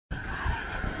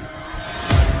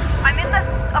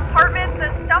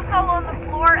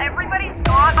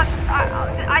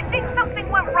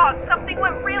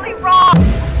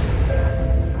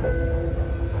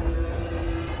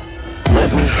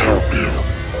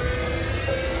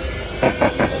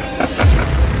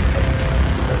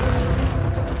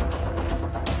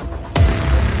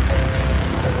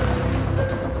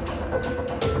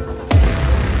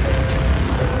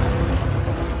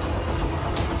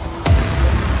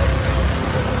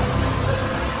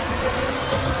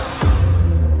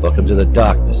Welcome to the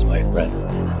darkness, my friend.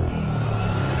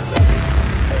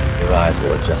 Your eyes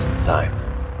will adjust in time.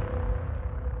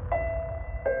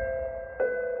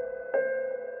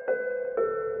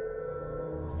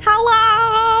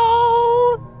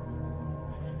 Hello!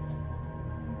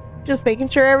 Just making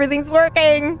sure everything's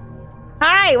working.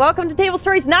 Hi, welcome to Table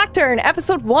Stories Nocturne,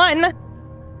 episode 1.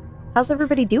 How's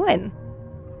everybody doing?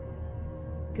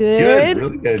 Good.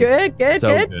 Really good. Good.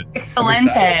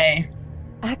 Excelente.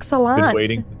 Excellent. Been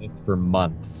waiting for this for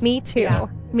months. Me too.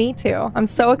 Me too. I'm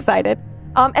so excited.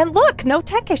 And look, no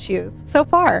tech issues so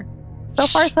far. So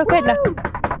far, so good. No.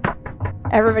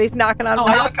 Everybody's knocking on wood.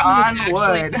 Knock on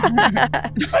wood.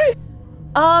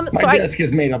 My desk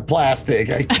is made of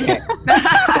plastic. I can't.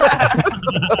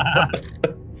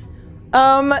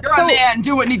 You're a man.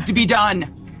 Do what needs to be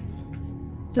done.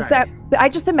 I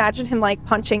just imagine him like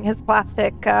punching his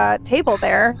plastic table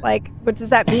there. Like, what does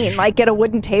that mean? Like, get a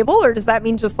wooden table, or does that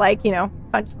mean just like,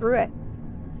 punch through it?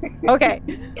 Okay.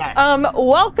 Yes.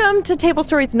 Welcome to Table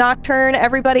Stories Nocturne,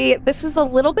 everybody. This is a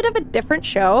little bit of a different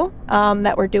show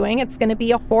that we're doing. It's going to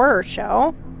be a horror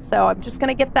show. So I'm just going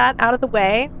to get that out of the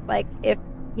way. Like, if,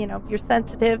 you're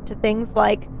sensitive to things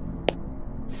like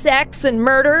sex and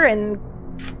murder and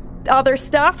other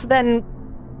stuff, then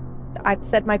I've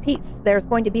said my piece. There's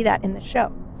going to be that in the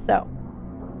show. So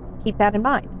keep that in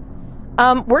mind.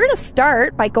 We're going to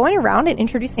start by going around and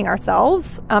introducing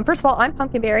ourselves. First of all, I'm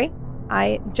Pumpkinberry.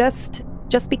 I just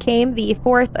became the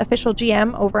 4th official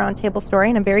GM over on Table Story,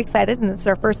 and I'm very excited, and this is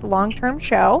our first long-term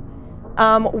show.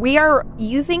 We are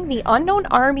using the Unknown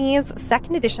Armies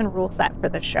 2nd edition rule set for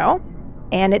this show,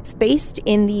 and it's based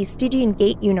in the Stygian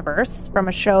Gate universe from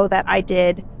a show that I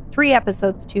did 3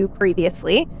 episodes to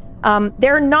previously.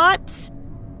 They're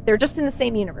just in the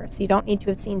same universe. You don't need to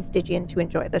have seen Stygian to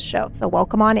enjoy this show, so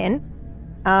welcome on in.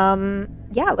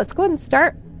 Let's go ahead and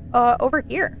start over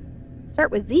here.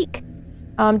 Start with Zeke.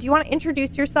 Do you want to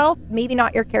introduce yourself? Maybe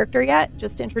not your character yet,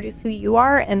 just introduce who you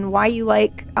are and why you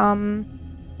why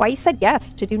you said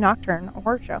yes to do Nocturne, a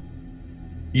horror show.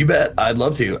 You bet. I'd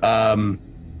love to.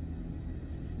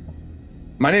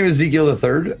 My name is Ezekiel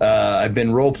III. I've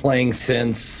been role-playing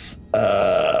since,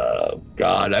 I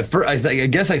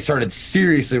guess I started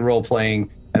seriously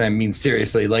role-playing, and I mean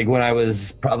seriously, like when I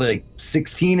was probably like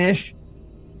 16-ish.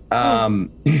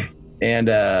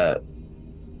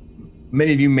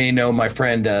 Many of you may know my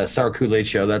friend Sour Kool-Aid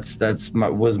Show.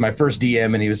 Was my first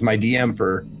DM, and he was my DM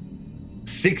for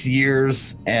 6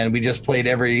 years. And we just played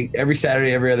every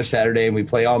Saturday, every other Saturday, and we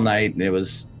play all night, and it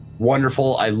was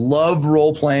wonderful. I love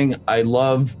role playing. I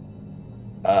love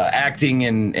acting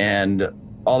and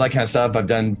all that kind of stuff. I've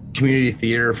done community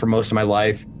theater for most of my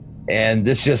life, and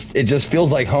it just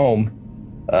feels like home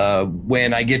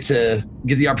when I get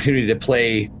the opportunity to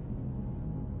play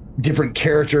different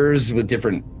characters with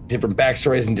different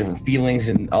backstories and different feelings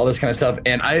and all this kind of stuff.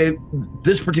 And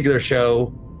this particular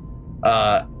show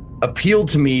appealed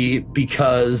to me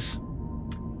because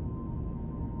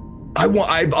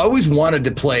I've always wanted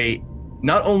to play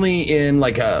not only in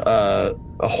like a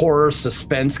horror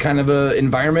suspense kind of a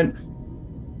environment,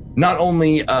 not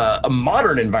only a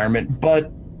modern environment,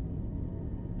 but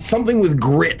something with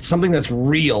grit, something that's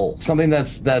real, something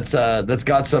that's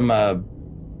got some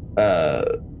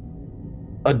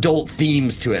adult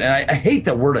themes to it. And I hate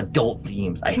the word adult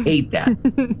themes. I hate that.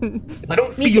 I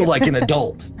don't feel like an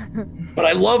adult, but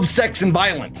I love sex and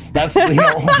violence. That's,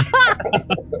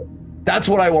 that's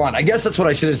what I want. I guess that's what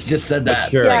I should have just said that.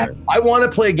 Mature. Yeah. I want to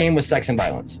play a game with sex and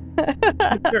violence.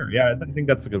 Mature. Yeah, I think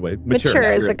that's a good way.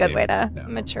 Mature is a good way to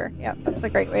mature. Yeah, that's a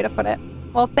great way to put it.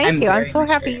 Well, thank you. I'm so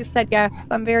happy you said yes.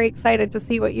 I'm very excited to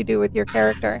see what you do with your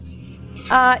character.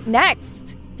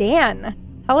 Next, Dan.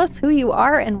 Tell us who you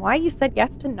are and why you said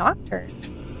yes to Nocturne.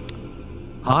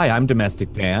 Hi, I'm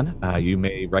Domestic Dan. You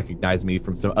may recognize me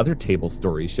from some other Table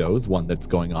Story shows, one that's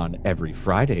going on every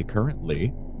Friday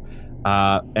currently.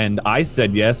 And I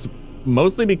said yes,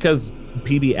 mostly because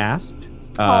PB asked.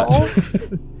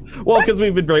 Well, because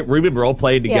we've been role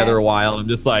playing together a while. I'm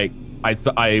just like,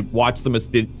 I watched some of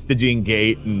Stygian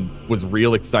Gate and was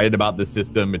real excited about the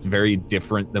system. It's very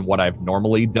different than what I've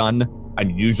normally done.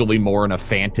 I'm usually more in a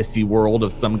fantasy world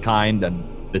of some kind,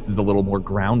 and this is a little more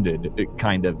grounded,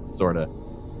 kind of, sort of.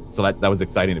 So that was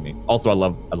exciting to me. Also, I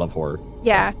love horror.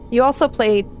 Yeah, you also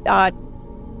play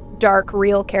dark,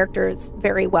 real characters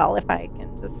very well. If I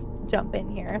can just jump in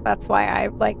here, that's why I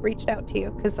reached out to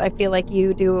you, because I feel like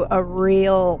you do a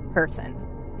real person,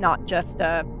 not just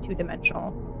a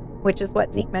 2-dimensional, which is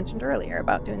what Zeke mentioned earlier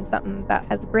about doing something that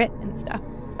has grit and stuff.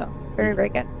 So it's very, very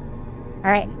good. All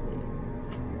right.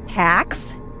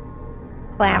 Pax.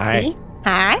 Classy.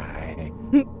 Hi.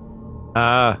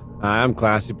 I'm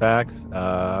Classy Pax.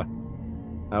 I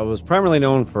was primarily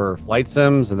known for flight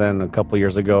sims, and then a couple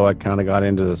years ago, I kind of got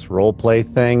into this role play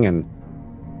thing and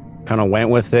kind of went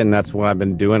with it, and that's what I've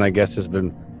been doing. I guess has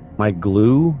been my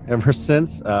glue ever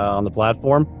since on the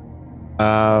platform.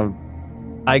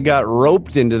 I got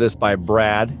roped into this by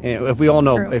Brad. And if you all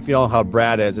know how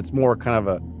Brad is, it's more kind of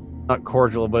a not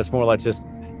cordial, but it's more like just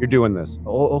you're doing this.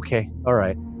 Oh, okay, all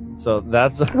right. So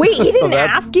that's wait. He didn't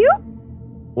ask you?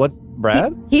 What's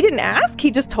Brad? He didn't ask.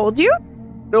 He just told you.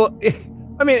 No.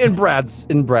 I mean, in Brad's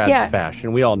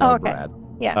fashion, we all know Brad.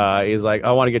 Yeah. He's like,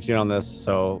 I want to get you in on this,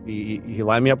 so he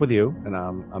lined me up with you, and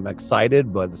I'm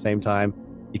excited, but at the same time,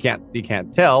 you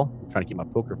can't tell. I'm trying to keep my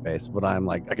poker face, but I'm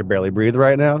like, I can barely breathe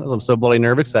right now. I'm so bloody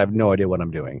nervous. I have no idea what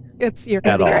I'm doing. You're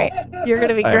gonna be great. You're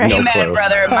gonna be great. Amen,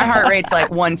 brother. My heart rate's like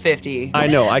 150. I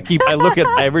know. I look at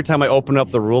every time I open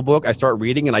up the rule book, I start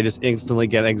reading, and I just instantly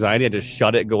get anxiety. I just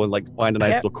shut it, go and like find a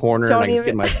nice little corner, and I just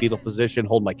get in my fetal position,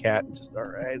 hold my cat, and just all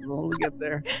right, we'll get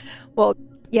there. Well,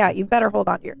 yeah, you better hold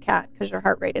on to your cat because your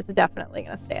heart rate is definitely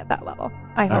gonna stay at that level.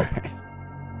 I hope.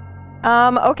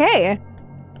 Right. Okay.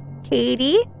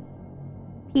 Katie.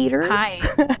 Peter. Hi.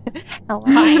 Hello.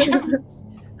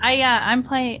 Hi. I'm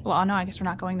playing. Well, no, I guess we're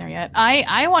not going there yet.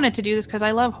 I wanted to do this because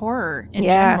I love horror in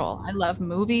general. I love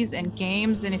movies and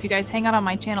games, and if you guys hang out on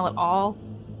my channel at all,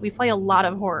 we play a lot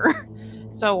of horror.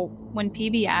 So when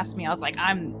PB asked me, I was like,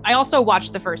 I also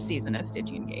watched the first season of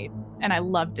Stygian Gate, and I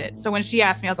loved it. So when she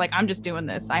asked me, I was like, I'm just doing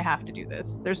this. I have to do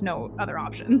this. There's no other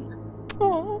option.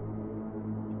 Oh,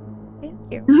 thank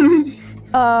you.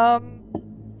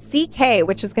 CK,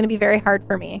 which is going to be very hard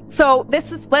for me. So let's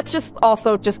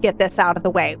just get this out of the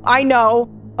way. I know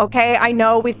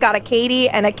we've got a Katie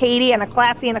and a Katie and a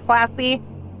Classy and a Classy.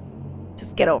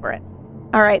 Just get over it.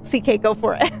 All right, CK, go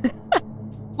for it.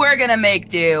 We're gonna make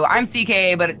do. I'm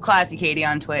CK, but Classy Katie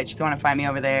on Twitch if you want to find me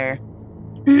over there.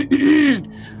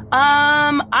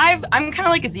 I'm kind of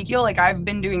like Ezekiel. Like I've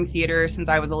been doing theater since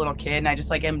I was a little kid, and I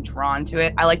just like am drawn to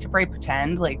it. I like to play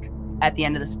pretend. Like at the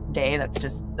end of this day, that's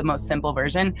just the most simple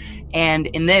version. And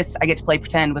in this, I get to play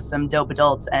pretend with some dope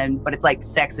adults, but it's like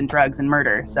sex and drugs and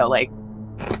murder. So like,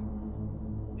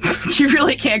 you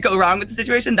really can't go wrong with the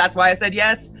situation. That's why I said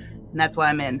yes, and that's why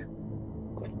I'm in.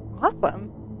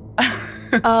 Awesome.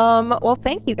 Well,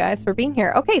 thank you guys for being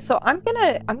here. Okay, so I'm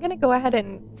gonna go ahead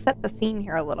and set the scene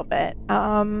here a little bit.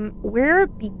 We're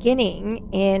beginning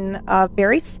in a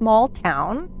very small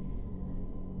town.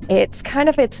 It's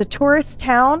a tourist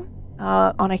town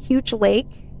on a huge lake.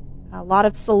 A lot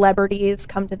of celebrities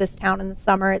come to this town in the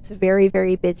summer. It's very,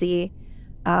 very busy.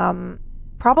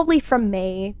 Probably from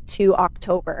May to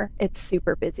October, it's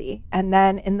super busy. And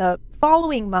then in the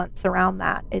following months around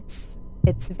that, it's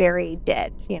very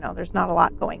dead. There's not a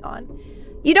lot going on.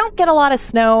 You don't get a lot of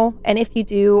snow, and if you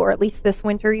do, or at least this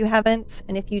winter you haven't,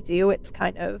 and if you do, it's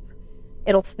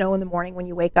it'll snow in the morning. When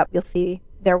you wake up, you'll see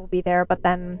there will be there, but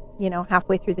then,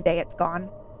 halfway through the day, it's gone.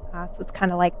 So it's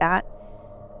kind of like that.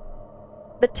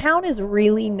 The town is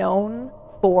really known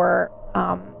for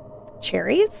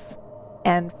cherries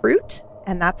and fruit,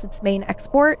 and that's its main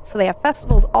export. So they have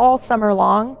festivals all summer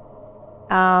long.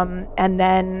 And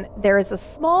then there is a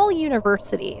small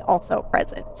university also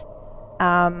present.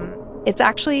 It's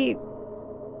actually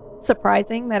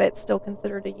surprising that it's still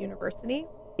considered a university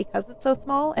because it's so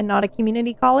small and not a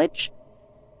community college.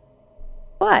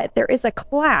 But there is a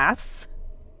class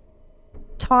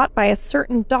taught by a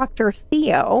certain Dr.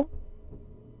 Theo,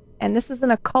 and this is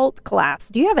an occult class.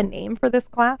 Do you have a name for this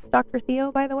class, Dr.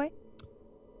 Theo, by the way?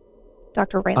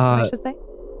 Dr. Ransom, I should say?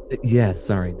 Yes,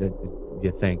 sorry.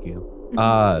 Yeah, thank you.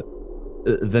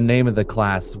 The name of the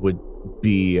class would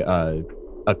be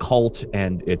Occult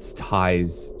and its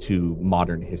ties to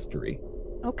modern history.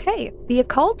 Okay, the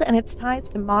occult and its ties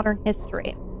to modern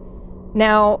history.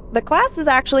 Now, the class is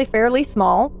actually fairly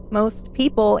small. Most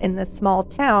people in this small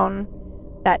town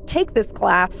that take this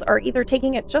class are either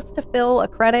taking it just to fill a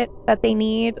credit that they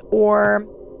need, or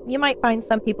you might find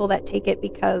some people that take it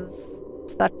because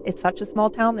it's such a small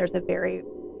town. There's a very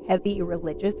heavy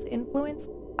religious influence.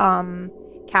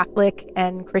 Catholic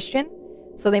and Christian,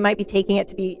 so they might be taking it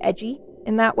to be edgy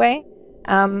in that way,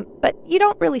 but you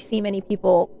don't really see many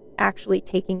people actually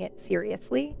taking it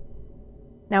seriously.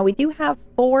 Now, we do have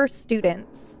 4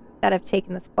 students that have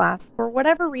taken this class for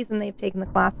whatever reason they've taken the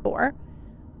class for,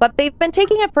 but they've been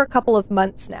taking it for a couple of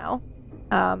months now,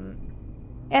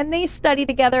 and they study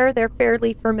together. They're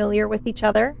fairly familiar with each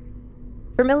other,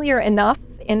 familiar enough,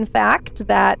 in fact,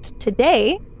 that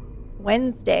today,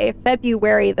 Wednesday,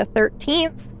 February the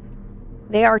 13th,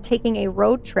 they are taking a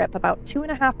road trip about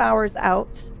 2.5 hours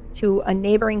out to a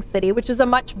neighboring city, which is a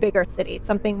much bigger city,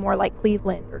 something more like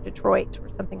Cleveland or Detroit or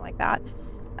something like that.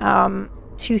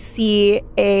 to see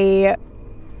a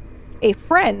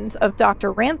friend of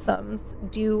Dr. Ransom's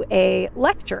do a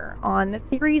lecture on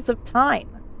theories of time.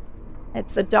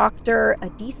 It's a Dr.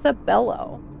 Adisa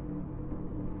Bello.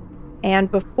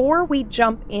 And before we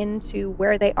jump into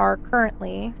where they are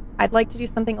currently, I'd like to do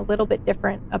something a little bit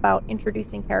different about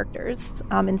introducing characters.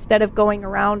 Instead of going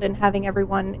around and having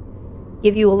everyone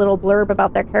give you a little blurb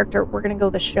about their character, we're going to go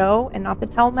the show and not the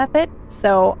tell method.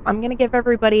 So I'm going to give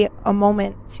everybody a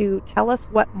moment to tell us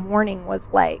what morning was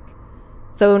like.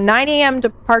 So 9 a.m.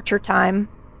 departure time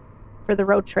for the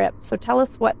road trip. So tell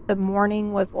us what the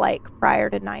morning was like prior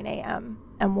to 9 a.m.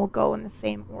 and we'll go in the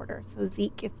same order. So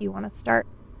Zeke, if you want to start,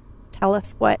 tell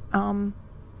us what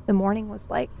the morning was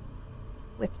like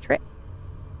with Trip.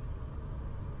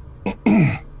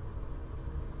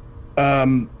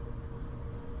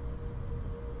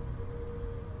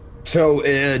 So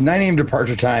 9 a.m.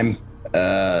 departure time.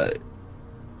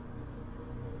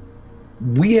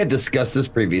 We had discussed this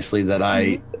previously that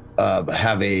I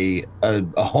have a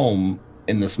home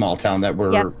in the small town that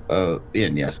we're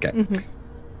in. Yes. Okay. Mm-hmm.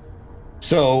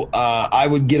 So I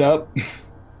would get up.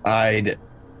 I'd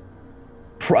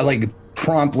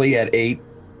promptly at 8,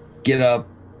 get up,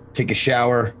 take a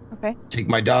shower, take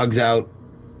my dogs out,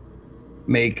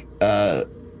 make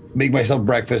myself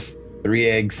breakfast, 3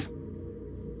 eggs,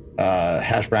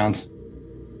 hash browns.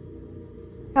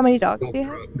 How many dogs do you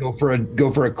have? Go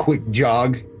for a quick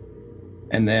jog,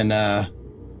 and then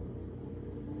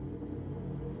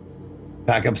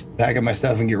pack up my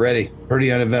stuff and get ready.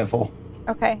 Pretty uneventful.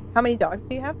 Okay. How many dogs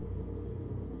do you have?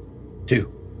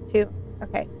 2. 2.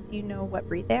 Okay. Do you know what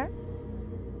breed they are?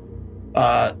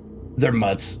 They're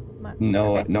mutts.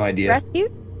 No idea.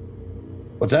 Rescues?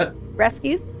 What's that?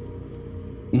 Rescues?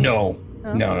 No.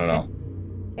 Oh, No. okay.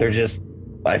 They're just.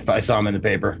 I saw them in the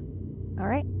paper. All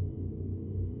right.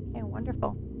 Okay,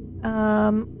 wonderful.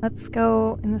 Let's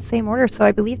go in the same order. So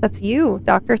I believe that's you,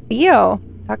 Dr. Theo,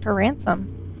 Dr. Ransom.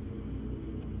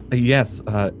 Yes,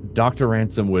 Dr.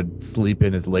 Ransom would sleep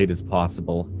in as late as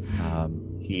possible.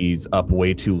 He's up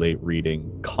way too late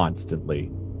reading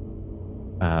constantly.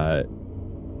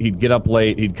 He'd get up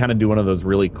late. He'd kind of do one of those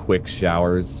really quick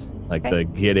showers, like the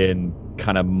get in,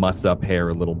 kind of muss up hair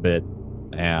a little bit,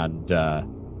 and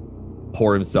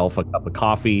pour himself a cup of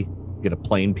coffee, get a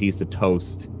plain piece of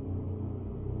toast,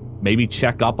 maybe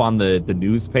check up on the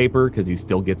newspaper because he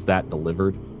still gets that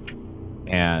delivered.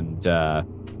 And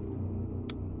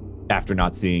after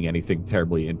not seeing anything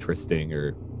terribly interesting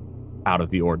or out of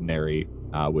the ordinary,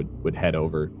 would head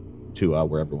over to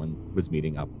where everyone was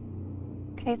meeting up.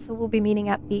 Okay, so we'll be meeting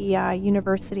at the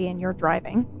university and you're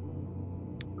driving.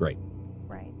 Great.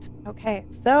 Right. Okay,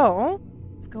 so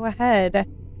let's go ahead.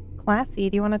 Classy,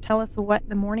 do you want to tell us what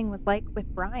the morning was like with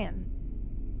Brian?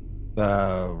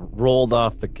 Rolled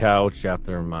off the couch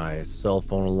after my cell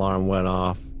phone alarm went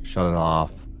off, shut it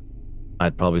off.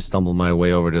 I'd probably stumble my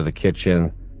way over to the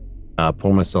kitchen,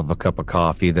 pour myself a cup of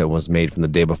coffee that was made from the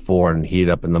day before and heat it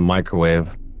up in the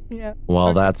microwave. Yeah.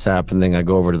 While that's happening, I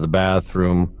go over to the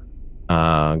bathroom,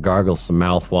 gargle some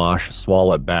mouthwash,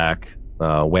 swallow it back,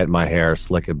 wet my hair,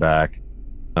 slick it back,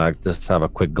 just have a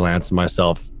quick glance at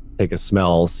myself, take a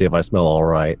smell, see if I smell all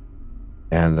right.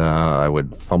 And I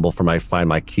would fumble for find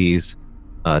my keys,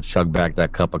 chug back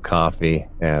that cup of coffee,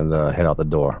 and head out the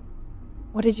door.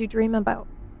 What did you dream about?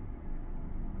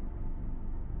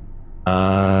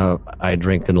 I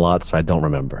drink a lot, so I don't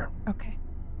remember. Okay.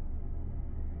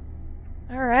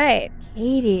 All right.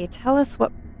 Katie, tell us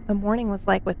what the morning was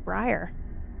like with Briar.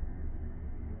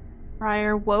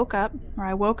 I woke up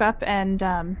and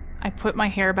I put my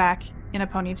hair back in a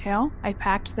ponytail. I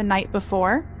packed the night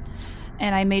before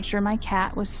and I made sure my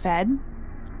cat was fed.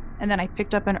 And then I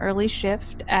picked up an early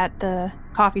shift at the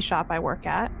coffee shop I work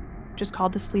at, which is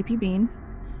called the Sleepy Bean.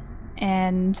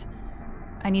 And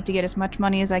I need to get as much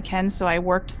money as I can, so I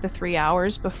worked the 3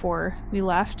 hours before we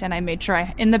left, and I made sure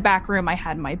in the back room I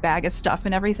had my bag of stuff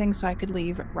and everything so I could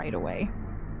leave right away.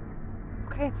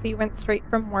 Okay, so you went straight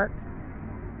from work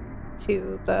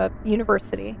to the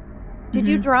university. Did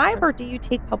you drive or do you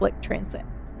take public transit?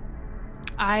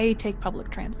 I take public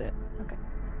transit. Okay.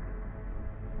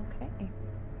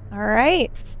 All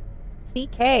right.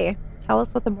 CK, tell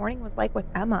us what the morning was like with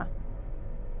Emma.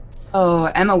 So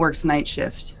Emma works night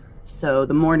shift. So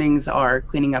the mornings are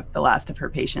cleaning up the last of her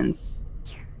patients,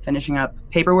 finishing up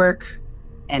paperwork,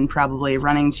 and probably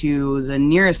running to the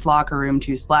nearest locker room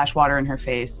to splash water in her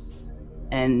face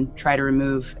and try to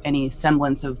remove any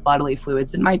semblance of bodily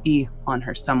fluids that might be on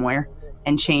her somewhere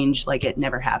and change like it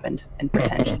never happened and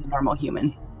pretend she's a normal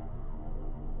human.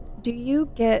 Do you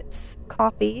get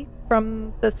coffee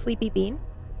from the Sleepy Bean?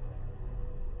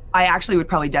 I actually would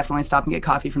probably definitely stop and get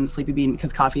coffee from the Sleepy Bean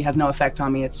because coffee has no effect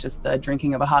on me. It's just the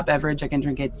drinking of a hot beverage. I can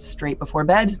drink it straight before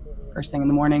bed, first thing in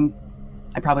the morning.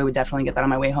 I probably would definitely get that on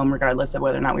my way home, regardless of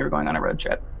whether or not we were going on a road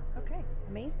trip. Okay,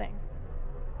 amazing.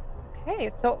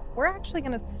 Okay, so we're actually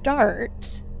going to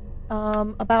start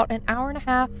about an hour and a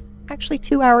half, actually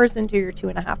 2 hours into your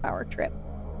 2.5 hour trip.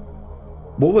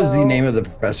 What was the So- name of the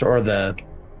professor or the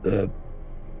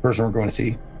person we're going to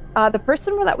see? The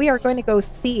person that we are going to go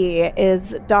see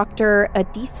is Dr.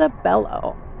 Adisa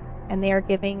Bello, and they are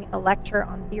giving a lecture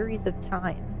on theories of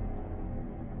time.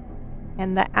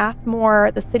 And the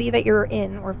Athmore, the city that you're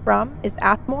in or from, is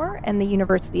Athmore, and the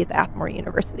university is Athmore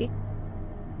University.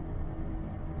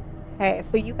 Okay,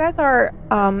 so you guys are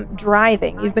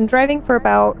driving. You've been driving for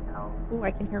about... Ooh,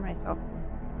 I can hear myself.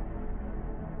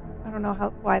 I don't know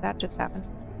why that just happened.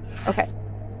 Okay.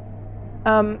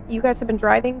 You guys have been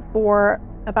driving for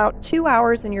about 2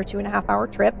 hours in your 2.5 hour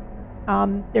trip.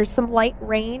 There's some light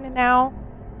rain now,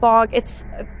 fog.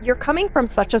 You're coming from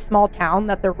such a small town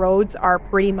that the roads are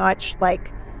pretty much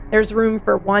like there's room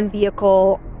for one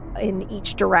vehicle in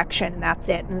each direction, and that's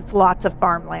it. And it's lots of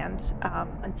farmland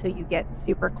until you get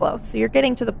super close. So you're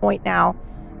getting to the point now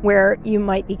where you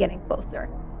might be getting closer.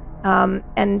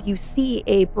 And you see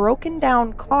a broken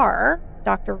down car,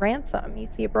 Dr. Ransom. You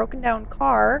see a broken down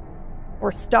car.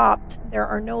 Or stopped. There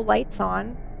are no lights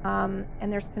on,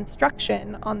 and there's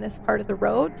construction on this part of the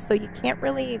road, so you can't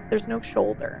really, there's no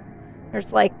shoulder.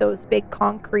 There's like those big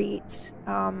concrete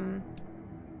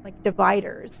like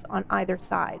dividers on either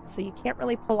side, so you can't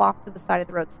really pull off to the side of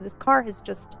the road. So this car has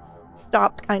just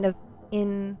stopped kind of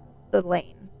in the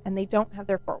lane, and they don't have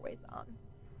their four-ways on.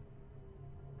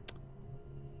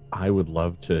 I would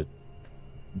love to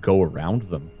go around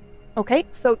them. Okay,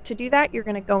 so to do that, you're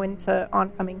going to go into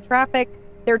oncoming traffic.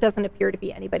 There doesn't appear to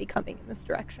be anybody coming in this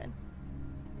direction.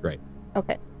 Great.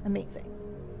 Okay, amazing.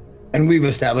 And we've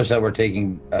established that we're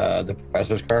taking the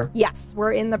professor's car. Yes,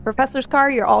 we're in the professor's car.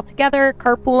 You're all together,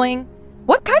 carpooling.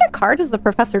 What kind of car does the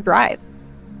professor drive?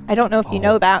 I don't know if you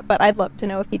know that, but I'd love to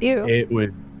know if you do. It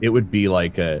would be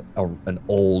like an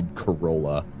old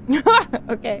Corolla.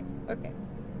 Okay.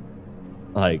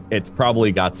 Like, it's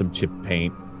probably got some chip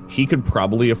paint. He could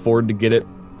probably afford to get it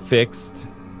fixed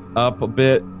up a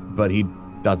bit, but he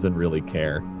doesn't really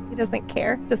care. He doesn't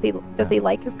care. Does he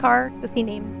like his car? Does he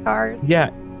name his cars? Yeah.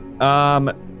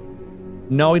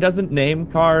 No, he doesn't name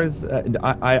cars.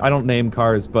 I don't name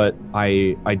cars, but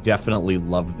I definitely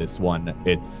love this one.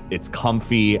 It's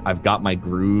comfy. I've got my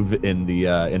groove in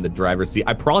the driver's seat.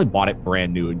 I probably bought it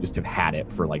brand new and just have had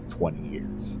it for like 20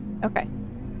 years. Okay.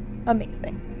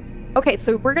 Amazing. Okay,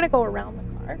 so we're going to go around the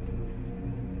car.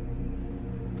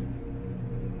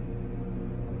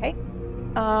 Okay.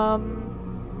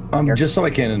 Just so I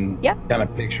can Yeah. kind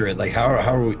of picture it, like how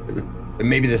are we?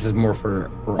 Maybe this is more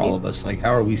for all of us. Like,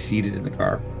 how are we seated in the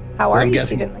car? How are I'm you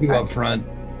guessing seated in the 2 car? up front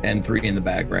and 3 in the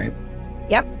back, right?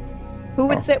 Yep. Who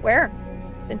would Oh. sit where?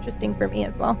 This is interesting for me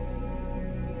as well.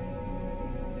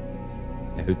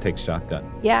 Yeah, who takes shotgun?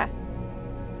 Yeah.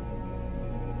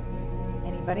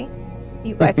 Anybody?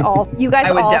 You guys all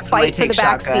I would all definitely fight to the take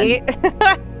back shotgun. seat.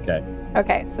 Okay.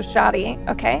 Okay, so shoddy.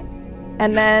 Okay.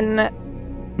 And then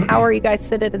how are you guys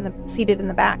seated in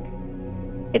the back?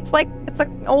 It's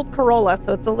an old Corolla,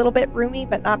 so it's a little bit roomy,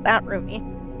 but not that roomy.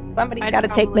 Somebody's I'd got to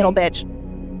take middle probably-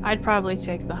 bitch. I'd probably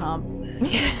take the hump.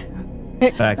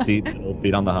 Back seat, middle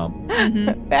feet on the hump.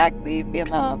 Mhm. Back seat, be in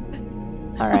the hump.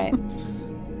 All right.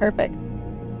 Perfect.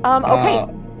 Okay.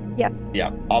 Yes.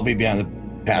 Yeah, I'll be behind the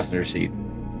passenger seat,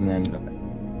 and then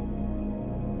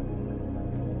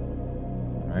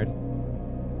All right.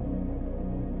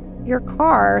 Your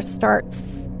car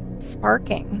starts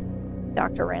sparking,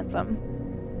 Dr. Ransom.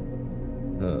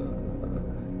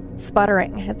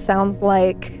 Sputtering. It sounds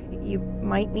like you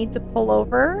might need to pull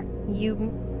over. You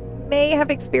may have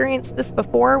experienced this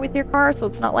before with your car, so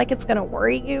it's not like it's going to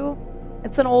worry you.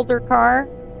 It's an older car,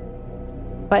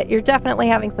 but you're definitely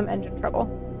having some engine trouble.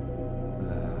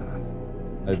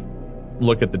 I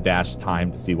look at the dash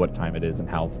time to see what time it is and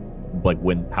how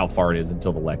far it is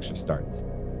until the lecture starts.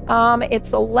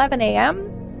 It's 11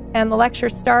 a.m. and the lecture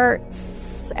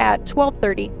starts at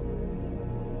 12:30.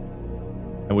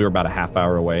 And we were about a half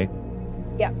hour away.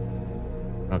 Yeah.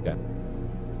 Okay.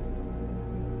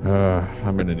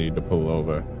 I'm gonna need to pull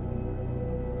over.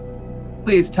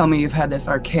 Please tell me you've had this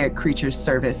archaic creature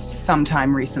serviced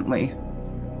sometime recently.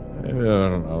 I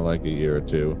don't know, like a year or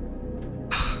two.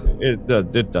 It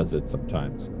does it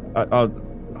sometimes. I'll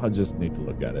just need to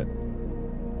look at it.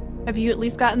 Have you at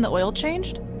least gotten the oil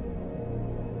changed?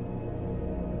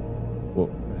 Well,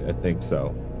 I think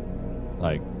so.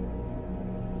 Like,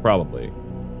 probably.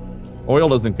 Oil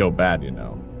doesn't go bad, you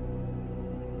know.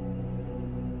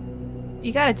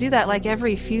 you got to do that like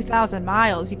every few thousand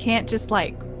miles. You can't just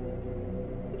like.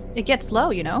 It gets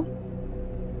low, you know.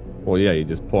 Well, yeah, you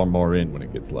just pour more in when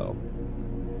it gets low.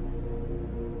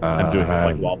 I'm doing this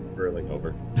like while whirling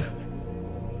over.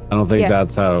 I don't think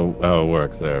that's how it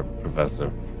works there,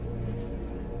 Professor.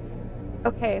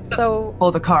 Okay, so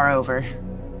Pull the car over.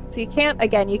 you can't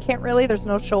really, there's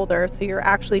no shoulder, so you're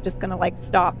actually just gonna like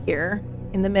stop here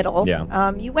in the middle.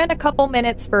 Yeah. You went a couple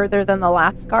minutes further than the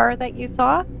last car that you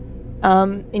saw.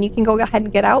 And you can go ahead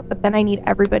and get out, but then I need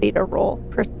everybody to roll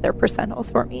their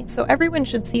percentiles for me. So everyone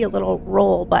should see a little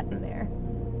roll button there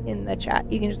in the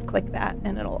chat. You can just click that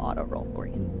and it'll auto roll for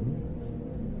you.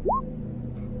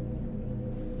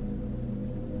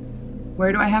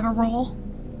 Where do I have a roll?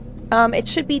 It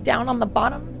should be down on the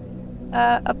bottom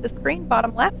of the screen,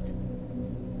 bottom left.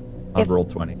 On roll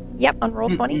 20. Yep, on roll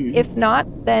 20. If not,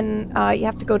 then you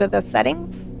have to go to the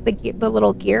settings, the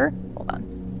little gear. Hold on.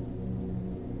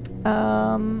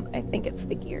 I think it's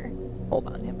the gear. Hold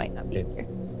on, it might not be gear.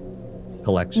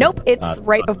 Collection. Nope, it's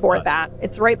right before that.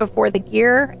 It's right before the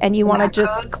gear, and you want to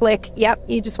just click. Yep,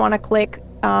 you just want to click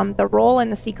the roll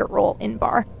and the secret roll in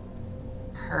bar.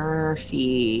 Perfect.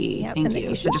 Yep, Thank and then you.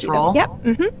 So should just see roll?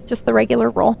 them. Yep, just the regular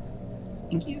roll.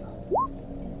 Thank you.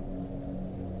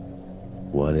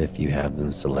 What if you have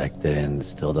them selected and it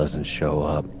still doesn't show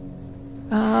up?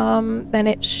 Then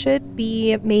it should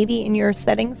be maybe in your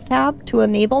settings tab to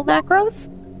enable macros.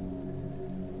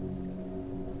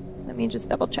 Let me just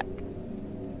double check.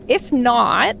 If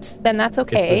not, then that's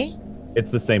okay.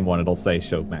 It's the same one. It'll say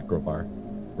show macro bar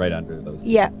right under those.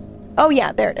 Yeah. keys. Oh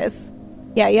yeah, there it is.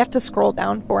 Yeah, you have to scroll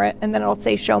down for it, and then it'll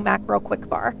say show macro quick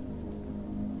bar.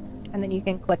 And then you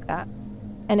can click that.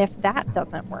 And if that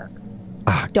doesn't work,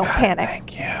 don't panic.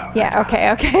 Thank you. Yeah,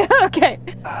 okay. Okay.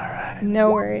 All right.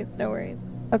 No worries.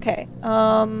 Okay.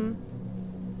 Let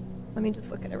me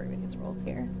just look at everybody's rolls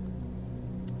here.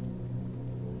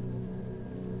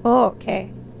 Okay.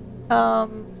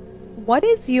 What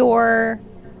is your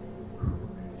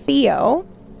Theo?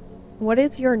 What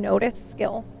is your notice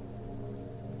skill?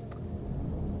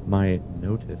 My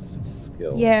notice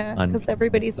skill. Yeah, because Uncanny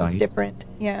everybody's is sight. different.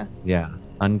 Yeah. Yeah,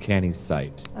 uncanny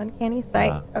sight. Uncanny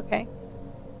sight. Okay.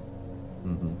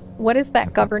 Mm-hmm. What is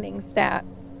that governing stat?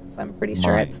 So I'm pretty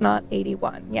sure Mine. it's not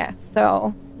 81. Yes.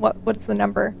 So what's the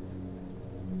number?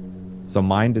 So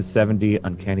mind is 70,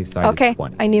 uncanny sight Okay. is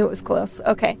 20. I knew it was close.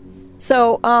 Okay.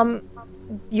 So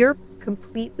you're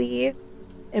completely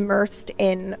immersed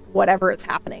in whatever is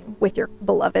happening with your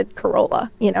beloved Corolla.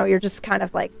 You know, you're just kind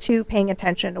of like paying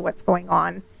attention to what's going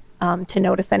on to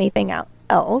notice anything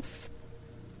else.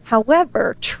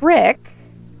 However, Trick,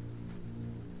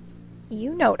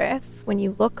 you notice when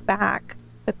you look back,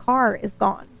 the car is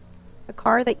gone. The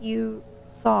car that you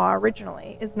saw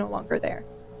originally is no longer there.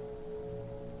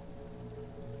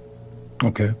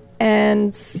 Okay.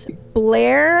 And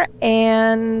Briar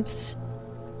and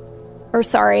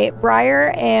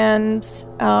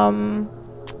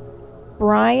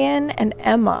Brian and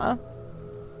Emma,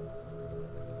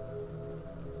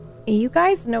 you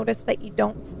guys notice that you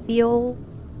don't feel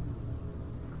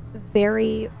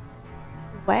very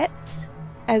wet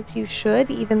as you should,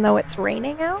 even though it's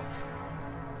raining out.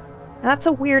 And that's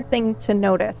a weird thing to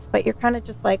notice, but you're kind of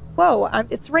just like, whoa,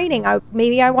 it's raining.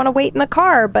 Maybe I want to wait in the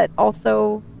car, but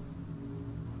also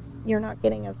you're not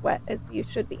getting as wet as you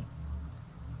should be.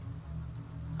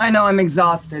 I know I'm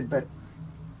exhausted, but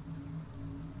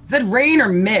is it rain or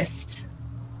mist?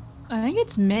 I think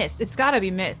it's mist. It's got to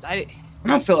be mist. I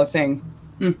don't feel a thing.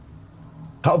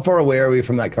 How far away are we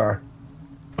from that car?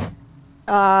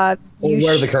 Or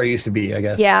where the car used to be, I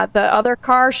guess. Yeah, the other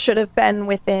car should have been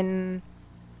within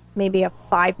maybe a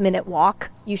 5-minute walk.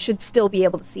 You should still be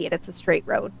able to see it. It's a straight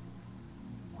road.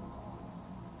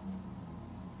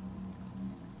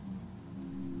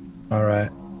 All right.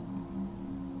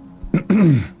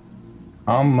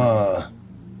 I'm gonna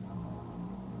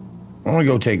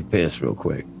go take a piss real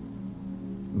quick.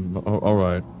 All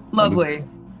right. Lovely.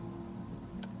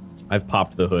 I've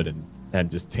popped the hood and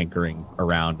just tinkering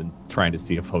around and trying to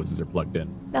see if hoses are plugged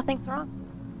in. Nothing's wrong.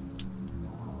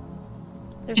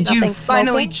 There's Did you nothing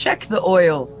finally smoking. check the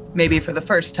oil? Maybe for the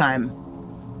first time.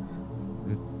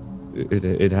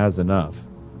 It has enough.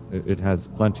 It has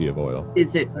plenty of oil.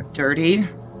 Is it dirty?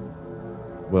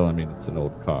 Well, I mean, it's an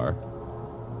old car.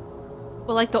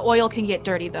 Well, like the oil can get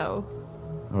dirty though.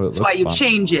 Oh, That's why you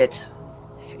change it.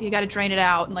 You got to drain it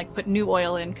out and like put new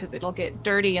oil in because it'll get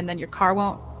dirty and then your car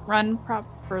won't run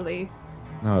properly.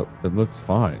 No, it looks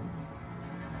fine.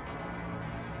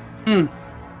 Hmm.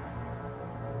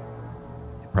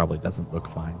 It probably doesn't look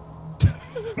fine.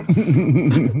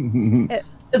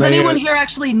 Does anyone here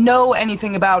actually know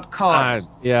anything about cars?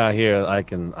 Yeah, here I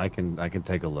can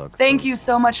take a look. Thank you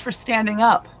so much for standing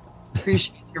up.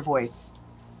 Appreciate your voice.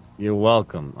 You're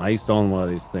welcome. I used to own one of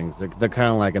these things. They're kind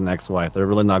of like an ex-wife. They're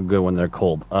really not good when they're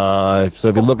cold. So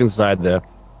if you look inside there,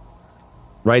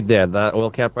 right there, that oil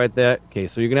cap right there. Okay,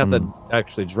 so you're gonna have to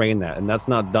actually drain that, and that's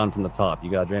not done from the top. You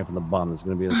gotta drain from the bottom. There's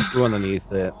gonna be a screw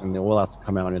underneath it, and the oil has to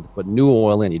come out. And you have to put new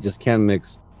oil in. You just can't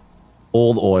mix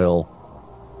old oil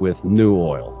with new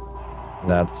oil.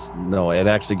 It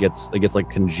actually gets like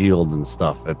congealed and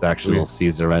stuff. It actually will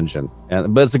seize your engine.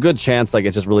 But it's a good chance like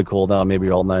it's just really cold out. Maybe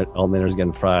your all-nighters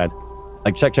getting fried.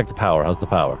 Like check the power. How's the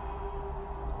power?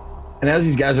 And as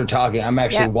these guys are talking, I'm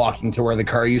actually walking to where the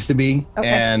car used to be, Okay.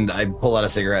 and I pull out a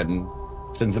cigarette. And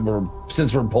since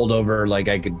we're pulled over, like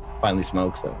I could finally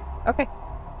smoke. So Okay.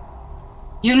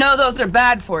 You know those are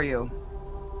bad for you.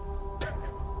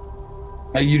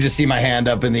 you just see my hand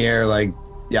up in the air, like,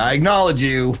 yeah, I acknowledge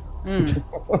you.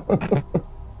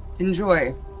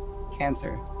 Enjoy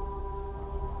cancer.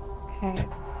 Okay.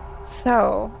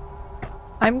 So,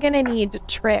 I'm gonna need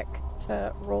Trick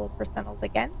to roll percentiles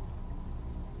again.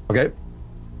 Okay.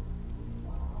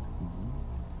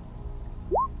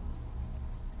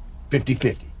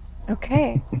 50-50.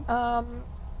 Okay.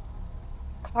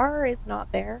 Car is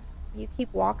not there. You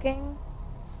keep walking.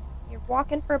 You're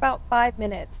walking for about 5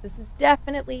 minutes. This is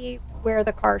definitely where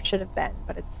the car should have been,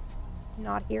 but it's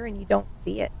not here and you don't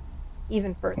see it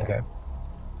even further. Okay.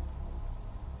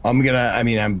 I'm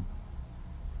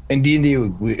in D&D,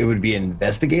 it would be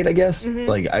investigate, I guess. Mhm.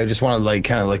 Like, I just want to like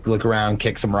kind of like look around,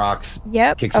 kick some rocks,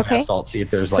 Yep. kick some Okay. asphalt, see if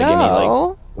there's like any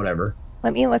like whatever.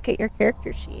 Let me look at your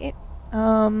character sheet.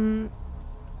 Let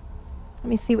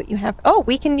me see what you have. Oh,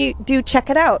 we can do check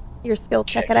it out. Your skill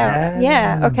check it out.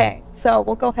 Yeah, okay. So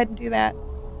we'll go ahead and do that.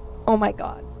 Oh my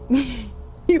god.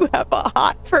 You have a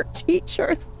hot for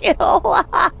teacher skill.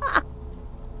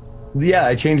 Yeah,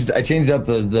 I changed up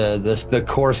the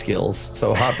core skills.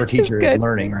 So hot for teacher is Good.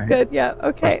 learning, right? Good, yeah.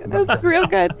 Okay. That's real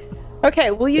good. Okay,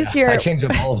 we'll use your I changed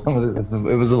up all of them.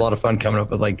 It was a lot of fun coming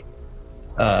up with like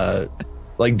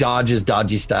dodges,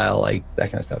 dodgy style, like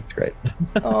that kind of stuff. It's great.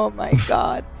 Oh my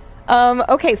god.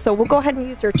 Okay, so we'll go ahead and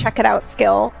use your check it out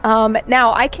skill.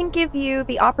 Now I can give you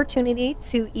the opportunity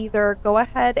to either go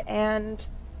ahead and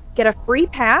get a free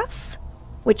pass,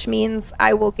 which means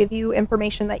I will give you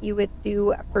information that you would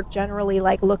do for generally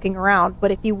like looking around. But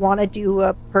if you want to do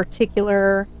a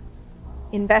particular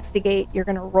investigate, you're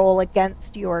going to roll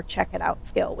against your check it out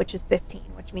skill, which is 15,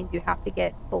 which means you have to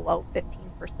get below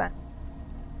 15%.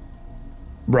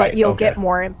 Right. But you'll okay. get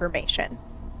more information.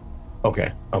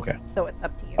 Okay. So it's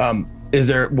up to you. Is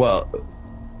there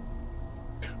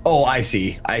Oh, I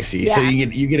see. So Yeah.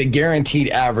 you get a guaranteed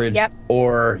average, Yep.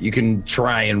 or you can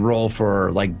try and roll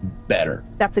for like better.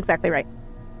 That's exactly right.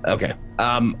 Okay.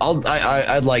 I'll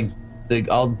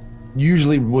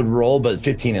usually would roll, but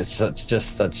 15 is such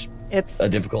It's a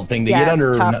difficult thing to yeah, get it's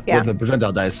under tough, yeah. with the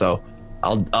percentile dice. So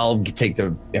I'll take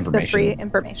the information. the free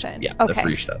information. Yeah. Okay. The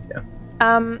free stuff.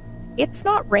 Yeah. It's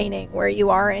not raining where you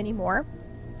are anymore.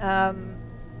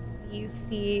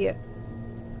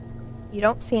 You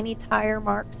don't see any tire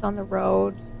marks on the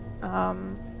road,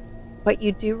 but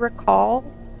you do recall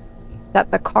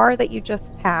that the car that you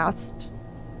just passed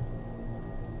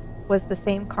was the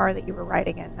same car that you were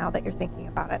riding in. Now that you're thinking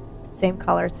about it, same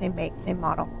color, same make, same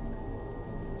model.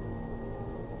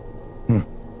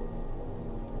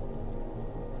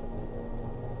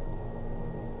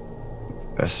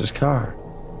 That's his car.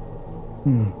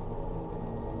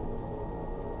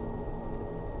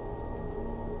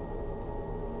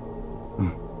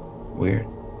 Weird.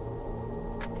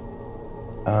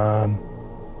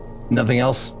 Nothing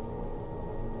else?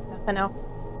 Nothing else.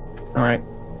 All right.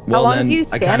 How long then do you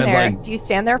I stand kind of there? like, Do you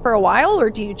stand there for a while, or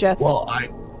do you just? well, I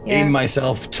Yeah. aim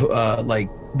myself to like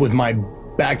with my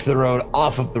back to the road,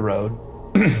 off of the road,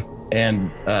 and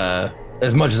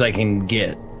as much as I can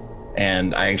get,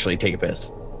 and I actually take a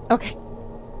piss. Okay.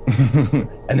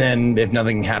 And then if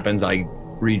nothing happens, I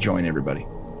rejoin everybody.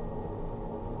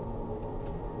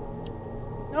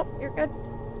 Nope, you're good.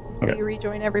 So Okay. you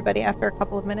rejoin everybody after a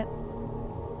couple of minutes.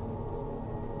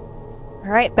 All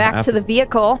right, back to After- the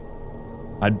vehicle.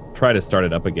 I'd try to start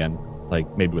it up again, like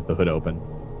maybe with the hood open.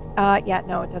 Yeah,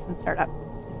 no, it doesn't start up.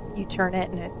 You turn it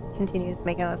and it continues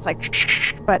making this like,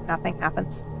 but nothing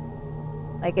happens.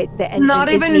 Like the engine Not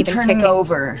isn't even turning kicking.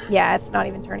 over. Yeah, it's not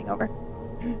even turning over.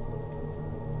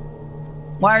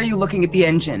 Why are you looking at the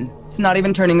engine? It's not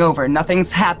even turning over.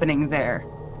 Nothing's happening there.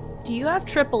 Do you have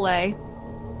AAA?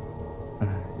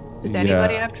 Does Yeah,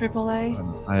 anybody have AAA?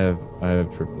 I have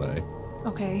AAA.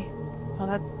 Okay.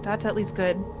 Well, that's at least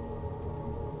good.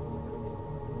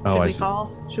 Oh, I should.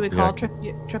 Should we Yeah. call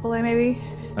AAA maybe?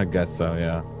 I guess so.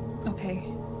 Yeah. Okay.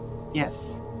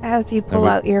 Yes. As you pull we-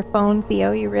 out your phone,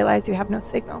 Theo, you realize you have no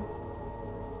signal.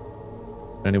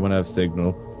 Anyone have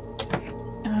signal?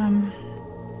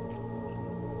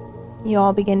 You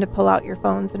all begin to pull out your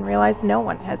phones and realize no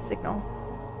one has signal.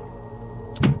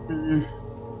 Mm,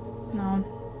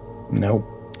 No. Nope.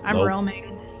 I'm Nope.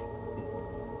 roaming.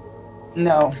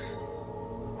 no.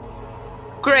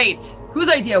 Great. Whose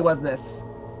idea was this?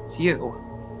 It's you.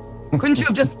 Couldn't you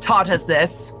have just taught us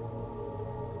this?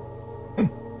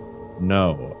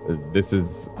 No, this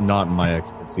is not my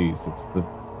expertise. It's the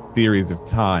theories of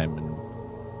time,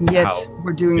 and Yet How?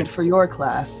 we're doing it for your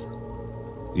class.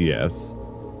 yes.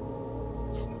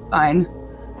 Fine.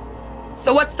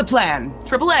 So what's the plan?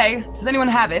 AAA, does anyone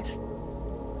have it?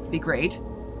 Be great.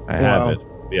 I have Well- it.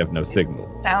 We have no signal.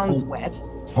 Sounds wet.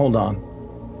 Hold on.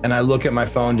 And I look at my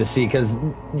phone to see, because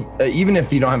even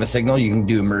if you don't have a signal, you can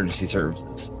do emergency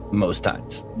services most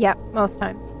times. Yeah, most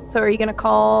times. So are you going to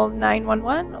call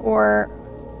 911 or...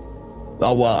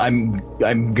 Oh well,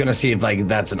 I'm gonna see if like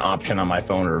that's an option on my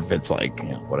phone or if it's like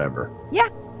whatever. Yeah,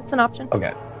 it's an option.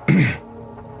 Okay.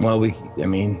 Well, we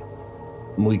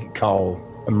could call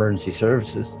emergency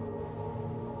services.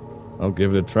 I'll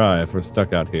give it a try if we're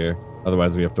stuck out here.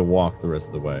 Otherwise, we have to walk the rest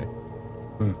of the way.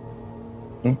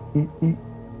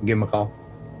 Give him a call.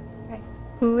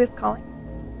 Who is calling?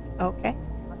 Okay.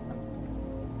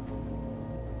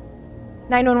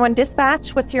 911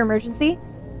 dispatch, what's your emergency?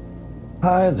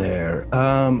 Hi there.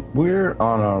 We're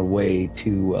on our way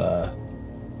to a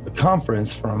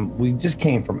conference we just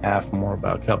came from Afmore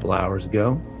about a couple hours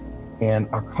ago, and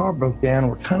our car broke down.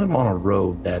 We're kind of on a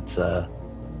road that's not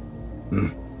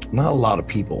a lot of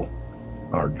people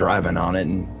are driving on it,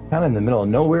 and kind of in the middle of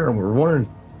nowhere, and we're wondering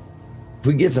if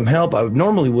we get some help. I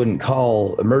normally wouldn't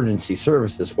call emergency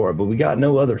services for it, but we got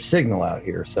no other signal out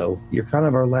here, so you're kind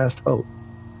of our last hope.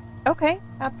 Okay,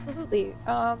 absolutely.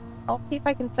 I'll see if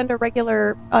I can send a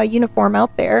regular uniform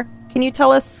out there. Can you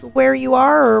tell us where you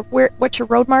are or what your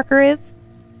road marker is?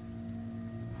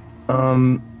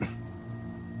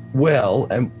 Well,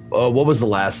 and what was the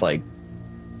last like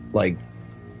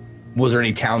was there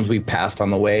any towns we've passed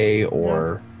on the way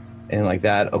or anything like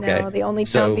that? Okay. No, the only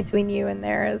So- town between you and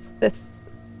there is this.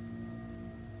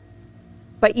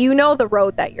 But you know the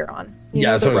road that you're on. You Yeah,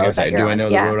 know that's the what I was road gonna say. that you're Do I on. know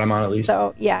the road I'm on at least?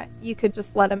 So yeah, you could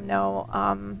just let them know.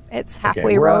 It's Okay,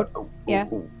 halfway we're road. out- Yeah.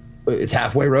 It's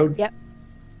halfway road? Yep.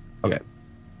 Okay.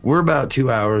 We're about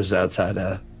 2 hours outside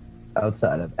of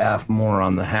Afmore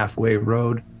on the halfway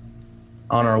road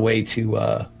on our way to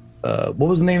what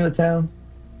was the name of the town?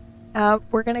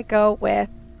 We're gonna go with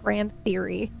Grand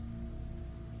Theory.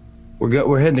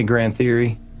 We're heading to Grand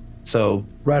Theory. So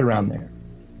right around there.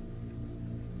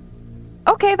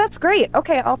 Okay, that's great.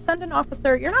 Okay, I'll send an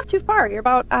officer. You're not too far. You're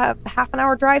about half an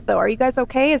hour drive, though. Are you guys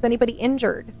okay? Is anybody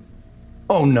injured?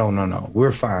 Oh no.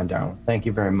 We're fine, darling. Thank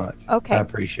you very much. Okay. I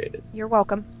appreciate it. You're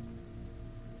welcome.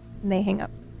 And they hang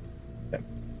up.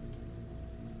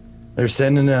 They're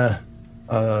sending I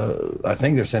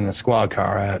think they're sending a squad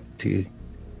car out to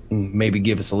maybe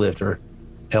give us a lift or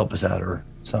help us out or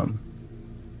something.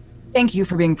 Thank you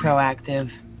for being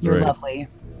proactive. You're Right. lovely.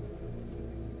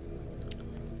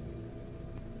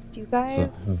 Do you guys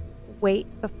wait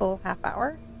the full half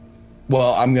hour?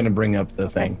 Well, I'm gonna bring up the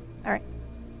thing. All right.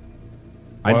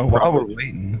 Well, while we're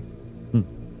waiting,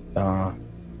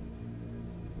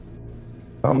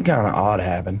 something kind of odd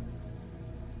happened.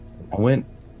 I went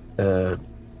to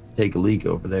take a leak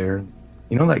over there.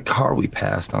 You know that car we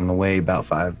passed on the way about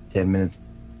 5-10 minutes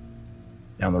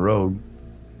down the road?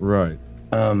 Right.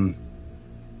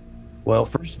 Well,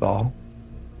 first of all,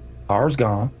 car's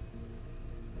gone.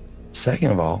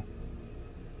 Second of all,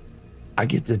 I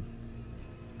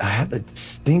have a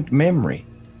distinct memory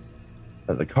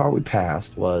that the car we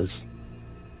passed was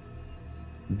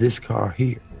this car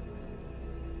here.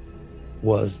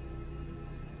 Was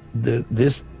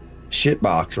this shit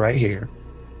box right here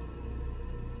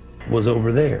was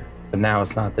over there, but now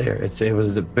it's not there. It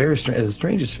was the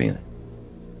strangest feeling.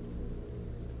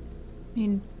 I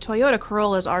mean, Toyota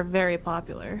Corollas are very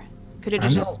popular. Could it I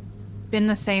have know. just been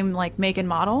the same like make and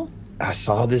model? I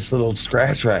saw this little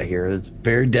scratch right here. It's a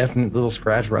very definite little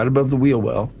scratch right above the wheel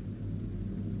well.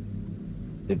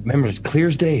 Remember, it's clear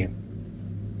as day.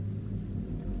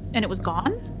 And it was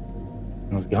gone?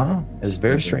 It was gone. It was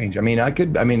very strange. I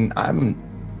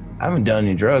haven't done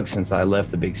any drugs since I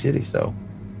left the big city, so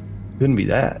couldn't be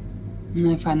that.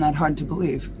 I find that hard to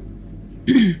believe.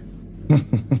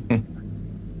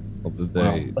 Well, did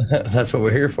they? Well, that's what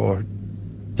we're here for.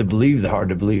 To believe the hard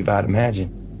to believe, I'd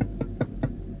imagine.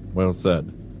 Well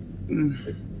said.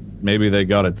 Maybe they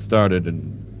got it started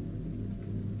and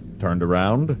turned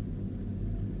around?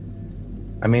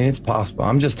 I mean, it's possible.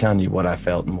 I'm just telling you what I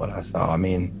felt and what I saw. I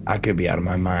mean, I could be out of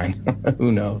my mind.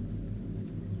 Who knows?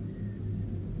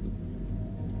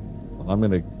 Well, I'm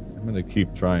gonna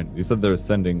keep trying. You said they're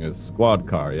sending a squad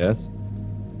car, yes?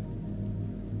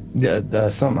 Yeah,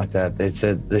 something like that. They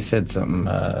said something.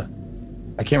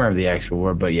 I can't remember the actual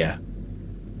word, but yeah,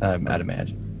 I'd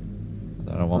imagine.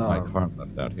 I don't want my car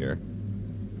left out here.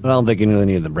 I don't think you really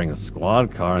need to bring a squad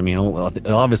car. I mean,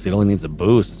 obviously it only needs a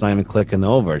boost. It's not even clicking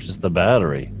over. It's just the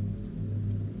battery.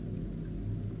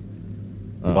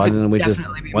 Why didn't we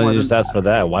just ask for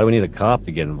that? Why do we need a cop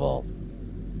to get involved?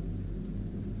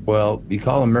 Well, you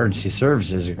call emergency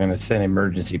services, you're going to send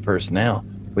emergency personnel.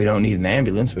 We don't need an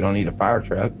ambulance. We don't need a fire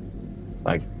truck.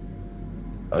 Like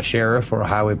a sheriff or a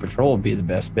highway patrol would be the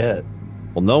best bet.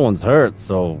 Well, no one's hurt,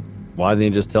 so why didn't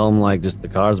you just tell them, like, just the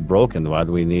car's broken? Why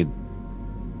do we need...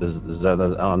 Is that,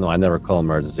 I don't know. I never call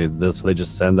emergency. They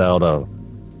just send out a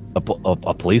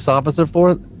police officer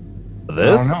for it? For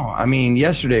this? I don't know. I mean,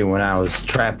 yesterday when I was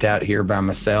trapped out here by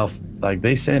myself, like,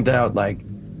 they sent out, like,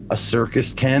 a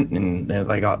circus tent, and they're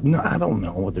like, oh, no, I don't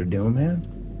know what they're doing, man.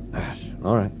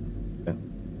 All right.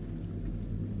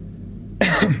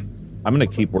 I'm gonna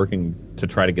keep working to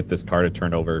try to get this car to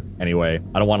turn over anyway.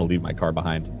 I don't want to leave my car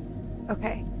behind.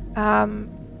 Okay.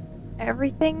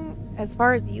 Everything, as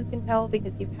far as you can tell,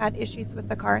 because you've had issues with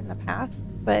the car in the past,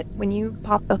 but when you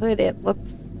pop the hood, it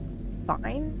looks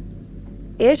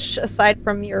fine-ish, aside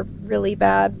from your really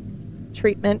bad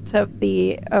treatment of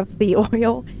the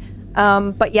oil.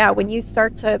 But yeah, when you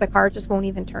start to, the car just won't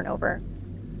even turn over.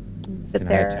 Sit Can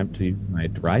there. I attempt to use my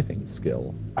driving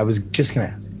skill? I was just going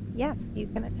to ask. Yes, you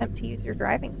can attempt to use your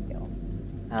driving skill.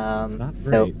 not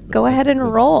So great, but go ahead and good.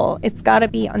 roll. It's got to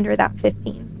be under that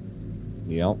 15.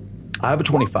 Yep. I have a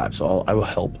 25, so I will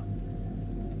help.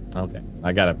 Okay.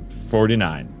 I got a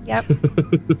 49. Yep.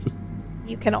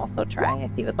 You can also try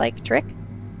if you would like, Trick.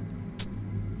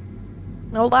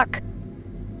 No luck.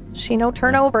 She no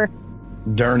turnover.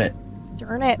 Darn it.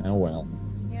 Darn it. Oh well.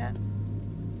 Yeah.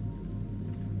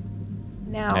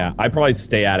 Now. Yeah, I probably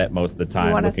stay at it most of the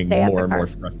time, wanna looking stay at more the and car. more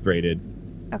frustrated.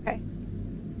 Okay.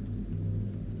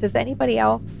 Does anybody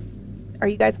else? Are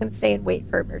you guys going to stay and wait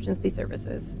for emergency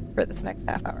services for this next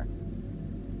half hour?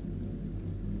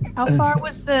 How far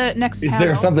was the next Is town?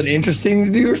 there something interesting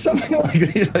to do or something?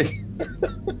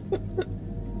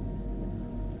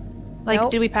 Like,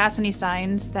 Nope. did we pass any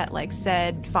signs that like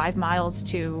said 5 miles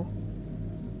to?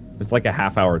 It's like a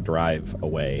half-hour drive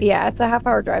away. Yeah, it's a half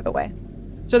hour drive away.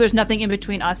 So there's nothing in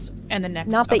between us and the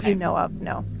next. Not that okay. you know of,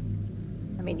 no.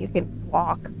 I mean, you can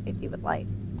walk if you would like.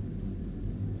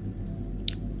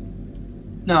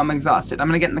 No, I'm exhausted. I'm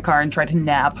gonna get in the car and try to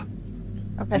nap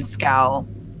Okay. and scowl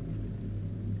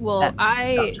Well, at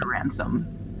I Dr. Ransom.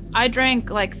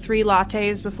 drank like 3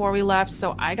 lattes before we left,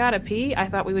 so I gotta pee. I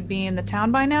thought we would be in the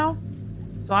town by now,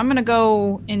 so I'm gonna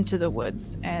go into the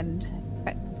woods and.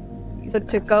 So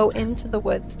to go into the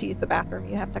woods to use the bathroom,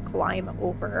 you have to climb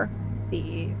over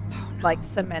the like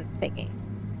cement thingy.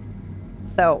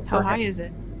 So How high is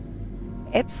it?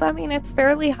 It's, I mean, it's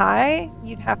fairly high.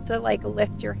 You'd have to like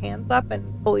lift your hands up and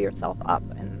pull yourself up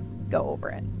and go over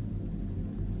it.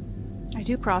 I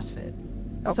do CrossFit.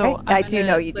 Okay, So I I'm do gonna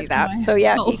know you do lift that. So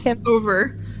yeah, you myself can.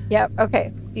 over. Yep.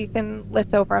 Okay, so you can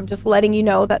lift over. I'm just letting you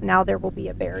know that now there will be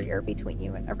a barrier between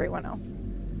you and everyone else.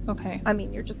 Okay. I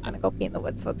mean, you're just gonna go pee in the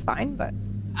woods, so it's fine. But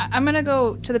I'm gonna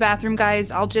go to the bathroom,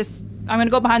 guys. I'm gonna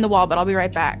go behind the wall, but I'll be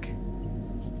right back.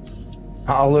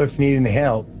 Holler if you need any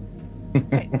help.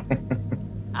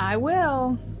 I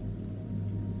will.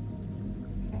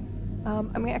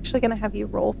 I'm actually gonna have you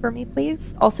roll for me,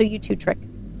 please. Also, you too, Trick.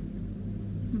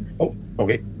 Oh,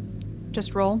 okay.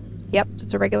 Just roll. Yep,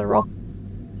 just a regular roll.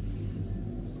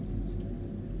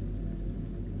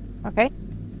 Okay.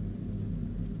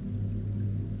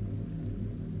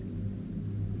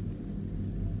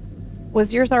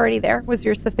 Was yours already there? Was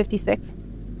yours the 56?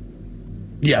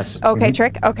 Yes. Okay,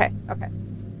 Trick. Okay.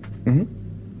 Mhm.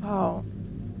 Oh.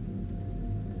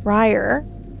 Briar,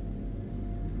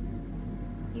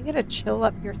 you get a chill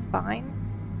up your spine.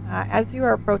 As you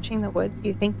are approaching the woods,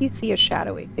 you think you see a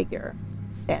shadowy figure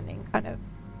standing kind of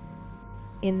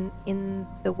in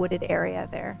the wooded area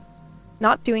there.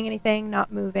 Not doing anything,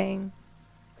 not moving.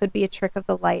 Could be a trick of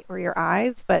the light or your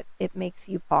eyes, but it makes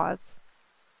you pause.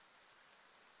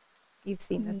 You've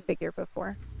seen this figure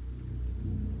before.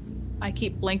 I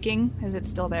keep blinking. Is it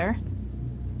still there?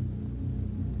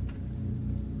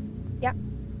 Yep.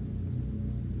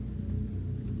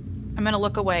 I'm gonna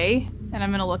look away and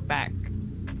I'm gonna look back.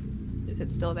 Is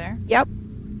it still there? Yep.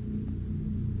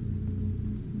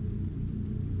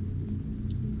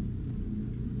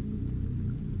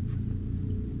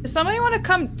 Does somebody want to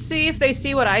come see if they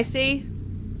see what I see?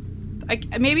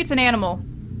 Maybe it's an animal.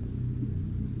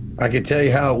 I can tell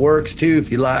you how it works too,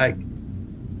 if you like.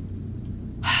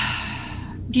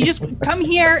 You just come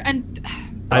here and.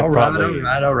 All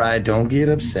right. Don't get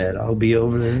upset. I'll be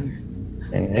over there.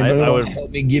 Anybody want to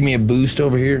help me? Give me a boost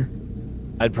over here.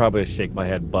 I'd probably shake my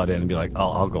head, butt in, and be like,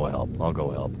 "Oh, I'll go help. I'll go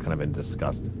help." Kind of in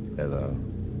disgust at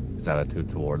his attitude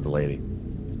toward the lady.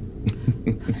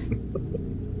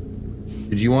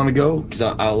 Did you want to go? Because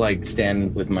I'll like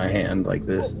stand with my hand like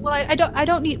this. Well, I don't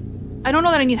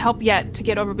know that I need help yet to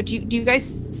get over. But do you guys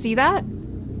see that?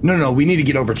 No. We need to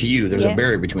get over to you. There's a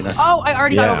barrier between us. Oh, I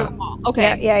already got over the wall.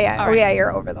 Okay. Yeah. All Oh, right. yeah,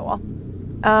 you're over the wall.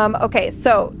 Okay,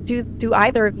 so do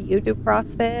either of you do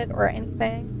CrossFit or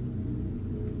anything?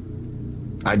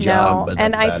 I jog, No, but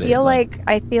and that's I about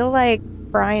feel like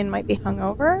Brian might be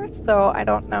hungover, so I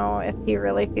don't know if he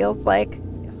really feels like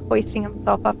hoisting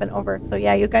himself up and over. So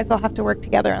yeah, you guys will have to work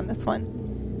together on this one.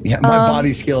 Yeah, my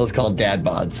body skill is called dad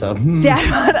bod. So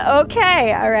Dad bod.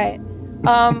 Okay, all right.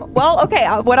 Well, okay.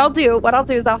 What I'll do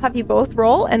is I'll have you both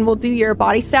roll, and we'll do your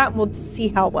body stat, and we'll just see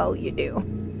how well you do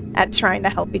at trying to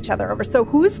help each other over. So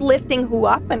who's lifting who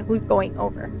up, and who's going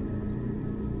over?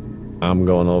 I'm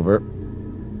going over.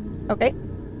 Okay.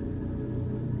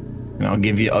 and I'll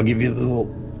give you the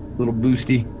little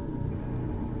boosty.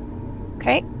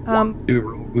 Okay.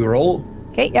 Do we roll?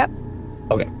 Okay. Yep.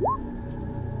 Okay.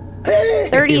 Hey,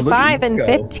 35 look and at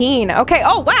you go. 15. Okay.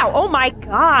 Oh wow. Oh my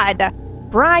God,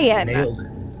 Brian. Nailed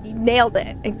it. You nailed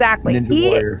it. Exactly.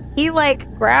 Ninja warrior. He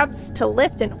like grabs to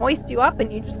lift and hoist you up,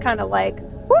 and you just kind of like,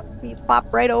 whoop, you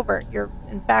plop right over. You're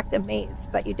in fact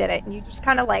amazed that you did it, and you just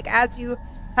kind of like, as you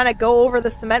kind of go over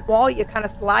the cement wall, you kind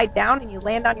of slide down and you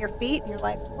land on your feet, and you're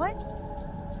like, what?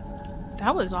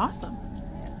 That was awesome.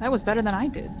 That was better than I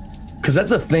did. Because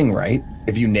that's a thing, right?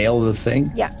 If you nail the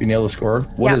thing, Yeah. if you nail the score,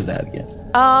 what Yeah. is that again?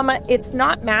 It's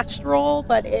not matched roll,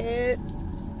 but I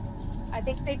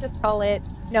think they just call it,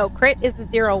 no, crit is a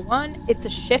 0-1. It's a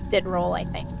shifted roll, I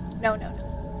think. No.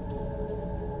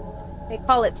 They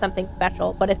call it something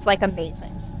special, but it's like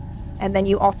amazing. And then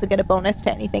you also get a bonus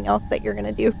to anything else that you're going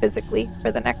to do physically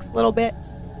for the next little bit.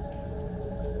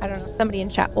 I don't know. Somebody in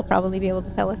chat will probably be able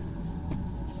to tell us.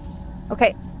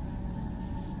 Okay.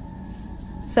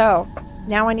 So,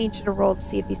 now I need you to roll to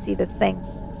see if you see this thing.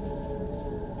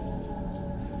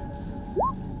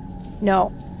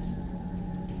 No.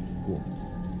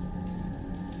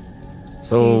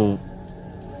 So,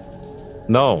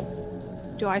 no.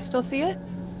 Do I still see it?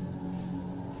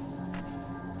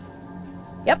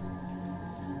 Yep.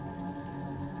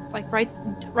 Like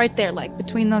right there, like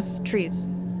between those trees.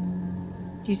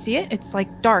 Do you see it? It's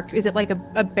like dark. Is it like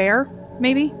a bear,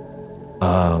 maybe?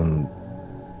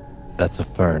 That's a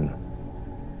fern.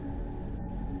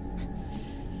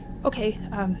 Okay,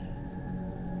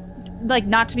 like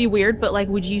not to be weird, but like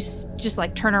would you just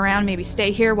like turn around, maybe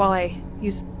stay here while I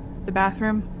use the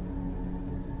bathroom?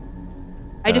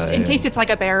 I just, in case it's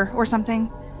like a bear or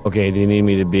something. Okay, do you need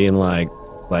me to be in like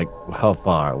how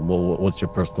far? What's your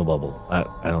personal bubble? I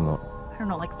don't know. I don't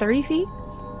know, like 30 feet?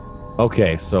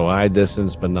 Okay, so eye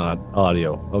distance, but not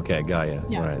audio. Okay, got ya.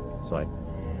 Yeah. Right. So I.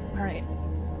 All right.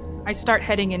 I start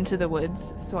heading into the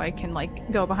woods so I can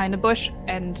like go behind a bush,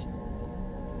 and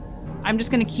I'm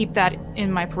just gonna keep that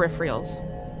in my peripherals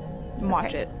and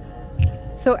watch Okay. it.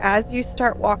 So as you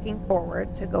start walking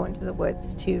forward to go into the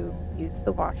woods to use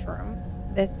the washroom,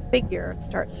 this figure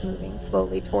starts moving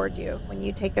slowly toward you. When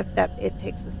you take a step, it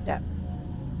takes a step.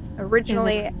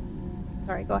 Originally,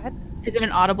 sorry, go ahead. Is it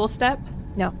an audible step?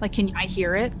 No. Like, can I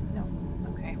hear it? No.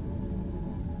 Okay.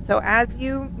 So as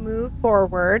you move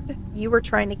forward, you were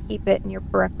trying to keep it in your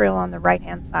peripheral on the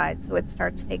right-hand side, so it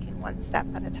starts taking one step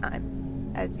at a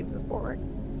time as you move forward.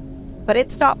 But it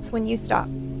stops when you stop.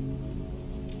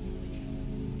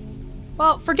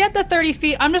 Well, forget the 30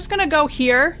 feet. I'm just gonna go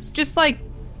here. Just like,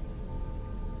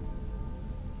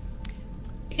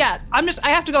 yeah, I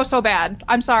have to go so bad.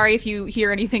 I'm sorry if you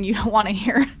hear anything you don't want to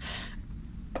hear.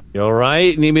 You all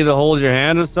right? Need me to hold your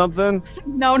hand or something?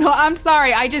 No, I'm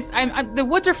sorry. I'm the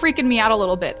woods are freaking me out a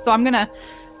little bit. So I'm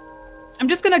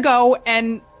just gonna go,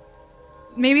 and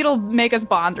maybe it'll make us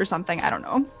bond or something. I don't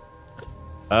know.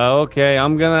 Okay,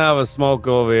 I'm gonna have a smoke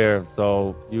over here.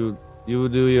 So you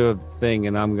do your thing,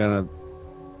 and I'm gonna.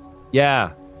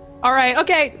 Yeah. All right.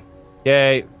 Okay.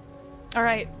 Yay. All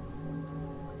right.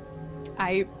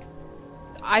 I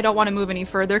don't want to move any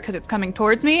further because it's coming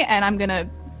towards me, and I'm gonna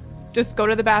just go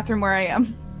to the bathroom where I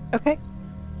am. Okay.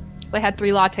 Because I had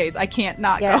 3 lattes. I can't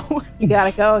not Yeah. go. You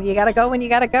gotta go. You gotta go when you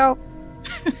gotta go.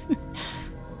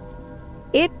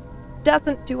 It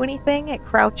doesn't do anything. It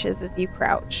crouches as you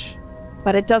crouch.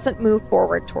 but it doesn't move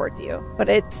forward towards you. But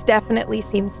it definitely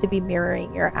seems to be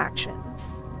mirroring your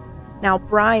actions. Now,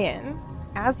 Brian,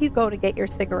 as you go to get your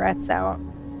cigarettes out,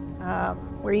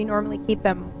 where you normally keep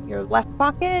them, your left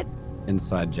pocket?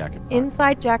 Inside jacket pocket.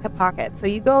 Inside jacket pocket. So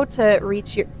you go to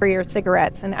reach for your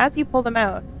cigarettes, and as you pull them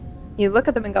out, you look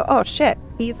at them and go, "Oh shit,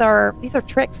 these are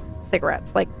Trick's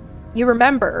cigarettes." Like, you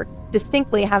remember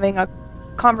distinctly having a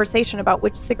conversation about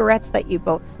which cigarettes that you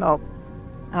both smoke,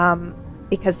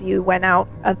 because you went out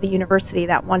of the university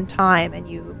that one time and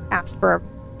you asked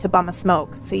to bum a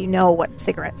smoke, so you know what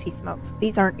cigarettes he smokes.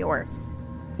 These aren't yours.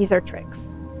 These are Trick's.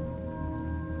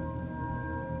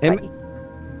 Hey,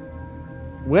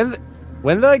 when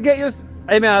did I get yours?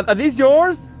 Hey man, are these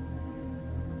yours?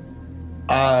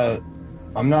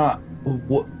 I'm not.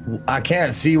 I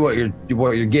can't see what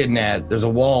you're getting at. There's a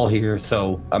wall here,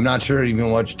 so I'm not sure even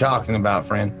what you're talking about,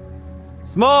 friend.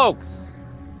 Smokes.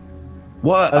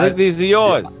 What? I think these are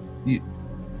yours.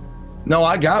 No,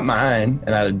 I got mine,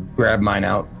 and I grabbed mine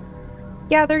out.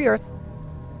 Yeah, they're yours.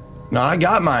 No, I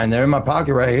got mine. They're in my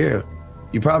pocket right here.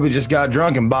 You probably just got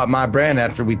drunk and bought my brand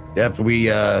after we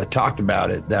talked about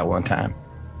it that one time.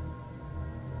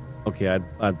 Okay,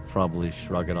 I'd probably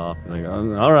shrug it off. Like,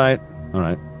 all right,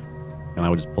 and I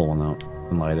would just pull one out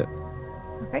and light it.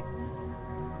 Okay.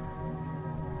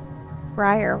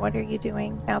 Briar, what are you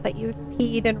doing now that you've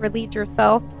peed and relieved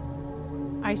yourself?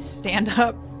 I stand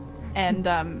up and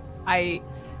I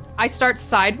start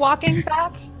sidewalking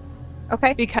back.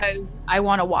 Okay. Because I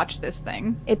want to watch this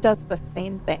thing. It does the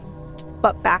same thing,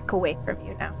 but back away from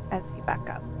you now as you back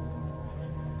up.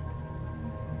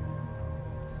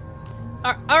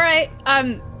 All right.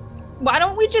 Why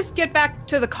don't we just get back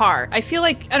to the car? I feel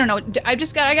like, I don't know. I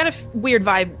got a weird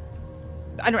vibe.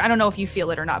 I don't know if you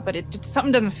feel it or not, but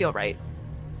something doesn't feel right.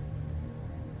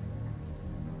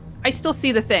 I still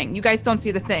see the thing. You guys don't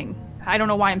see the thing. I don't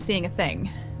know why I'm seeing a thing.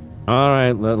 All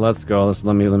right, let's go.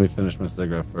 Let me finish my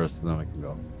cigarette first, and then we can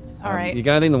go. All right. You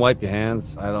got anything to wipe your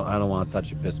hands? I don't want to touch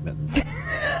your piss mittens.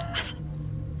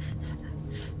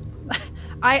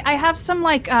 I have some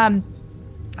like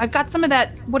I've got some of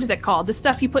that. What is it called? The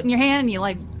stuff you put in your hand and you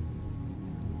like.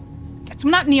 It's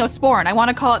not Neosporin. I want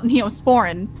to call it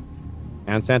Neosporin.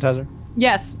 Hand sanitizer?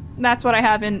 Yes, that's what I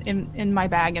have in my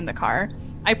bag in the car.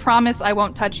 I promise I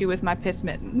won't touch you with my piss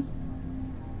mittens.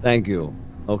 Thank you.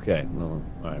 Okay. No,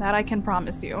 all right. That I can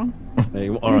promise you. Hey,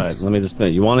 all right. Let me just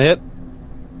finish. You want to hit?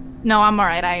 No, I'm all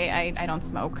right. I don't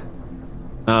smoke.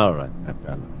 All right. I've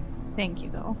got it. Thank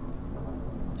you, though.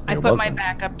 You're I put welcome. my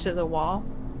back up to the wall,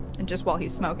 and just while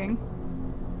he's smoking.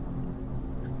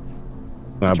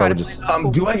 I Try probably to just.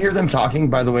 play Do I hear them talking,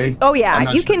 by the way? Oh I'm yeah,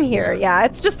 not you sure. can hear. Yeah,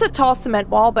 it's just a tall cement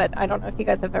wall, but I don't know if you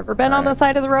guys have ever been on the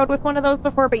side of the road with one of those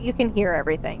before, but you can hear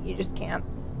everything. You just can't.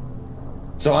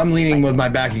 So I'm leaning with my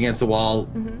back against the wall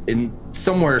Mhm. in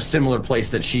somewhere similar place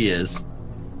that she is.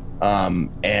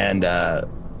 And I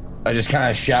just kind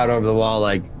of shout over the wall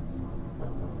like,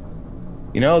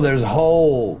 there's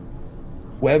whole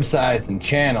websites and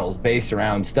channels based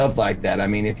around stuff like that. I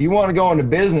mean, if you want to go into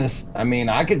business,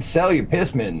 I could sell you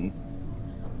piss mittens.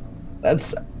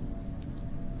 If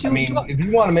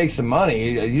you want to make some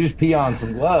money, you just pee on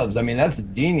some gloves. That's a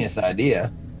genius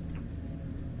idea.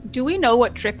 Do we know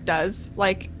what Trick does?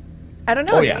 Like, I don't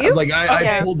know. Oh do yeah, you?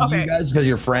 I told Okay. you guys because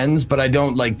you're friends, but I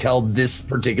don't tell this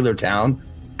particular town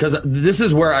because this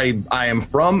is where I am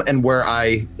from and where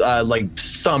I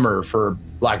summer, for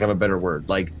lack of a better word.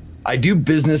 Like, I do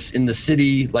business in the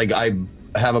city. Like, I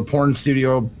have a porn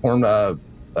studio,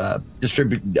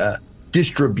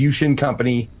 distribution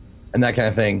company, and that kind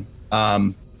of thing.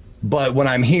 But when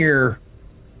I'm here,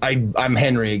 I'm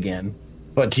Henry again.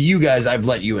 But to you guys, I've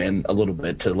let you in a little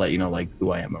bit to let you know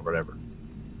who I am or whatever.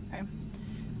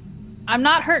 I'm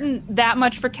not hurting that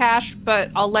much for cash, but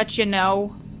I'll let you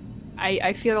know.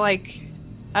 I feel like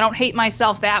I don't hate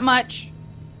myself that much.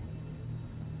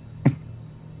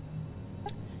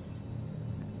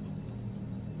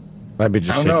 I'd be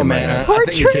just I don't shaking know, my man. head. Poor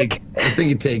I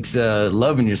think it takes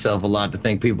loving yourself a lot to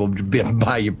think people would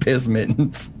buy your piss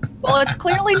mittens. Well, it's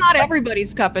clearly not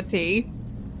everybody's cup of tea.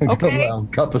 Okay. Well,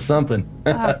 cup of something.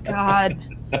 Oh, God.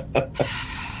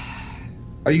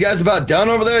 Are you guys about done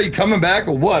over there? Are you coming back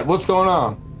or what? What's going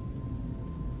on?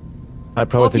 I'd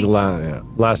probably take the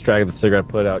last drag of the cigarette,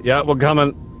 put it out. Yeah, we're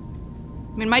coming.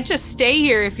 I mean, might just stay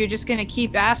here if you're just going to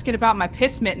keep asking about my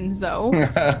piss mittens, though.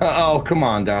 Oh, come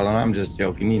on, darling. I'm just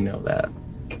joking. You know that.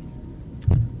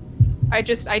 I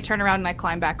turn around and I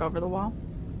climb back over the wall.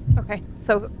 Okay.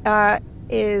 So,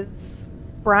 is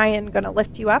Brian gonna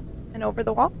lift you up and over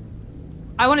the wall?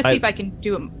 I want to see if I can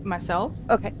do it myself.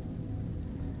 Okay.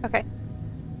 Okay.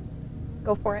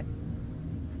 Go for it.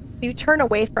 So you turn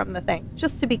away from the thing.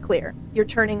 Just to be clear, you're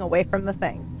turning away from the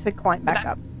thing to climb back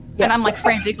up. And I'm like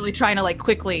frantically trying to like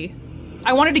quickly.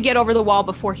 I wanted to get over the wall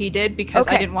before he did because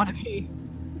I didn't want to be.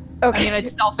 Okay. I mean,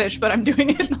 it's selfish, but I'm doing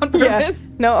it on purpose.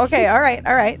 No, okay, all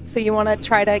right. So you want to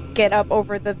try to get up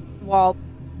over the wall.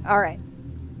 All right.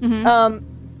 Mhm.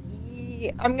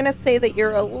 I'm going to say that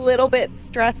you're a little bit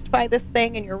stressed by this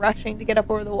thing and you're rushing to get up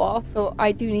over the wall. So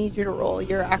I do need you to roll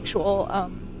your actual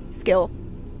skill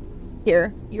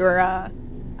here. Your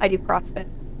I do CrossFit.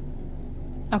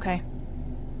 Okay.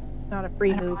 It's not a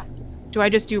free move. Do I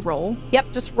just do roll?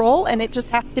 Yep, just roll and it just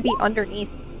has to be underneath.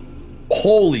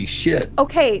 Holy shit.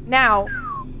 Okay, now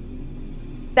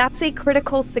that's a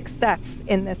critical success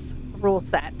in this rule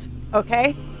set.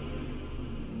 Okay?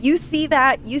 You see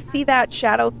that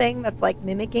shadow thing that's like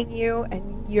mimicking you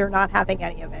and you're not having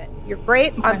any of it. You're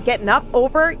great. Okay. I'm getting up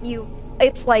over you.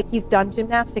 It's like you've done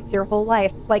gymnastics your whole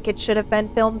life. Like it should have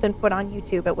been filmed and put on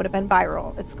YouTube. It would have been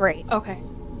viral. It's great. Okay.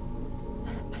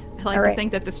 I like All to right.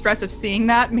 think that the stress of seeing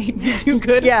that made me do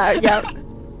good. Yeah.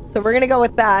 So we're gonna go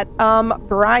with that.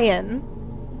 Brian,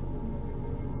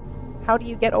 how do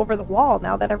you get over the wall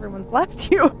now that everyone's left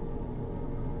you?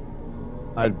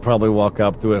 I'd probably walk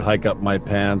up to it, hike up my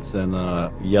pants, and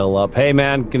yell up, "Hey,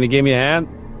 man, can you give me a hand?"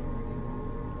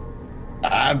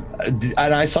 And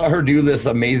I saw her do this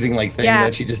amazing like thing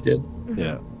that she just did.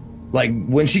 Yeah. Like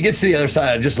when she gets to the other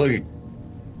side, I just look at,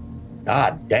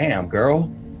 God damn,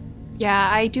 girl. Yeah,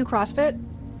 I do CrossFit.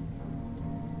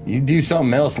 You do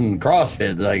something else in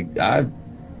CrossFit. Like I've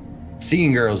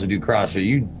seen girls who do CrossFit.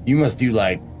 You must do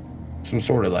like some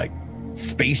sort of like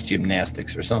space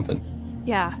gymnastics or something.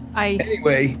 Yeah,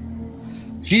 Anyway,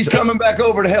 she's coming back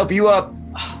over to help you up.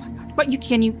 Oh my god! But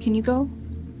can you go?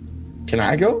 Can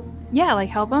I go? Yeah, like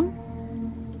help him.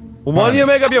 Well, why don't you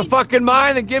make up your fucking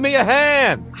mind and give me a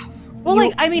hand? Well,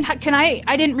 like I mean, can I?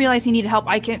 I didn't realize he needed help.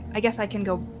 I guess I can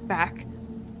go back.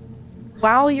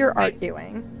 While you're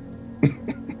arguing,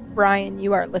 Brian,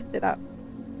 you are lifted up.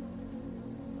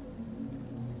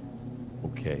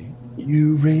 Okay.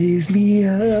 You raise me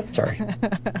up. Sorry.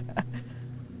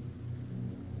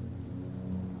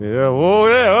 Yeah. Oh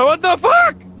yeah. What the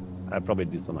fuck? I'd probably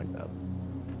do something like that.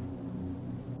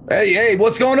 Hey,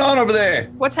 what's going on over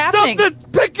there? What's happening? Something's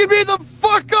picking me the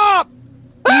fuck up.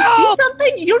 Do you see Help!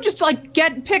 something? You don't just like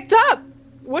get picked up.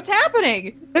 What's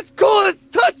happening? It's cool. It's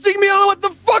touching me. I don't know what the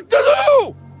fuck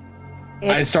to do.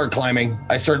 I start climbing.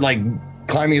 I start like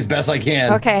climbing as best I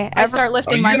can. Okay. I start Are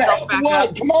lifting you gonna myself help back me up.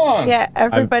 up? Come on. Yeah,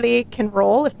 everybody can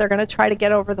roll if they're going to try to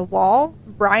get over the wall.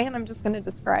 Brian, I'm just going to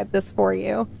describe this for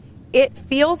you. It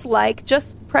feels like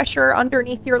just pressure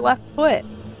underneath your left foot,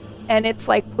 and it's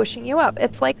like pushing you up.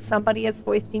 It's like somebody is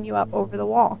hoisting you up over the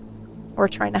wall or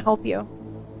trying to help you.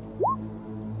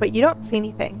 But you don't see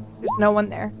anything. There's no one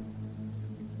there.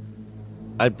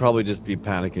 I'd probably just be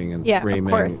panicking and Yeah, of screaming.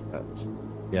 course.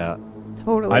 Yeah.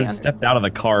 Totally. I've stepped out of the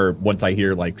car once I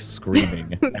hear like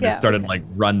screaming and Yeah. I started like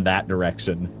run that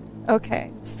direction.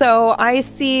 Okay, so I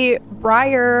see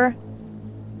Briar.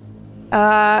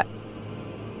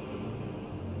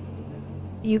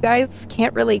 You guys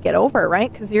can't really get over,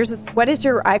 right? Because yours is, what is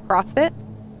your CrossFit?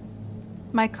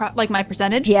 My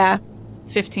percentage? Yeah,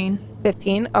 15.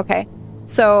 15. Okay,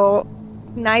 so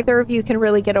neither of you can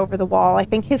really get over the wall. I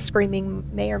think his screaming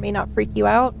may or may not freak you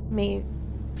out, may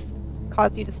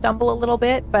cause you to stumble a little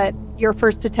bit, but your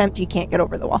first attempt, you can't get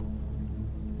over the wall.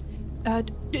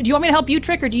 Do you want me to help you,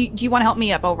 Trick, or do you want to help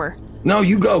me up over? No,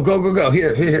 you go.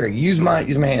 Here. Use my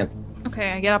hands.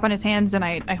 Okay, I get up on his hands and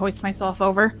I hoist myself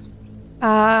over.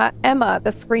 Emma,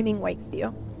 the screaming wakes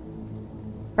you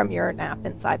from your nap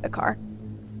inside the car.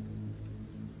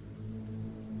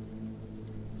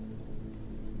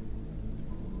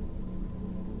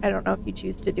 I don't know if you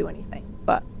choose to do anything,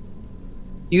 but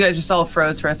You guys just all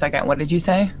froze for a second. What did you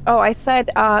say? oh, I said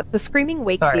the screaming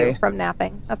wakes you Sorry. from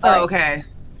napping. That's all right. Oh, okay.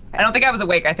 I don't think I was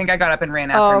awake. I think I got up and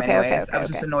ran after Oh, him okay, anyways. okay, I was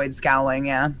just okay. annoyed, scowling,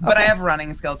 yeah. But I Okay. have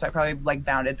running skills, so I probably like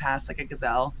bounded past like a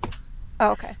gazelle.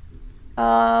 Oh, okay.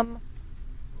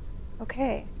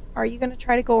 Okay. Are you going to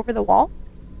try to go over the wall?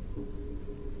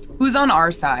 Who's on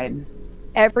our side?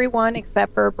 Everyone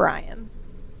except for Brian.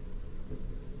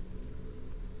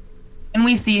 Can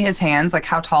we see his hands? Like,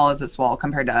 how tall is this wall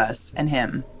compared to us and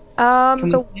him? Can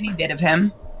we The, see any bit of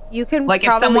him? you can Like, if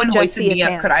probably someone just hoisted see me his up,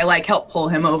 hands. could I like help pull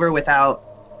him over without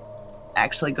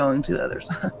actually going to the other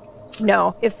side?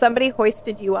 No. If somebody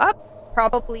hoisted you up,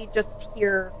 probably just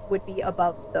here would be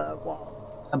above the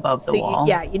wall. Above the So wall?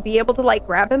 you'd be able to like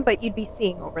grab him, but you'd be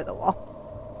seeing over the wall.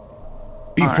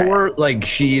 Before like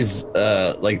she's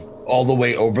like all the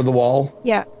way over the wall,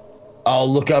 Yeah.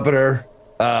 I'll look up at her.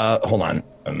 Hold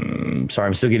on. Sorry,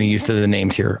 I'm still getting used to the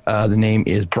names here. The name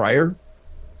is Briar.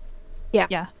 Yeah.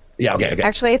 Yeah. Okay.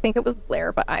 Actually, I think it was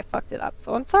Blair, but I fucked it up.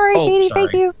 So I'm sorry, Oh, Katie. sorry.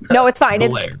 Thank you. No, it's fine.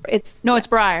 Blair. It's No, it's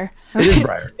Briar. It is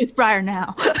Briar. It's Briar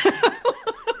now.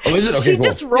 Oh, is it? Okay, she cool.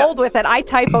 just rolled with it. I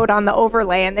typoed on the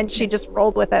overlay, and then she just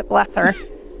rolled with it. Bless her.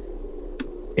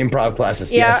 Improv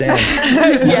classes. Yeah.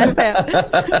 Yes,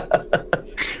 Yes,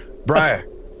 Briar,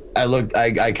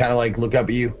 I kind of like look up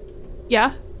at you,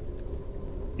 Yeah.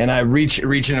 and I reach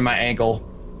into my ankle,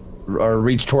 or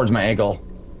reach towards my ankle,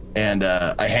 and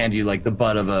I hand you like the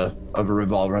butt of a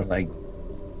revolver, like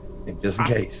just in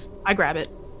case. I grab it.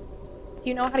 Do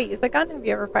you know how to use a gun? Have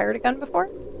you ever fired a gun before?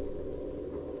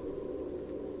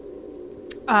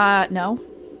 No.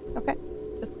 Okay.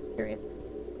 Just curious.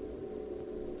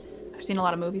 I've seen a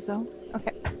lot of movies though.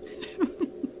 Okay.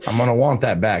 I'm gonna want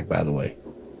that back, by the way.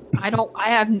 I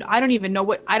don't even know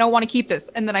what, I don't want to keep this.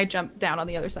 And then I jump down on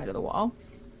the other side of the wall.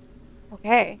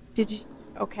 Okay.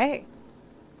 Okay.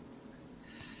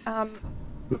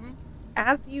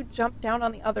 As you jump down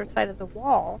on the other side of the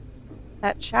wall,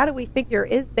 that shadowy figure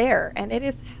is there, and it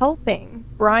is helping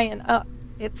Brian up.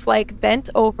 It's like bent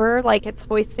over, like it's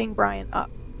hoisting Brian up.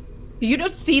 You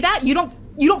don't see that? You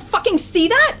don't fucking see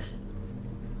that?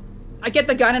 I get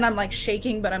the gun and I'm like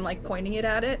shaking, but I'm like pointing it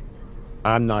at it.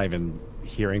 I'm not even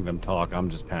hearing them talk. I'm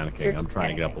just panicking. You're I'm just trying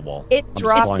to get up panicking. the wall. It I'm just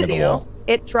drops flying to the you. wall.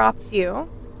 It drops you,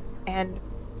 and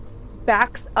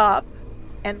backs up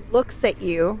and looks at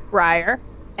you, Briar,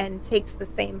 and takes the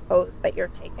same pose that you're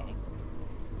taking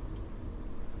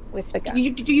with the gun. Do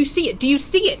you see it? Do you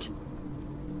see it?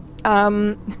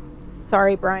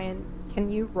 Sorry, Brian. Can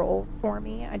you roll for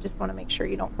me? I just want to make sure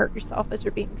you don't hurt yourself as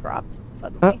you're being dropped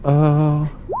suddenly. Uh-oh.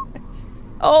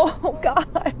 Oh, God.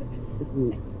 I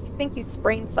think you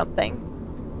sprained something.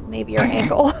 Maybe your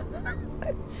ankle.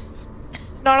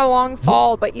 It's not a long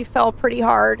fall, but you fell pretty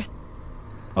hard.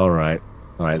 All right.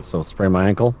 So sprain my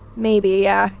ankle. Maybe,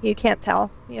 yeah. You can't tell.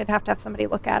 You'd have to have somebody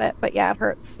look at it. But yeah, it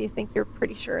hurts. You think you're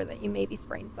pretty sure that you maybe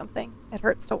sprained something. It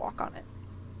hurts to walk on it.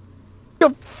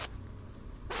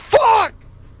 Fuck!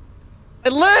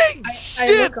 My leg!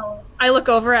 Shit! I look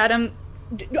over at him.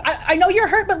 I know you're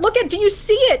hurt, but look at, do you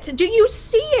see it? Do you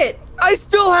see it? I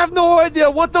still have no idea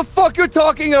what the fuck you're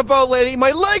talking about, lady.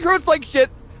 My leg hurts like shit.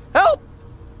 Help!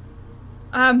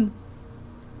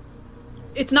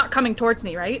 It's not coming towards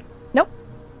me, right? Nope.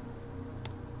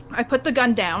 I put the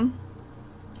gun down.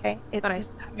 Okay. It's But I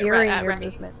mirroring at your ready.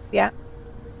 movements. Yeah.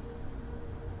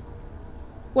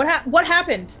 What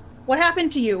happened? What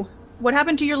happened to you? What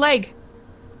happened to your leg?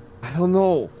 I don't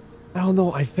know.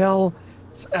 I fell.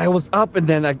 I was up and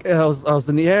then I was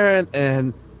in the air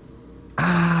and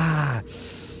Well,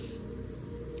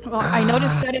 I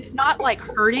noticed that it's not like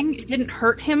hurting. It didn't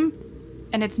hurt him,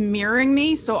 and it's mirroring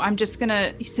me. So I'm just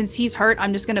gonna, since he's hurt,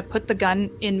 I'm just gonna put the gun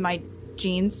in my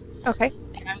jeans, Okay.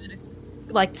 and I'm gonna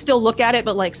like still look at it,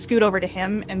 but like scoot over to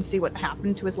him and see what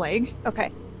happened to his leg. Okay.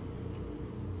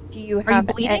 Do you Are you have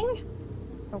bleeding?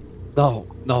 no.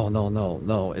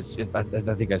 It's just I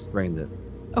think I sprained it.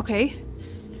 Okay.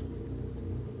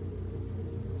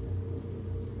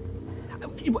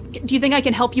 Do you think I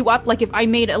can help you up? Like if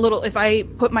I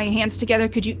put my hands together,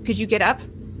 could you get up?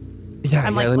 Yeah,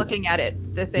 I'm yeah, like looking at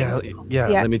it, the thing. Yeah,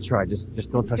 Yeah. Let me try. Just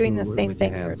don't It's touch doing me the with same your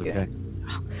thing hands, you're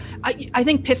okay? I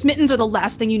think piss mittens are the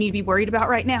last thing you need to be worried about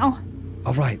right now.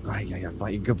 All right, yeah,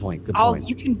 fine. Good point.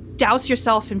 You can douse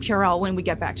yourself in Purell when we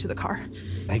get back to the car.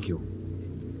 Thank you.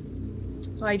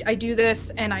 So I do this,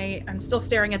 and I'm still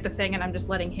staring at the thing, and I'm just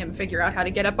letting him figure out how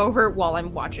to get up over it while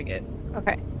I'm watching it.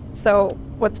 Okay. So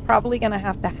what's probably going to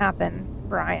have to happen,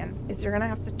 Brian, is you're going to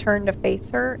have to turn to face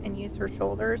her and use her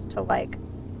shoulders to like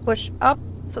push up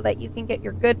so that you can get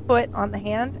your good foot on the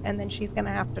hand, and then she's going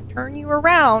to have to turn you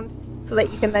around so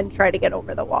that you can then try to get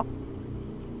over the wall.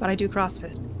 But I do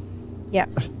CrossFit. Yeah.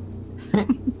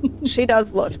 She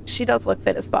does look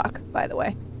fit as fuck, by the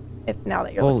way. If now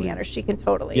that you're Holy- looking at her, she can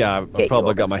totally Yeah, get I you probably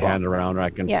over got my the wall. hand around her.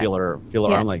 I can Yeah. feel her Yeah.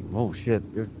 arm. Like, oh shit,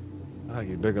 you're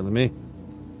bigger than me.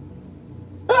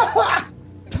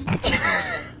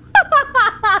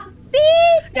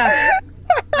 Yeah.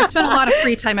 I spend a lot of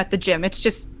free time at the gym.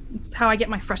 It's how I get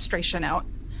my frustration out.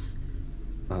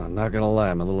 Not gonna lie,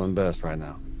 I'm a little embarrassed right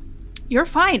now. You're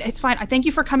fine. It's fine. I thank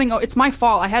you for coming. It's my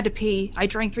fault. I had to pee. I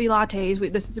drank 3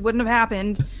 lattes. This wouldn't have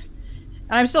happened.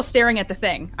 And I'm still staring at the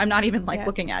thing. I'm not even Yeah.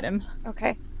 looking at him.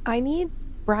 Okay.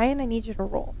 Brian, I need you to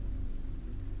roll.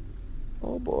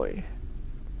 Oh boy.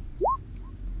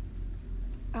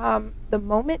 The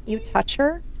moment you touch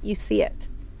her, you see it.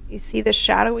 You see the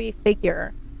shadowy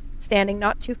figure standing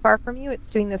not too far from you. It's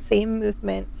doing the same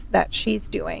movement that she's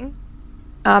doing.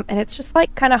 And it's just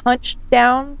like kind of hunched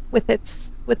down with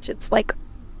its like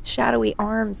shadowy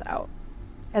arms out,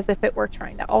 as if it were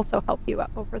trying to also help you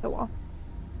up over the wall.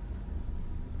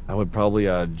 I would probably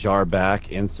jar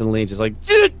back instantly, just like,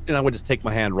 and I would just take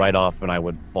my hand right off, and I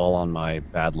would fall on my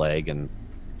bad leg and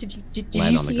Did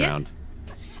land you on the see ground.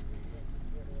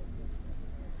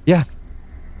 Yeah. it?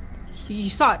 You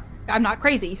saw it. I'm not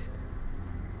crazy.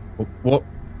 What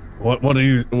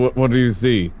do you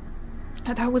see?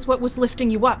 That was what was lifting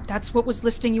you up. That's what was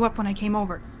lifting you up when I came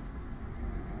over.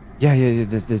 Yeah.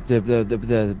 It's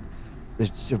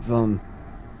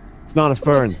not a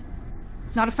fern.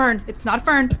 It's not a fern. It's not a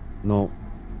fern. No.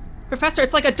 Professor,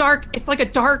 it's like a dark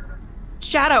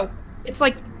shadow. It's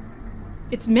like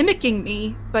it's mimicking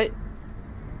me, but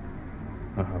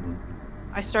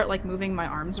I start like moving my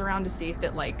arms around to see if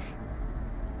it like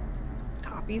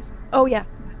copies. Oh yeah,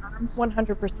 my arms.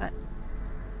 100%.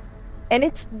 And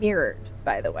it's mirrored,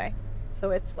 by the way,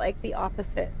 so it's like the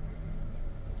opposite.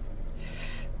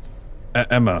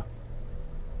 Emma,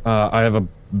 I have a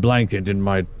blanket in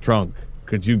my trunk.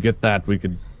 Could you get that? We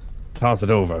could toss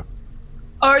it over.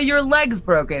 Are your legs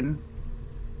broken?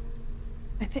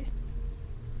 I think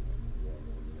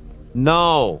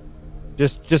No.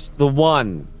 Just the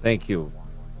one. Thank you.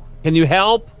 Can you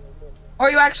help? Or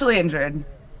are you actually injured?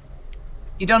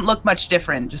 You don't look much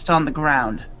different, just on the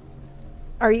ground.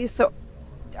 Are you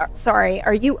sorry,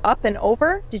 are you up and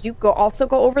over? Did you also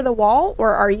go over the wall,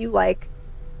 or are you like,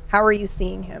 how are you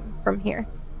seeing him from here?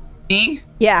 Me?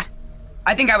 Yeah.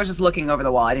 I think I was just looking over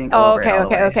the wall. I didn't go Oh, over it all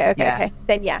the way. okay.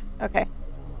 Then yeah, okay.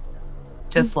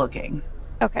 Just looking.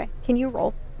 Okay. Can you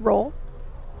roll?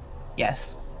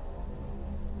 Yes.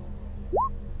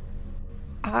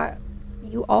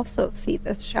 You also see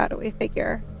this shadowy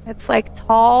figure. It's like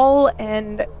tall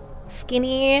and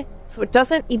skinny, so it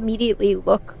doesn't immediately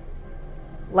look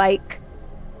like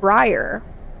Briar,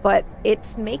 but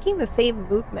it's making the same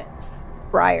movements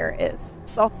Briar is.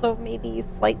 It's also maybe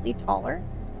slightly taller.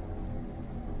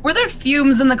 Were there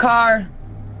fumes in the car?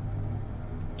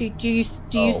 do you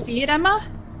see it, Emma?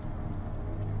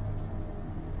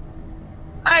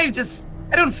 I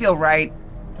don't feel right.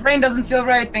 Brain doesn't feel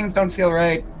right. Things don't feel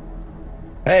right.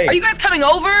 Hey, Are you guys coming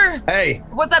over? hey,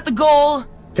 Was that the goal?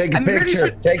 take a I'm pretty picture. sure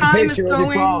Take a time is picture with your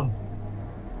going. phone.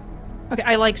 Okay,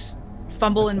 I like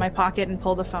fumble in my pocket and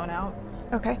pull the phone out.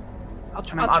 Okay. I'll I'm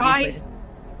try obviously to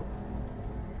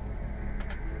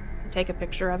take a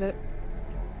picture of it.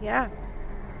 Yeah.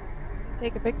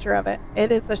 Take a picture of it.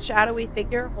 It is a shadowy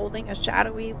figure holding a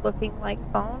shadowy looking like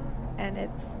phone, and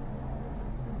it's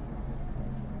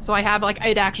So I have like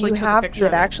it actually took a picture. it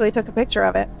of it. actually took a picture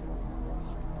of it.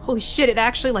 Holy shit! It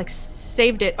actually like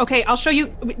saved it. Okay, I'll show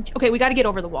you. Okay, we got to get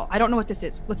over the wall. I don't know what this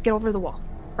is. Let's get over the wall,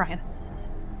 Brian.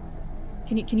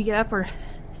 Can you get up, or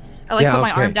I like Yeah, put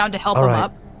my okay. arm down to help All him right.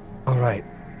 up. All right.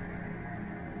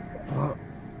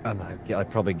 And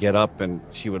I'd probably get up, and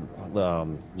she would.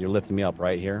 You're lifting me up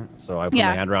right here, so I put Yeah.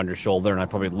 my hand around your shoulder, and I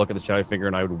probably look at the shadow figure,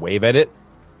 and I would wave at it.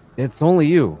 It's only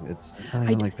you. It's not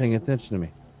even like paying attention to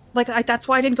me. Like that's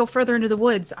why I didn't go further into the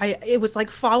woods. It was like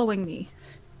following me.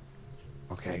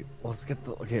 Okay, let's get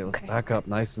the. Okay, let's Okay. back up,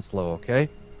 nice and slow. Okay,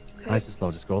 nice and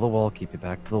slow. Just go to the wall. Keep it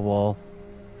back to the wall.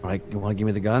 All right, you want to give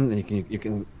me the gun? And you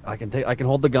can. I can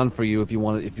hold the gun for you if you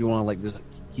want. If you want to, like, just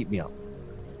keep me up.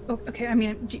 Okay, I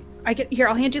mean,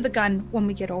 I'll hand you the gun when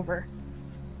we get over.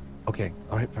 Okay,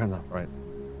 all right, fair enough. All right.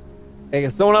 Hey,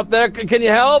 is someone up there? Can you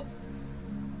help?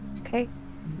 Okay.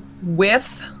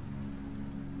 With?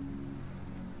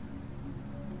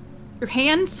 Your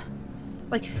hands,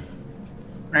 like.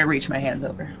 I reach my hands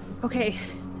over. Okay.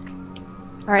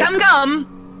 All right.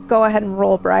 Come. Go ahead and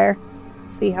roll, Briar.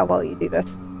 See how well you do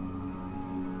this.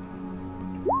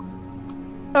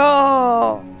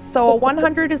 Oh, so a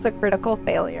 100 is a critical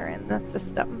failure in the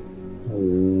system.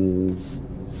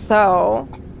 So,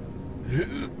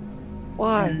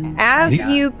 Why? as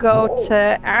you go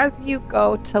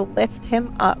to lift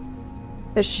him up,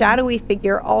 the shadowy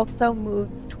figure also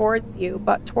moves towards you,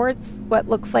 but towards what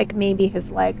looks like maybe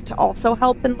his leg to also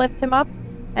help and lift him up.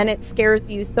 And it scares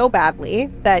you so badly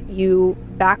that you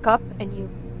back up and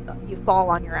you fall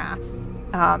on your ass.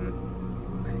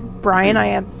 Brian, I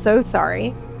am so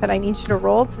sorry, but I need you to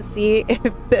roll to see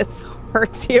if this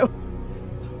hurts you.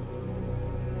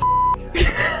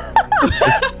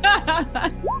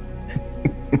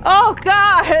 Oh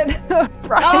God,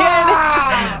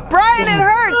 Brian! Brian, it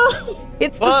hurts.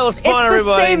 It's the, Well, it was fun, it's the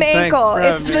everybody. same Thanks ankle. for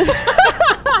It's having me. the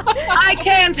I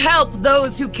can't help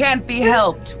those who can't be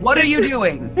helped. What are you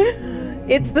doing?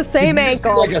 It's the same Did you just do,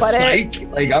 ankle, like a but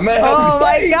psych. Like I'm gonna help oh you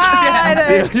my psych. god,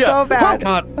 it's so bad.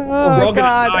 God, Oh, we're all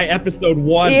God. gonna die. Episode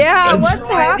 1. Yeah, That's- what's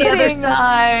The other happening?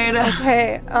 side.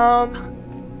 Okay,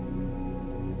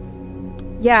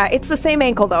 yeah, it's the same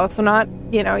ankle though, so not,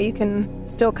 you know, you can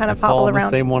still kind of I fall hobble on the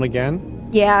around. same one again.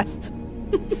 Yes.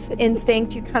 It's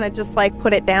instinct, you kind of just like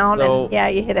put it down So, and yeah,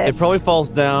 you hit it. It probably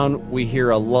falls down. We hear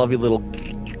a lovely little.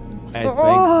 I think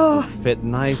Oh. would fit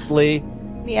nicely.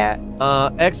 Yeah.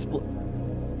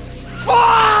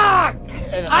 Fuck!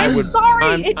 And I'm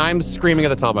sorry. I'm screaming at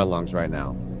the top of my lungs right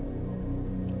now.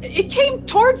 It came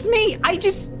towards me.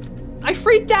 I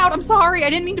freaked out. I'm sorry. I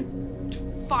didn't mean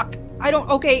to. Fuck. I don't.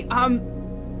 Okay.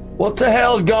 What the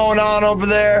hell's going on over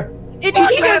there? If We're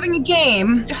he having a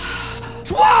game.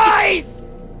 Twice!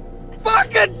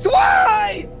 Fucking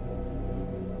twice!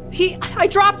 I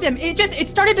dropped him. It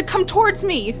started to come towards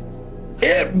me.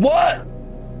 It what?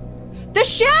 The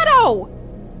shadow.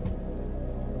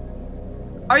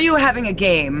 Are you having a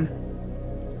game?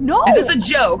 No. Is this a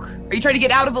joke? Are you trying to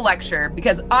get out of a lecture?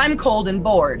 Because I'm cold and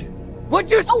bored. Would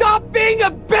you stop being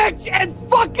a bitch and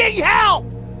fucking help?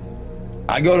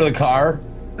 I go to the car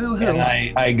Boo-hoo. and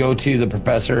I go to the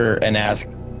professor and ask,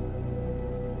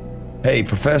 hey,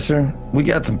 professor, we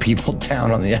got some people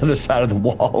down on the other side of the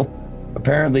wall.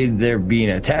 Apparently they're being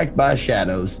attacked by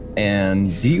shadows.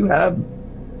 And do you have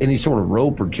any sort of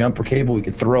rope or jumper cable we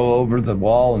could throw over the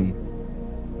wall and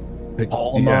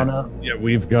haul them on up? Yeah,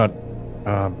 we've got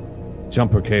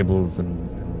jumper cables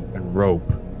and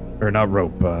rope, or not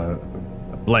rope, a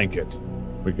blanket.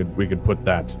 We could put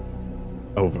that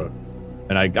over.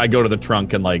 And I go to the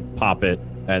trunk and like pop it,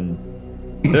 and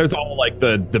there's all like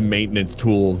the maintenance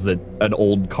tools that an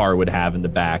old car would have in the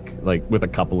back, like with a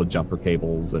couple of jumper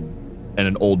cables and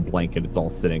an old blanket it's all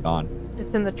sitting on.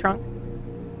 It's in the trunk.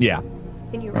 Yeah.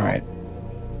 Can you roll? All right.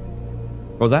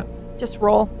 What was that? Just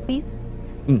roll, please.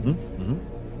 Mm-hmm.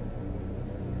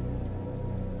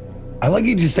 I like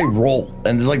you just say roll,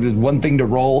 and there's like there's one thing to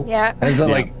roll. Yeah. And it's not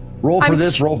Yeah. like roll for I'm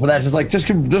this, tr- roll for that. Just like just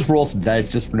roll some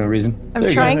dice just for no reason. I'm There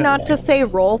you go. trying not to say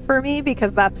roll for me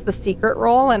because that's the secret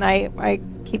roll, and I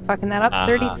keep fucking that up.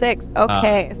 36.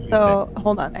 Okay, so 36.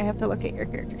 hold on. I have to look at your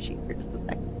character sheet for just a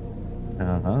second.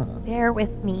 Uh-huh. Bear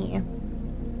with me.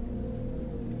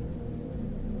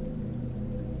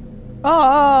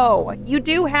 Oh, you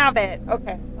do have it.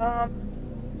 Okay.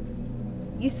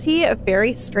 You see a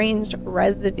very strange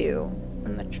residue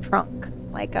in the trunk,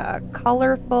 like a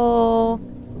colorful,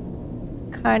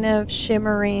 kind of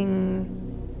shimmering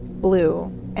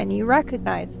blue. And you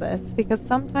recognize this because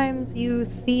sometimes you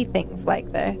see things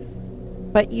like this,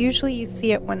 but usually you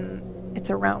see it when it's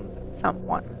around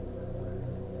someone.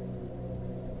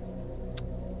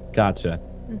 Gotcha.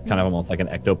 Mhm. Kind of almost like an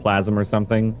ectoplasm or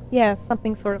something, Yeah,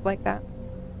 something sort of like that.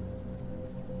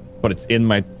 but it's in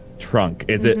my trunk.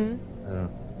 Is it? Mhm.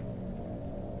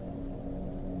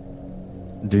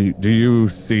 Do you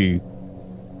see?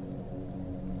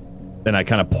 And I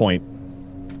kind of point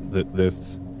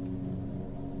this.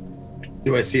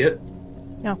 Do I see it?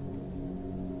 No.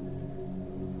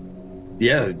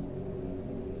 Yeah.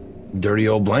 Dirty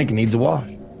old blanket needs a wash.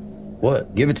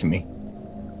 What? Give it to me.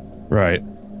 Right.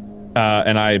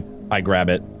 And I grab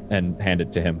it and hand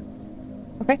it to him.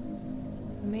 Okay.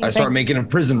 I start making a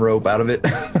prison rope out of it.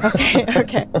 Okay,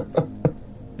 okay.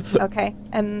 Okay,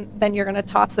 and then you're gonna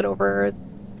toss it over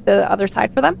the other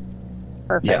side for them?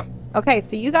 Perfect. Yeah. Okay,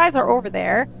 so you guys are over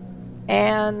there,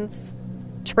 and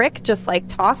Trick just like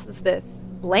tosses this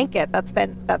blanket that's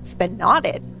been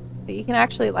knotted. So you can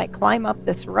actually like climb up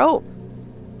this rope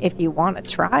if you want to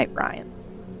try, Brian.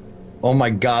 Oh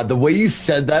my God, the way you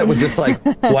said that was just like,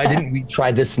 why didn't we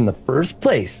try this in the first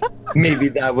place? Maybe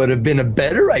that would have been a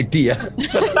better idea.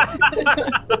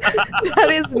 That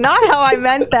is not how I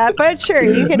meant that, but sure,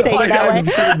 you can take it that I'm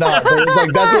way. sure not. But it was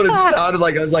like, that's what it sounded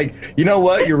like. I was like, you know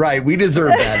what? You're right. We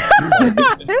deserve that.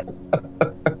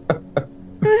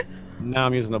 Now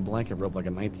I'm using a blanket rope like a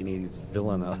 1980s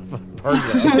villain out of a party.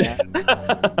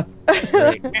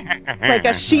 Like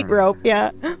a sheet rope,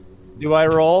 yeah. Do I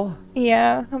roll?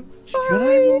 Yeah, I'm Should I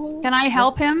sorry. roll? Can I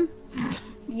help him?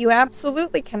 You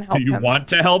absolutely can help Do you him. want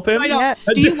to help him? I don't. Yeah.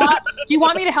 Do you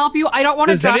want me to help you? I don't want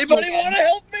to. Does anybody want to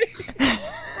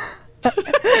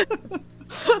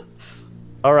help me?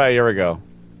 All right, here we go.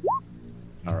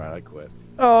 All right, I quit.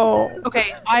 Oh,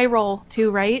 Okay, I roll 2,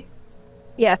 right?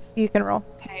 yes, you can roll.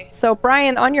 Okay. So,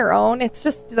 Brian, on your own, it's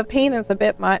just the pain is a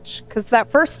bit much because that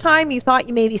first time you thought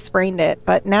you maybe sprained it,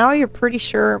 but now you're pretty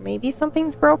sure maybe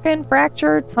something's broken,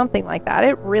 fractured, something like that.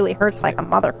 It really hurts like a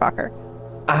motherfucker.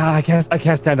 I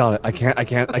can't stand on it. I can't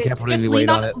put just any weight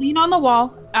on it. Lean on the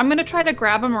wall. I'm gonna try to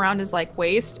grab him around his like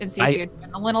waist and see if the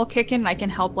adrenaline will kick in and I can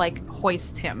help like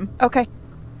hoist him. Okay.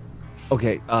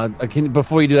 Okay.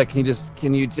 Before you do that,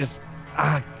 can you just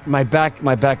my back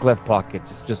left pocket.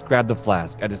 Just grab the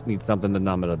flask. I just need something to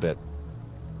numb it a bit.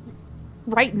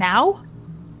 Right now?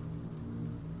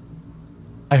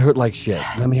 I hurt like shit.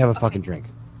 Let me have a fucking drink.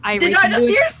 Did I just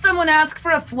hear someone ask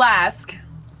for a flask?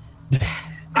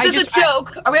 Is this a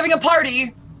joke? Are we having a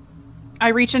party? I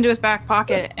reach into his back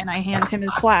pocket and I hand him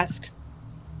his flask.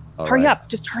 Hurry up.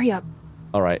 Just hurry up.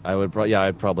 All right.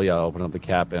 I'd probably open up the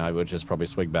cap and I would just probably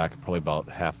swig back probably about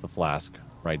half the flask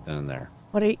right then and there.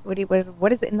 What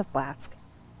is it in the flask?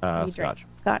 Scotch.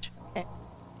 Scotch. Okay.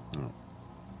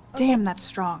 Damn, that's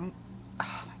strong.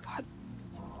 Oh my god.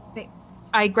 Wait.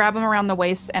 I grab him around the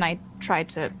waist and I try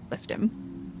to lift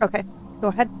him. Okay. Go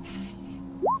ahead.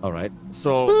 All right.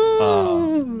 So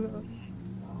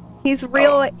he's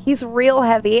real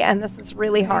heavy and this is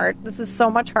really hard. This is so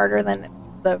much harder than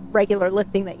the regular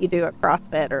lifting that you do at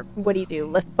CrossFit, or what do you do?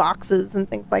 Lift boxes and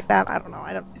things like that? I don't know.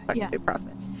 I don't fucking do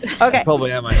CrossFit. Okay. I'd probably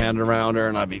have my hand around her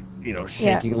and I'd be,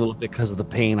 shaking a little bit because of the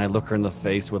pain. I look her in the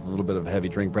face with a little bit of heavy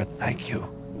drink breath. Thank you.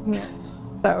 Yeah.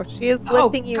 So she is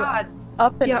lifting you up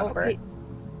and over. Okay.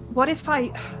 What if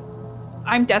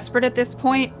I'm desperate at this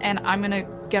point and I'm going to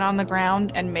get on the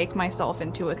ground and make myself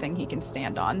into a thing he can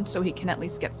stand on so he can at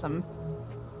least get some.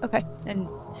 Okay. And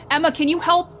Emma, can you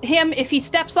help him if he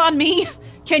steps on me?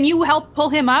 Can you help pull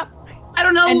him up? I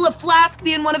don't know. Will a flask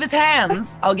be in one of his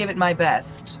hands? I'll give it my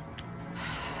best.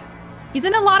 He's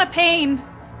in a lot of pain.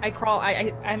 I crawl.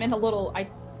 I'm in a little. I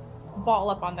ball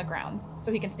up on the ground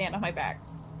so he can stand on my back.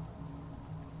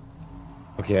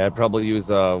 Okay, I'd probably use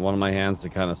one of my hands to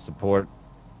kind of support.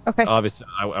 Okay. Obviously,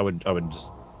 I would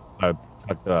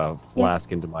tuck the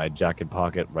flask into my jacket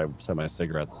pocket right beside my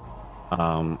cigarettes.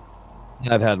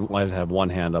 I'd have one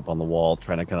hand up on the wall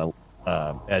trying to kind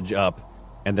of edge up,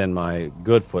 and then my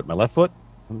good foot, my left foot,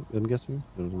 I'm guessing.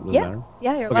 Does it matter?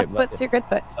 Yeah, your left foot's your good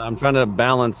foot. So I'm trying to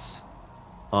balance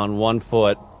on one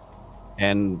foot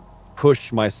and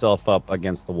push myself up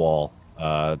against the wall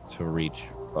to reach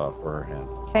for her hand.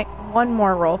 Okay, one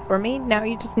more roll for me. Now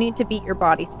you just need to beat your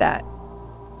body stat.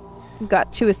 You've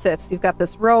got 2 assists. You've got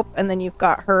this rope, and then you've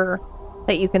got her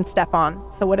that you can step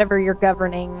on. So whatever your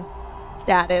governing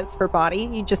stat is for body,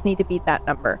 you just need to beat that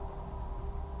number.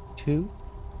 2?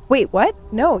 Wait, what?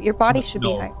 No, your body should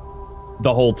be high.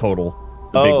 The whole total.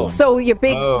 The big one. So your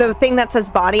the thing that says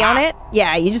body on it?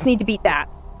 Yeah, you just need to beat that.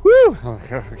 Woo!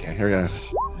 Okay, here we go.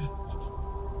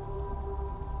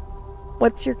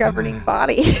 What's your governing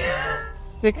body?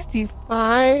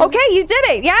 65. Okay, you did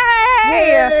it.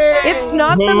 Yay! It's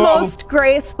not the most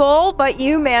graceful, but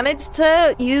you managed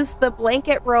to use the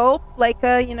blanket rope like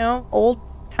a, old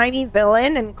tiny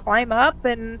villain and climb up,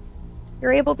 and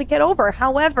you're able to get over.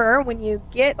 However, when you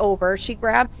get over, she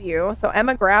grabs you. So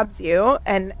Emma grabs you,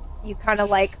 and you kind of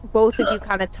both of you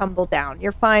kind of tumble down.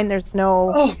 You're fine. There's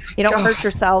no, you don't hurt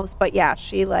yourselves, but yeah,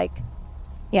 she you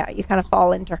kind of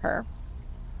fall into her.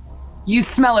 You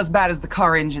smell as bad as the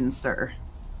car engine, sir.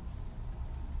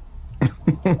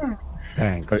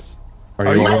 Thanks.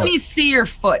 Let me see your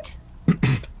foot.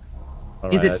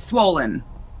 Is it right. swollen?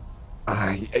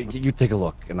 You take a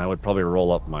look, and I would probably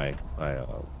roll up my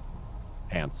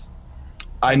pants.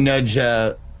 I nudge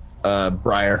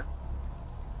Briar.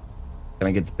 Can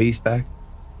I get the piece back?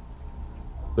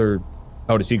 Does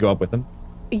she go up with him?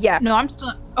 Yeah. No, I'm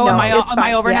still. Oh, no, am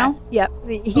I over now? Yep.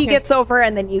 He gets over,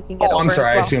 and then you can get over. I'm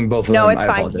sorry. I assumed both of them. No, it's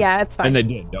fine. Yeah, it's fine. And they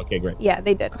did. Okay, great. Yeah,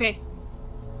 they did. Okay.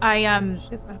 She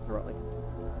doesn't have to roll it.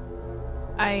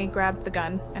 I grabbed the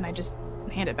gun and I just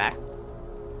hand it back.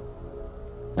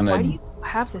 And Why do you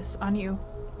have this on you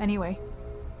anyway?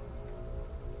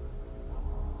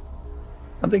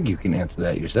 I think you can answer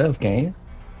that yourself, can't you?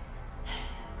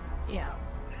 Yeah.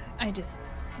 It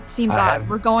seems odd.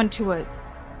 We're going to a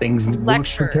things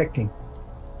lecture. Protecting.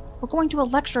 We're going to a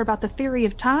lecture about the theory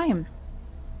of time.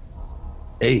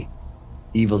 Hey,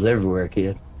 evil's everywhere,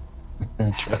 kid.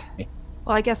 Trust me.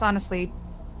 Well, I guess honestly,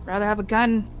 rather have a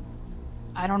gun.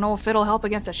 I don't know if it'll help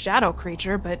against a shadow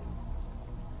creature, but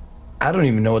I don't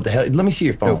even know what the hell. Let me see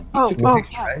your phone. Oh, yeah.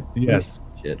 Right? Yes.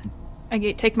 Shit. I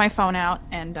take my phone out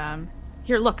and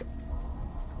here, look.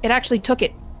 It actually took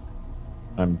it.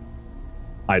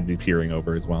 I'd be peering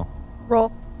over as well.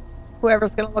 Roll.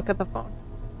 Whoever's gonna look at the phone.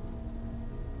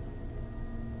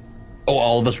 Oh,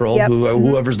 all of us roll. Yep.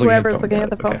 Whoever's looking at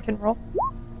the phone can roll.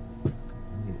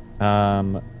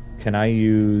 Can I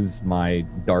use my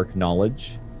dark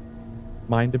knowledge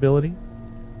mind ability?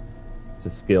 It's a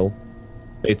skill,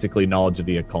 basically knowledge of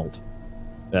the occult,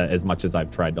 as much as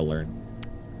I've tried to learn.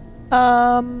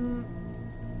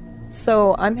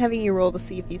 So I'm having you roll to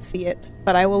see if you see it,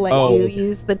 but I will let Oh, you okay.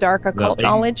 use the dark occult 80.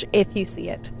 knowledge if you see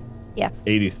it. Yes.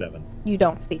 87. You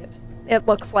don't see it. It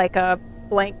looks like a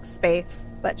blank space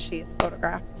that she's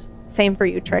photographed. Same for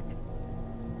you, Trick.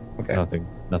 Okay. Nothing.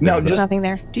 No, There's just nothing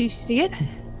there. Do you see it?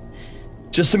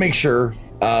 just to make sure,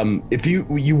 if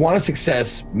you want a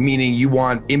success, meaning you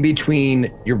want in between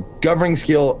your governing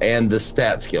skill and the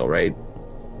stat skill, right?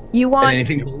 You And want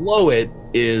anything below it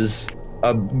is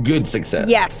a good success.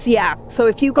 Yes, yeah. So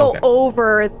if you go Okay.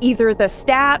 over either the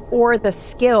stat or the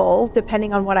skill,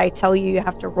 depending on what I tell you you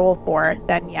have to roll for,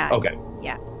 then yeah. Okay.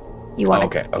 You want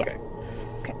Okay. Yeah. Okay.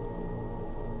 Okay.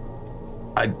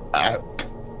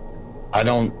 I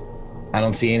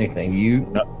don't see anything. You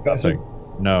Nothing.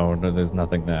 No, there's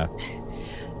nothing there.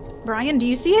 Brian, do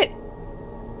you see it?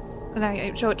 And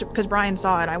I show it to because Brian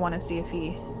saw it. I want to see if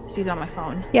he sees it on my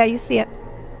phone. Yeah, you see it.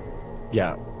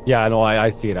 Yeah. Yeah, no, I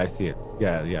see it. I see it.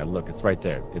 Yeah, yeah, look, it's right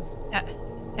there. It's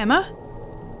Emma?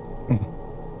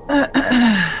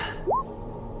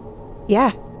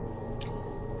 Yeah.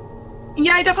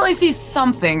 Yeah, I definitely see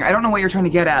something. I don't know what you're trying to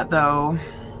get at, though.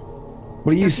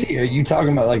 What do you see? Are you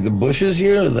talking about like the bushes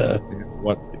here or the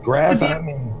What? grass? Could be- I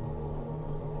mean,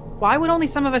 Why would only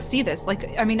some of us see this?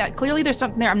 Like, I mean, clearly there's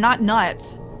something there. I'm not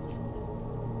nuts.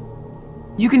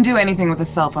 You can do anything with a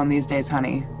cell phone these days,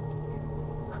 honey.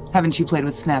 Haven't you played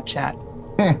with Snapchat?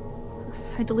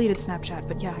 I deleted Snapchat,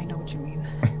 but yeah, I know what you mean.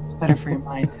 It's better for your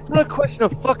mind. It's not a question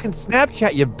of fucking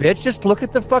Snapchat, you bitch. Just look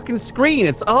at the fucking screen.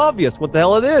 It's obvious what the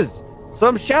hell it is.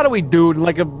 Some shadowy dude in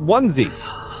like a onesie.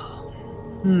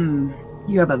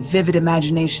 You have a vivid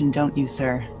imagination, don't you,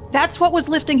 sir? That's what was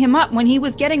lifting him up. When he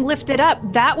was getting lifted up,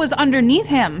 that was underneath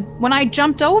him when I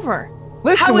jumped over.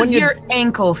 Listen, How when is you your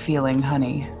ankle feeling,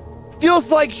 honey?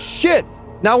 feels like shit.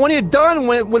 Now, when you're done,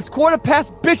 when it was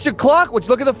 1:15 bitch o'clock, would you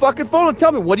look at the fucking phone and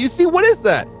tell me, what do you see? What is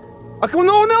that? How come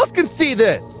no one else can see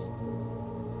this?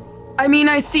 I mean,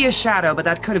 I see a shadow, but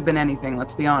that could have been anything,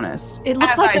 let's be honest. It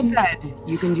looks As like I a- said,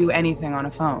 you can do anything on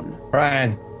a phone.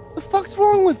 Brian, The fuck's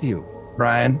wrong with you?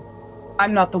 Brian,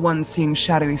 I'm not the one seeing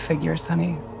shadowy figures,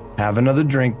 honey. have another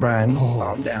drink, Brian.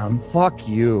 Calm down. Fuck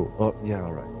you. Oh, yeah,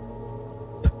 all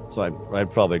right. So I'd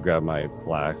probably grab my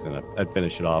flask and I'd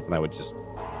finish it off and I would just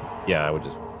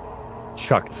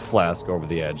chuck the flask over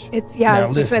the edge. It's yeah, Now I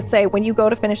was just gonna listen. say when you go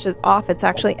to finish it off, it's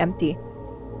actually empty.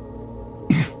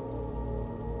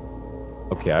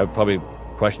 Okay, I would probably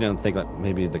question it and think that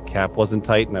maybe the cap wasn't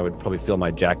tight and I would probably feel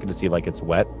my jacket to see like it's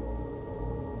wet.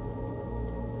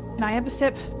 Can I have a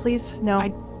sip, please? No,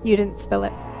 I- you didn't spill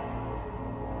it.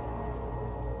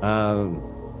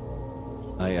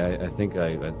 I think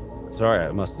I sorry,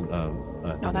 I must have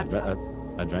I think that's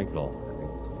I drank it all. I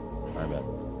think so. My bad.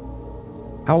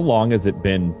 How long has it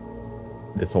been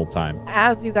this whole time?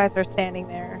 As you guys are standing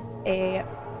there, a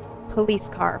police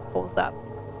car pulls up.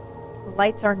 The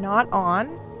lights are not on,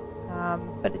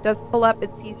 but it does pull up.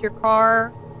 It sees your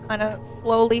car, kind of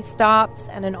slowly stops,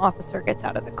 and an officer gets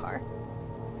out of the car.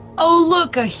 Oh,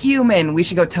 look, a human. We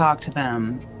should go talk to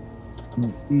them.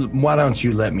 Why don't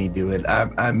you let me do it?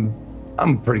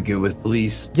 I'm pretty good with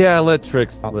police. Yeah, let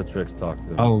Trix talk to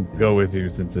them. I'll go with you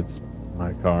since it's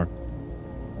my car.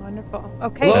 Wonderful.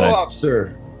 Okay. Hello,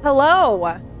 officer.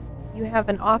 Hello. You have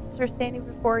an officer standing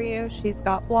before you. She's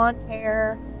got blonde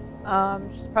hair.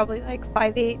 She's probably like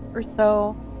 5'8" or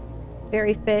so.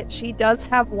 Very fit. She does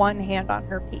have one hand on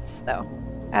her piece, though,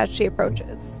 as she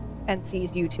approaches and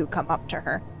sees you two come up to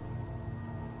her.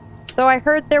 So I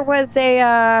heard there was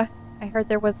a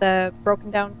broken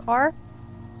down car.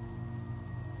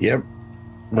 Yep.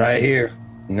 Right here.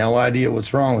 No idea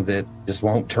what's wrong with it. Just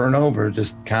won't turn over.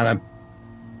 Just kind of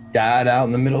died out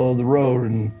in the middle of the road,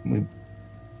 and we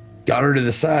got her to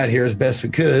the side here as best we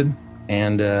could,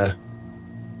 and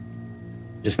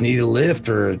just need a lift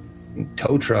or a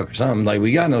tow truck or something. Like,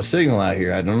 we got no signal out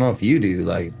here. I don't know if you do,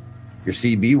 like your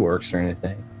CB works or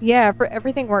anything. Yeah,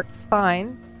 everything works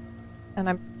fine. And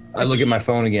I look at my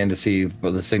phone again to see if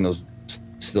the signal's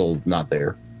still not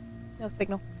there. no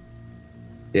signal.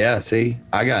 Yeah, see,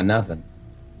 I got nothing.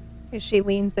 She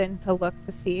leans in to look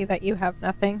to see that you have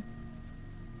nothing.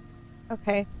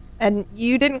 Okay. And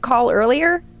you didn't call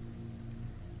earlier?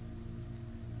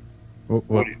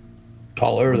 What?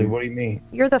 Call early. What do you mean?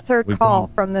 You're the third We call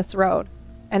called. from this road.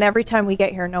 And every time we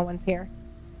get here, no one's here.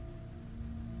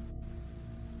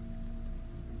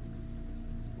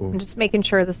 I'm just making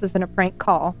sure this isn't a prank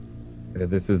call.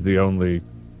 This is the only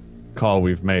call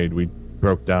we've made. We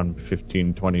broke down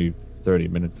 15, 20, 30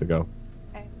 minutes ago.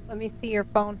 Okay. Let me see your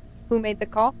phone. Who made the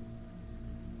call?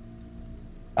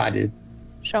 I did.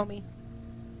 Show me.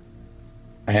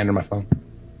 I hand her my phone.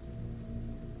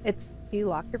 It's Do you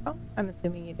lock your phone? I'm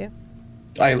assuming you do.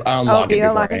 I unlock do it you before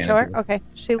unlock I it hand to it her? to her. Okay.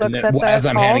 She And looks then, at the as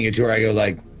I'm handing it calls. to her, I go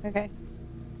like, Okay.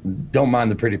 "Don't mind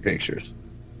the pretty pictures."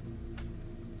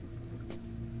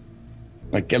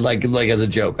 Like as a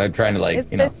joke. I'm trying to Is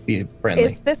be friendly.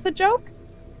 Is this a joke?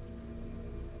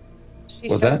 She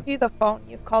What's shows that? you the phone.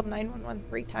 You've called 911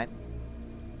 3 times.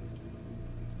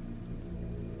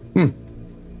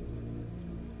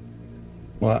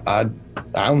 Well, I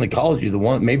only called you the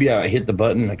one. Maybe I hit the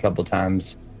button a couple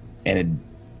times, and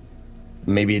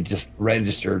maybe it just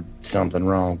registered something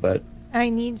wrong. But I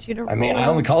need you to I mean, I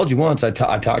roll. only called you once. I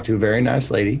talked to a very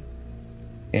nice lady,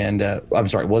 and I'm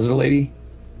sorry, was it a lady?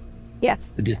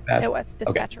 Yes, The dispatcher. it was.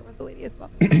 Dispatcher was a lady as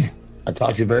well. I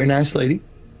talked to a very nice lady.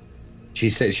 She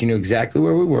said she knew exactly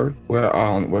where we were.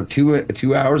 We're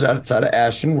two hours outside of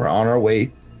Ashton. We're on our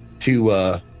way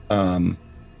to Grand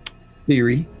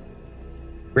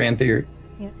Theory.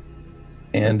 Yeah.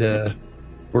 And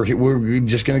we're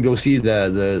just gonna go see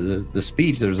the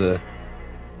speech. There's a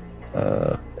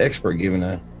expert giving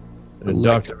a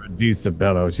Dr. Adisa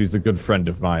Bello, she's a good friend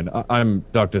of mine. I'm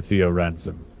Dr. Theo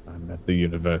Ransom. I'm at the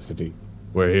university.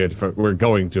 We're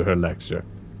going to her lecture.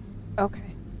 Okay.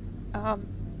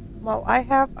 Well,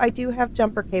 I do have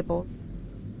jumper cables.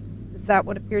 Is that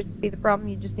what appears to be the problem?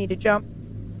 You just need to jump?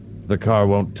 The car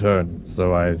won't turn,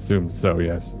 so I assume so,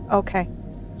 yes. Okay.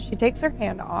 She takes her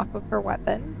hand off of her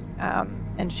weapon,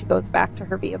 and she goes back to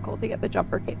her vehicle to get the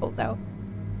jumper cables out.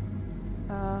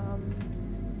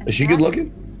 Is she good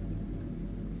looking?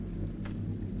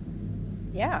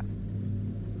 Yeah.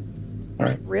 All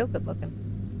right. She's real good looking.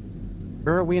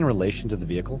 Where are we in relation to the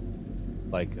vehicle?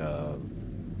 Like, for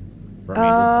a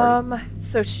maintenance party?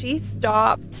 So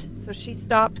she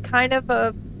stopped kind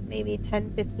of maybe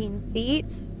 10, 15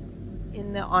 feet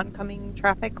in the oncoming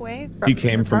traffic way. She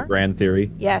came her from car. Grand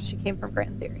Theory. Yeah, she came from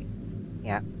Grand Theory.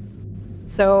 Yeah.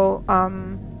 So,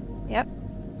 yep.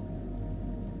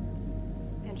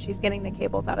 And she's getting the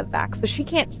cables out of the back. So she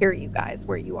can't hear you guys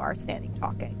where you are standing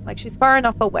talking. Like, she's far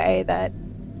enough away that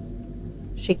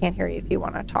she can't hear you if you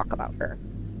want to talk about her.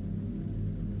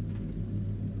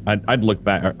 I'd look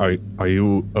back. Are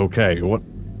you okay? What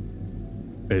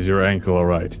is your ankle all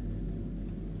right?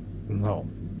 No,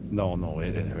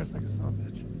 it hurts like a son of a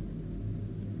bitch.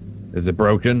 Is it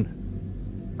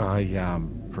broken? Yeah,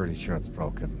 I'm pretty sure it's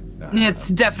broken. It's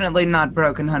definitely not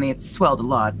broken, honey. It's swelled a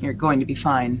lot. You're going to be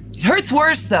fine. It hurts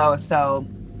worse, though, so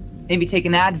maybe take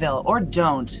an Advil, or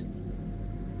don't.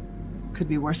 Could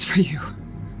be worse for you.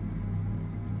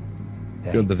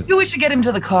 Good that Maybe we should get him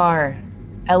to the car.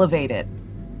 Elevate it,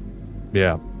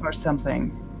 yeah. or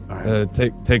something.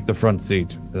 Take the front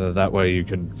seat. That way you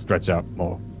can stretch out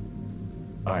more.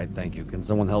 All right, thank you. Can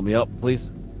someone help me up, please?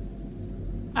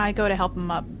 I go to help him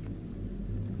up.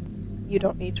 You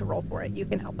don't need to roll for it. You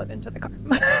can help him into the car.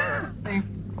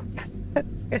 Yes, that's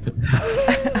good.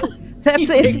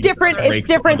 It's different. It's Breaks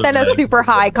different under than the a super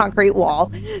high concrete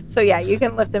wall. So yeah, you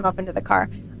can lift him up into the car.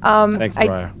 Thanks, I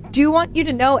Briar. do want you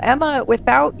to know, Emma,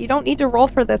 you don't need to roll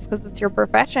for this because it's your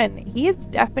profession. He is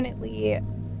definitely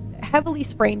heavily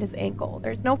sprained his ankle.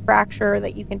 There's no fracture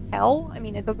that you can tell. I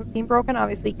mean, it doesn't seem broken.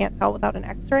 Obviously, you can't tell without an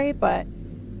x-ray, but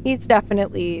he's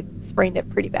definitely sprained it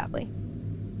pretty badly.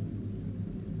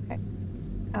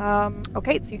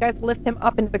 Okay, so you guys lift him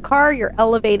up into the car. You're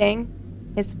elevating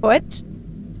his foot.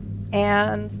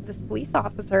 And this police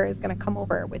officer is going to come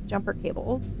over with jumper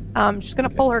cables. She's going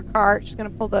to pull her car. She's going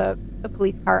to pull the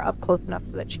police car up close enough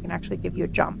so that she can actually give you a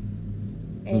jump.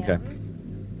 And Okay.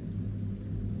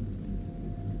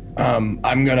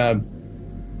 I'm gonna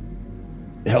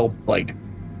help, pop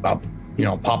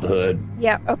the hood.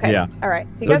 Yeah, okay. Yeah. All right.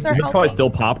 So you So guys are it's probably helping. still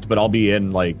popped, but I'll be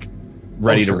in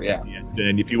ready sure, to. yeah.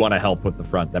 And if you want to help with the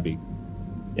front, that'd be.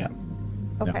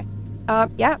 Okay.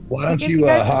 Yeah. Why don't you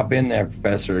hop in there,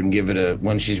 Professor, and give it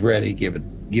when she's ready, give it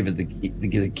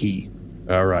the key.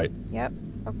 All right. Yep.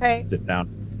 Okay. Sit down.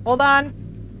 Hold on.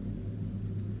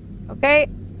 Okay.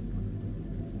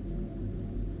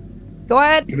 Go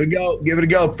ahead. Give it a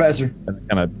go, Professor. And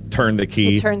kind of turn the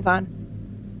key. It turns on.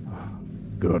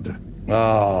 Good.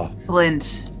 Oh,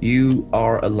 Excellent. you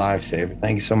are a lifesaver.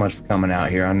 Thank you so much for coming out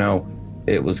here. I know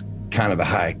it was kind of a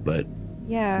hike, but I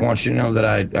Yeah. want you to know that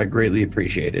I greatly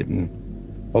appreciate it, and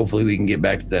hopefully we can get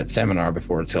back to that seminar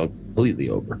before it's completely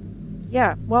over.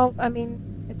 Yeah. Well, I mean,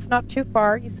 it's not too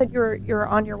far. You said you're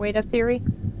on your way to Theory.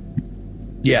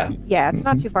 Yeah. Yeah, it's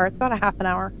not too far. It's about a half an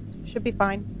hour. Should be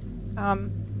fine.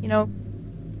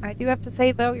 I do have to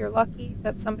say though, you're lucky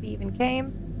that somebody even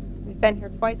came. We've been here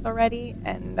twice already,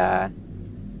 and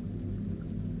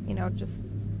just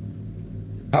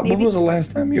When Maybe- was the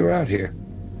last time you were out here?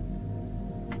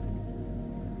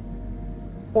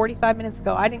 45 minutes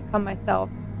ago. I didn't come myself.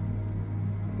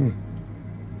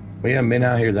 We haven't been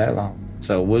out here that long,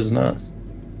 so it wasn't us.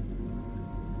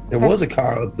 There Okay. was a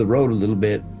car up the road a little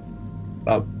bit,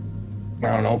 about, I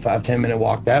don't know, 5-10 minute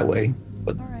walk that way,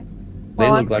 but All right. they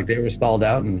Well, look like they were stalled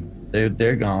out and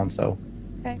they're gone. So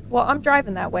Okay. Well, I'm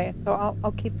driving that way, so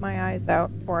I'll keep my eyes out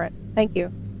for it. Thank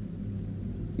you.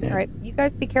 Yeah. All right. You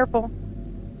guys be careful.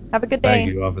 Have a good day.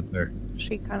 Thank you, officer.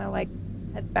 She kind of like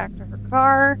heads back to her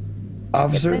car.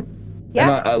 officer, Gets in.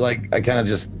 Yeah. and I kind of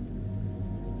just,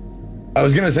 I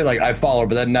was gonna say like I follow her,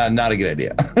 but that's not a good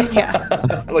idea.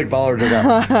 Yeah. Like follow her to the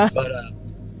car. But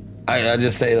I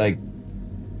just say like,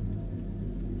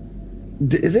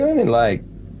 is there any like,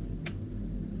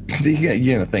 you're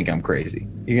gonna think I'm crazy.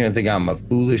 You're gonna think I'm a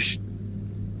foolish.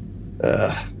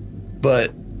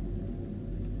 But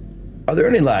are there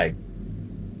any like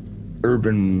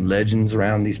urban legends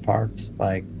around these parts?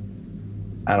 Like,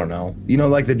 I don't know,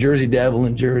 like the Jersey Devil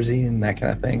in Jersey and that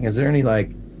kind of thing. Is there any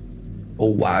like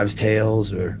old wives'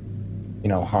 tales or,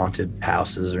 haunted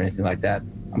houses or anything like that?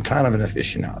 I'm kind of an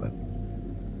aficionado.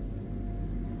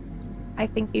 I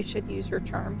think you should use your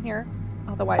charm here.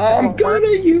 Otherwise, it I'm won't gonna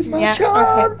work. use my Yeah,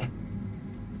 charm. okay.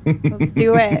 Let's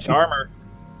do it. Charmer.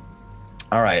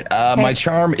 All right. My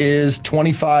charm is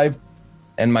 25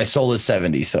 and my soul is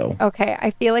 70. So Okay. I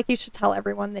feel like you should tell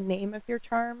everyone the name of your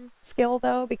charm skill,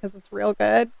 though, because it's real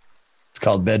good. it's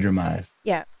called Bedroom Eyes.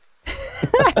 Yeah.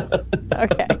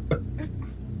 Okay.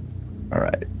 All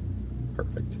right.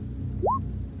 Perfect.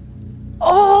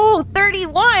 Oh,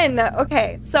 31.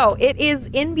 Okay. So it is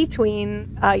in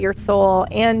between your soul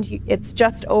and it's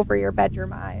just over your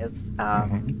bedroom eyes.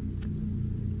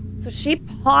 So she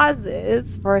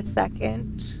pauses for a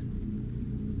second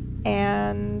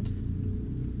and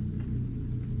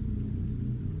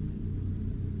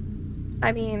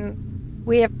I mean,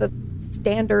 we have the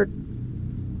standard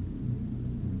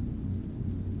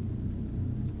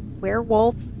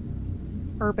werewolf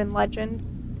urban legend.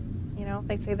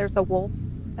 They say there's a wolf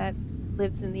that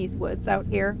lives in these woods out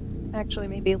here. Actually,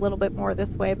 maybe a little bit more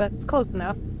this way, but it's close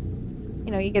enough.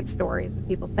 You get stories of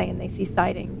people saying they see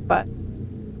sightings, but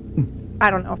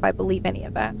I don't know if I believe any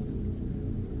of that.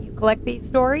 You collect these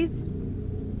stories?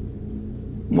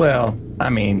 Well, I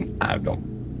mean, I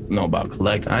don't know about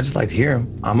collecting. I just like to hear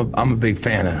them. I'm a big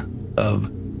fan of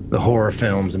the horror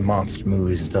films and monster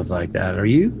movies and stuff like that. Are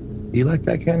you? Do you like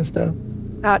that kind of stuff?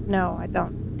 No, I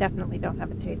don't. Definitely don't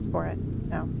have a taste for it.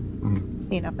 No.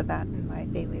 See enough of that in my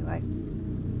daily life.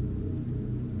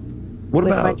 What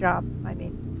With my about job, I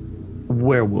mean.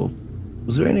 werewolf?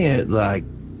 Was there any like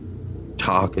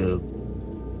talk of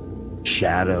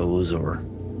shadows or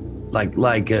like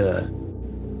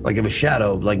of a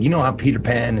shadow, like how Peter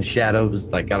Pan and shadows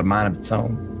like got a mind of its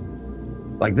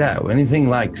own, like that? Anything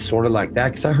like sort of like that?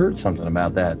 Because I heard something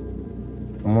about that.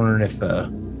 I'm wondering if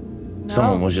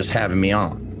someone was just having me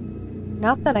on.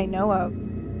 Not that I know of.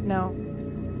 No.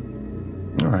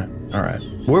 All right.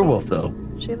 Werewolf though.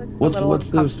 She looks What's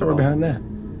the story behind that?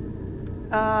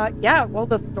 Yeah, well,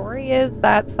 the story is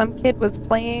that some kid was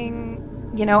playing,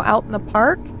 out in the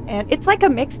park, and it's like a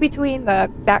mix between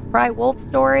that cry wolf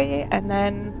story and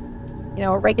then,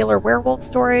 a regular werewolf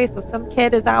story. So some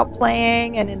kid is out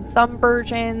playing, and in some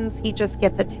versions, he just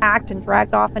gets attacked and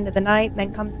dragged off into the night, and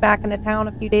then comes back into town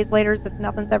a few days later as if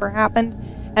nothing's ever happened.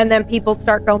 And then people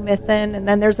start go missing, and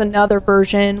then there's another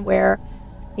version where,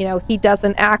 he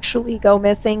doesn't actually go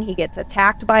missing. He gets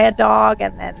attacked by a dog,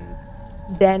 and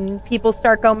then people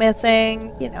start go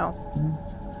missing,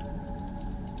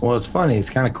 Well, it's funny. It's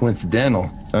kind of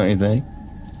coincidental, don't you think?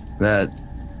 That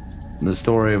the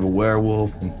story of a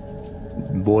werewolf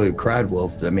and boy who cried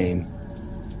wolf. I mean,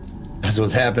 that's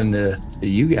what's happened to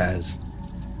you guys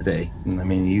today. And I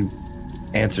mean, you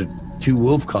answered 2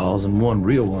 wolf calls and 1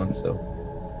 real one, so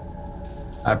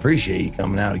I appreciate you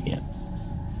coming out again.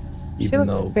 She Even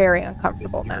looks though very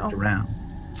uncomfortable now. around.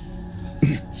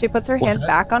 She puts her What's hand that?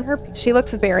 back on her. She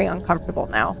looks very uncomfortable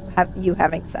now,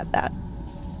 having said that,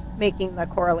 making the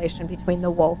correlation between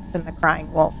the wolf and the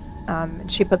crying wolf.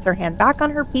 And she puts her hand back on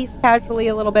her piece casually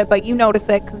a little bit, but you notice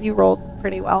it because you rolled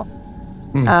pretty well.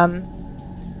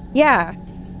 Yeah,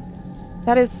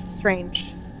 that is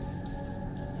strange.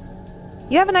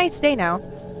 You have a nice day now.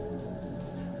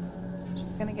 She's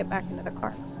gonna get back into the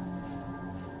car.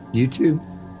 You too.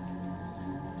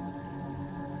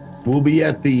 We'll be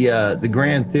at the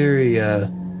Grand Theory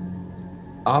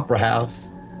Opera House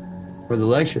for the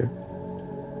lecture.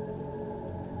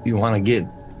 If you want to get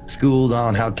schooled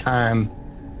on how time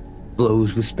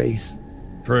flows with space.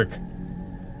 Frick.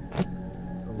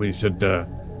 We should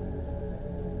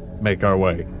make our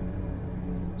way.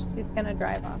 She's gonna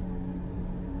drive off.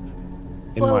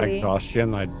 In my slowly.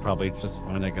 exhaustion, I'd probably just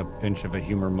find like a pinch of a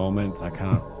humor moment. I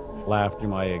kind of laugh through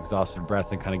my exhausted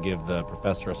breath and kind of give the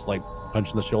professor a slight punch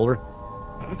in the shoulder.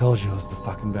 I told you it was the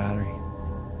fucking battery.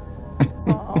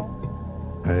 Aw.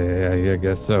 I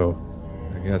guess so.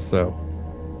 I guess so.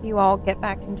 You all get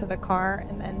back into the car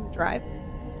and then drive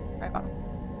on.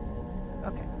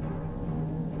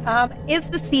 Okay. Is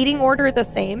the seating order the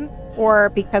same, or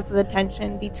because of the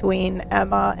tension between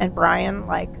Emma and Brian,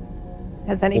 like,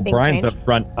 has Well, anything Brian's changed? up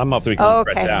front. I'm up. so we can Oh,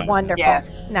 stretch okay, out. wonderful. Yeah.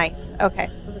 Nice. Okay,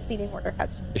 so the seating order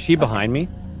has changed. Is she behind me?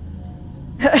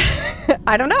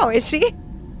 I don't know. Is she?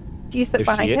 Do you sit Is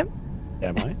behind she- him?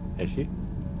 Am I? Is she?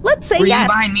 Let's say Were yes. you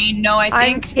behind me? No, I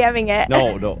I'm think. jamming it.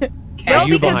 No, no. Okay. Are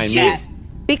you because behind me? Yes.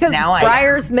 Because Now I am.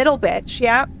 Briar's middle bitch.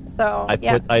 Yeah. So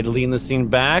I'd lean the scene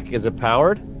back. Is it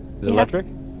powered? Is it Yeah. electric?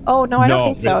 Oh no, I don't No,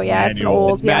 think so. it's Yeah, it's an manual.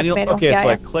 old. It's yeah, manual. It's manual. Okay, yeah, so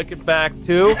yeah. I click it back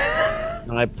too,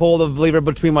 and I pull the lever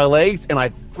between my legs, and I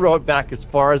throw it back as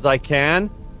far as I can,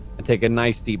 and take a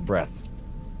nice deep breath.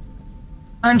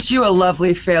 Aren't you a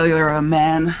lovely failure of a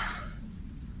man?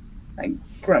 I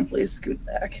grumpily scoot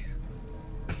back.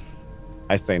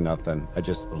 I say nothing. I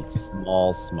just a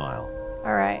small smile.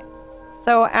 All right.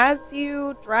 So as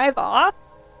you drive off,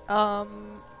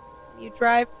 you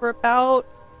drive for about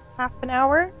half an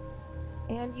hour,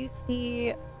 and you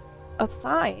see a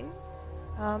sign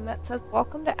that says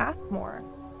 "Welcome to Athmore,"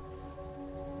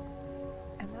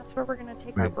 and that's where we're gonna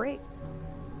take our Right. break.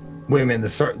 Wait a minute.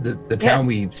 The town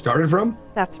we started from?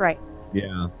 That's right.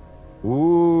 Yeah.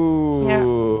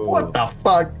 Ooh. What the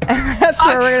fuck? That's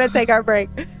where we're gonna take our break.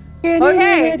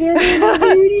 Okay.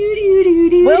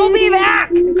 We'll be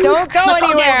back. Don't go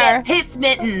anywhere. Piss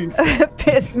mittens.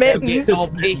 Piss mittens. I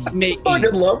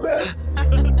fucking love that.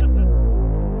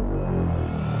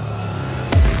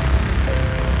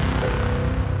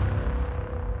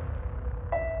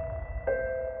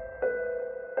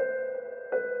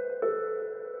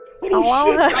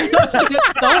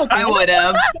 Oh, I would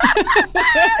have.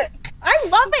 I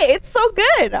love it. It's so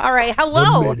good. All right.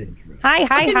 Hello.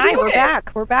 Hi. We're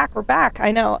back. We're back.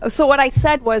 I know. So what I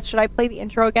said was, should I play the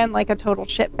intro again like a total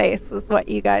shit face? Is what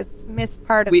you guys missed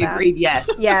part of We that. agreed, yes.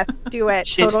 Yes, do it.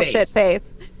 Shit total face. shit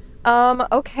face.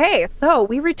 Okay, so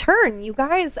we return. You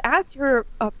guys, as you're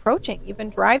approaching, you've been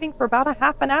driving for about a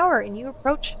half an hour, and you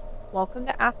approach Welcome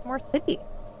to Athmore City.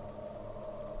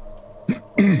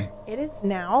 It is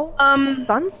now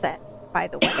sunset, by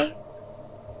the way.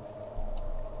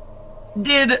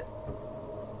 Did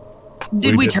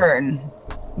We we did. turn?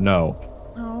 No.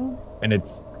 Oh. And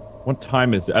it's what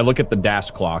time is it? I look at the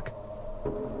dash clock.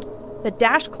 The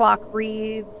dash clock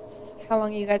reads, how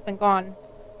long have you guys been gone?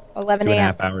 11 2.5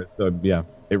 a.m. hours. So yeah,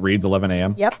 it reads 11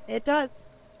 a.m. Yep, it does.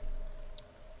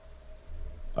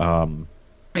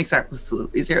 Makes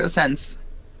absolutely zero sense.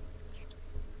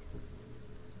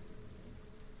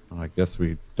 I guess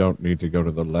we don't need to go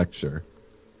to the lecture.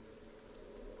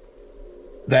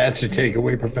 That's your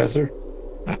takeaway, Professor.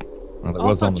 Well, it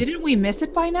was Also, on the, didn't we miss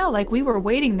it by now? Like we were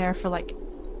waiting there for like.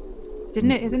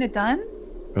 Didn't it? Isn't it done?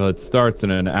 well, it starts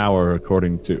in an hour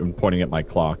according to. I'm pointing at my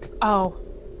clock, Oh.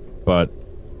 but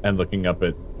and looking up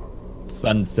at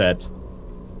sunset.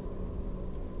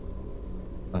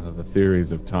 The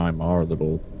theories of time are a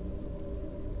little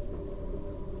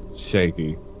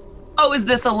shaky. Oh, is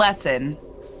this a lesson?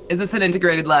 Is this an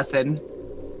integrated lesson?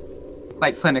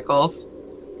 Like clinicals?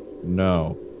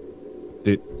 No.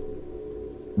 Time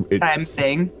It's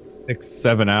thing?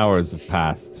 6-7 hours have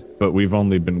passed, but we've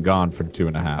only been gone for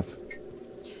 2.5.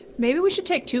 Maybe we should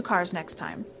take 2 cars next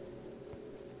time.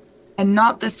 And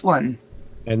not this one.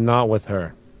 And not with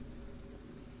her.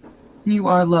 You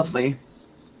are lovely.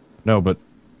 No, but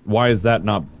why is that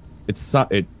not? It's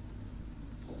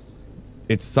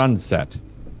sunset.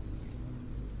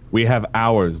 We have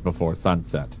hours before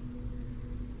sunset.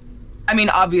 I mean,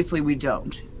 obviously we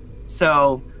don't.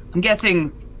 So, I'm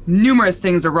guessing numerous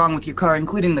things are wrong with your car,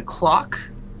 including the clock.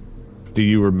 Do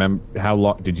you remember how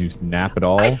long did you nap at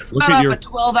all? I just got off a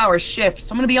 12-hour shift,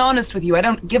 so I'm gonna be honest with you. I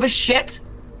don't give a shit.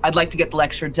 I'd like to get the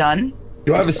lecture done.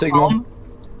 Do I have a signal? Home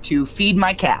to feed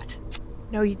my cat.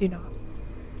 No, you do not.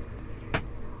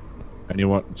 And you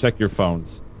want check your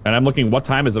phones. And I'm looking. What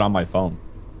time is it on my phone?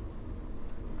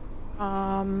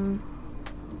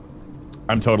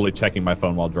 I'm totally checking my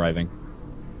phone while driving.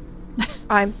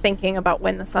 I'm thinking about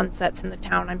when the sun sets in the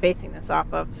town I'm basing this off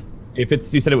of. If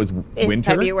it's you said it was In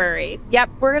winter. February. Yep,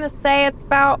 we're gonna say it's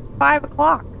about 5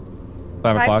 o'clock.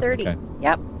 5 o'clock. 5:30. Okay.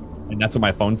 Yep. And that's what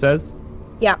my phone says.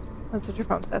 Yeah, that's what your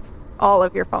phone says. All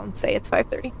of your phones say it's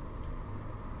 5:30.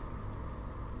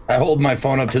 I hold my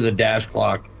phone up to the dash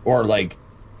clock or like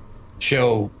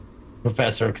show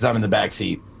Professor because I'm in the back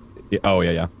seat. Yeah, oh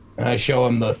yeah, yeah. And I show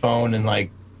him the phone and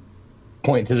like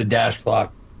point to the dash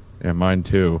clock. Yeah, mine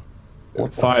too.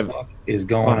 What the 5 fuck is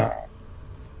going on?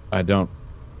 I don't.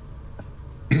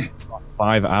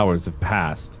 5 hours have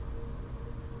passed.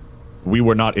 We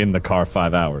were not in the car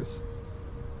 5 hours.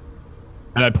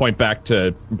 And I point back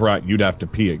to Brat, you'd have to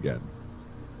pee again.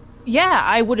 Yeah,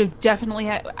 I would have definitely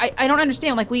had. I don't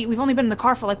understand. Like, we've only been in the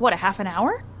car for, like, what, a half an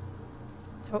hour?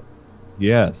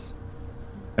 Yes.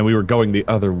 And we were going the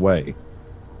other way.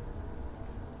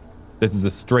 This is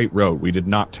a straight road. We did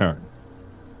not turn.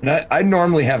 And I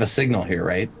normally have a signal here,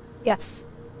 right? Yes.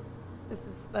 This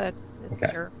is Okay.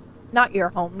 your, not your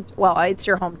home. Well, it's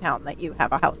your hometown that you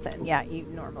have a house in. Yeah, you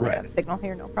normally Right. have a signal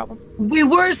here, no problem. We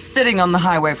were sitting on the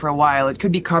highway for a while. It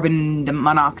could be carbon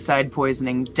monoxide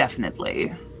poisoning,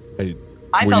 definitely. Hey,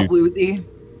 I were felt you- woozy.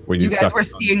 Were You guys sucking were on-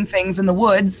 seeing things in the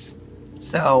woods,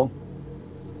 so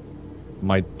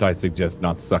Might I suggest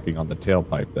not sucking on the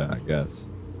tailpipe then, I guess.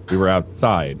 We were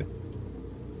outside.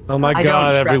 Oh my I god,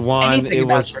 don't trust everyone! anything It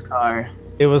about was your car.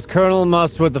 it was Colonel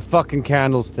Must with the fucking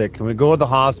candlestick. Can we go to the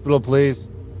hospital, please?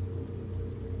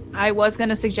 I was going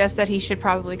to suggest that he should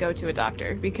probably go to a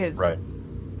doctor because Thank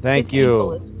his ankle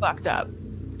you. is fucked up.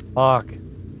 Fuck.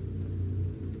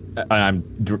 I'm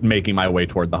making my way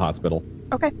toward the hospital.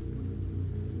 Okay.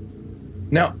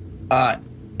 Now,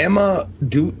 Emma,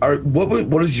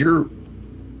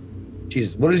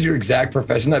 what is your exact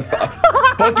profession? That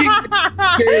fucking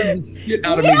scared the shit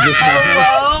out of me just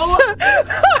now.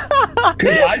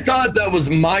 Because I thought that was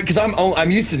mine. Because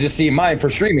I'm used to just seeing mine for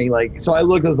streaming. Like, so I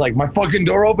looked. I was like, my fucking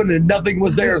door opened and nothing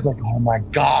was there. I was like, oh my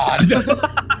god.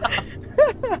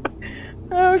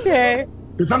 Okay.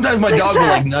 Because sometimes my dog will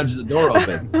like nudge the door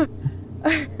open.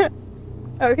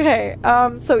 Okay.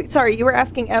 So sorry, you were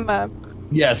asking Emma.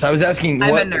 Yes, I was asking. I'm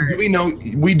a What nurse. do we know?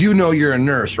 We do know you're a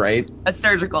nurse, right? A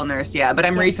surgical nurse, yeah, but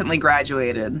I'm recently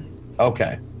graduated.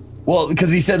 Okay. Well, because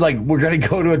he said like we're gonna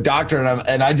go to a doctor,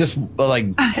 and I just like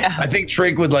I think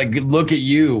Trink would like look at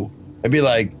you and be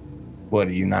like, "What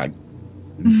are you not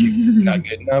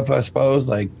good enough?" I suppose.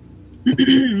 Like,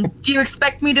 Do you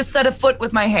expect me to set a foot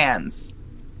with my hands?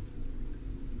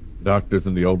 Doctors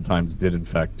in the old times did in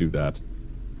fact do that.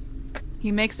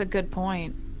 He makes a good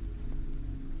point.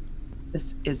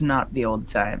 This is not the old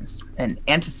times. An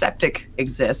antiseptic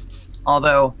exists,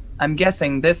 although I'm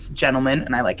guessing this gentleman,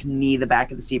 and I like knee the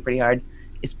back of the seat pretty hard,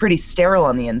 is pretty sterile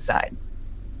on the inside.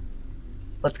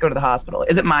 Let's go to the hospital.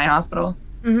 Is it my hospital?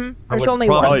 Mm-hmm. I There's would only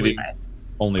probably one.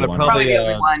 Only I'd one. probably- Probably the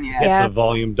only one, yeah. Hit Yeah, the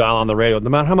volume dial on the radio. No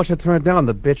matter how much I turn it down,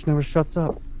 the bitch never shuts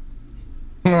up.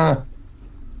 huh.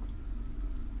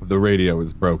 The radio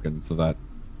is broken, so that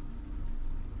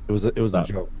It was a Stop.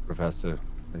 joke, Professor.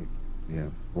 Yeah,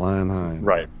 flying high.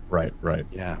 right.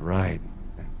 Yeah, right.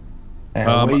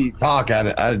 And the way you talk,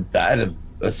 I'd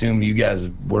assume you guys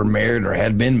were married or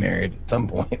had been married at some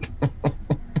point.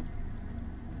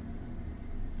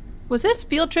 Was this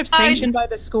field trip sanctioned by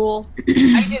the school?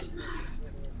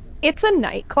 It's a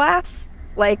night class.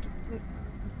 Like,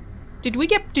 Did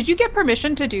you get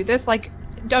permission to do this? Like,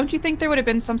 don't you think there would have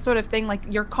been some sort of thing like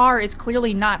your car is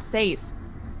clearly not safe?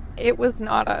 it was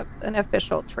not an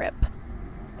official trip.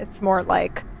 It's more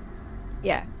like,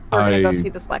 yeah, we're gonna go see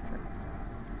this lecture.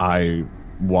 I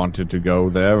wanted to go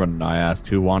there, and I asked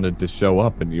who wanted to show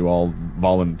up, and you all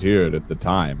volunteered at the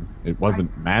time. It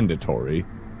wasn't mandatory.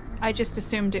 I just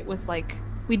assumed it was like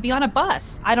we'd be on a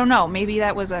bus. I don't know. Maybe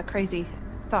that was a crazy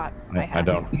thought I had.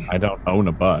 I don't own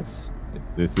a bus.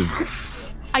 This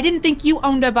is I didn't think you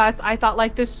owned a bus. I thought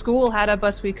like the school had a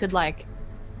bus we could like.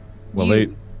 well,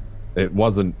 it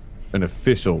wasn't an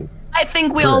official. I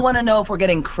think we all want to know if we're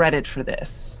getting credit for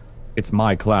this. It's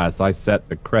my class. I set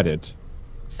the credit.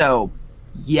 So,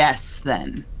 yes,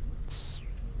 then.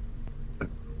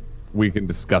 We can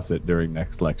discuss it during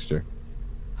next lecture.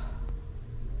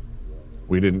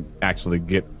 We didn't actually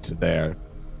get to there.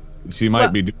 She might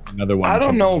be doing another one. I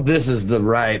don't know if this is the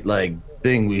right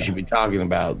thing we should be talking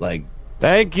about. Like,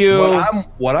 Thank you.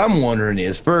 what I'm wondering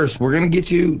is, first we're gonna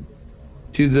get you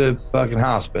to the fucking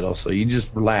hospital, so you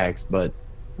just relax. But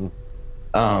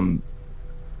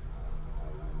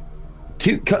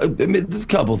there's a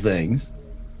couple things.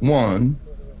 One,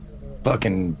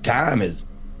 fucking time is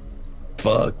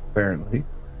fucked apparently,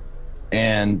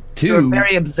 and You're two,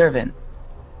 very observant.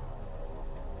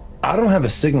 I don't have a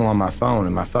signal on my phone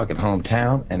in my fucking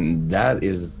hometown, and that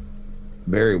is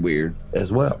very weird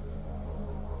as well.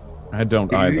 I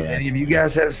don't Do either. any of you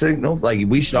guys have signal? Like,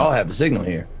 we should all have a signal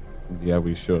here. Yeah,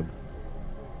 we should.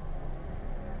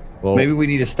 Well, Maybe we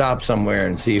need to stop somewhere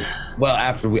and see if, well,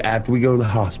 after we go to the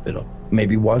hospital,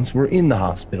 maybe once we're in the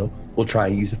hospital, we'll try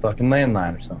and use a fucking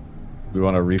landline or something. we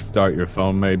want to restart your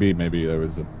phone. Maybe there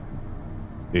was a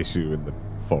issue in the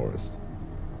forest.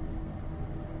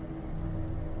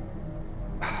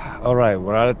 All right,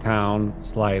 we're out of town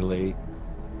slightly.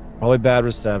 Probably bad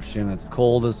reception. It's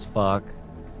cold as fuck.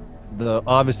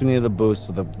 Obviously we need the boost,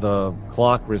 so the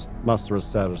clock must have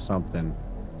reset or something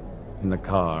in the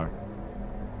car.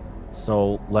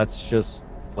 So let's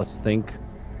think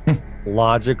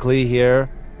logically here.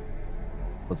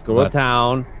 Let's go to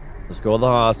town. Let's go to the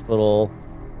hospital.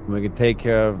 And we can take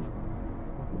care of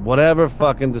whatever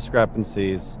fucking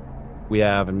discrepancies we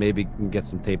have, and maybe can get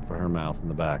some tape for her mouth in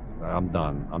the back. I'm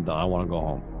done. I want to go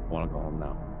home. I want to go home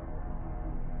now.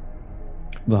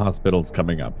 The hospital's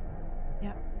coming up.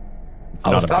 Yeah.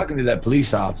 I was talking to that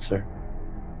police officer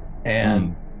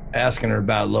and asking her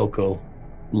about local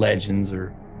legends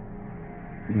or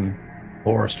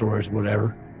horror stories,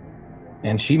 whatever.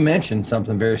 And she mentioned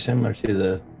something very similar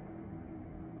to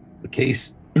the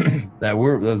case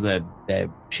that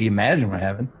she imagined we're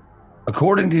having.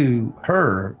 According to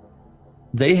her,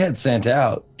 they had sent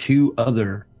out 2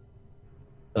 other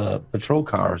patrol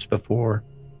cars before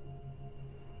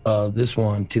this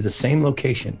one to the same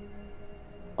location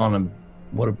on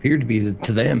what appeared to be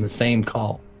to them the same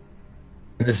call.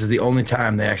 And this is the only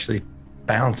time they actually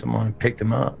found someone and picked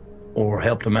them up or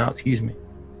helped them out. Excuse me.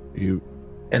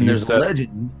 There's a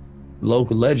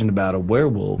local legend about a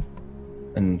werewolf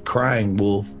and crying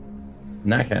wolf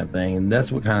and that kind of thing. And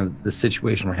that's what kind of the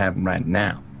situation we're having right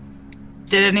now.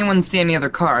 Did anyone see any other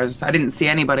cars? I didn't see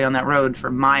anybody on that road for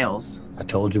miles. I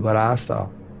told you what I saw.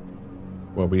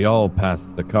 Well, we all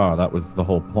passed the car. That was the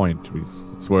whole point. We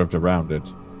swerved around it.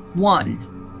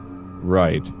 1.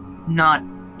 Right. Not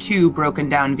 2 broken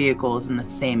down vehicles in the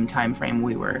same time frame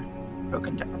we were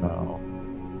broken down. Oh.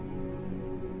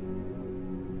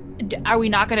 Are we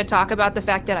not going to talk about the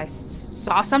fact that I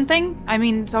saw something? I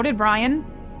mean, so did Brian.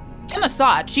 Emma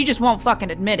saw it. She just won't fucking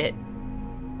admit it.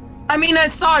 I mean, I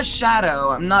saw a shadow.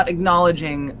 I'm not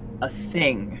acknowledging a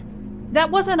thing. That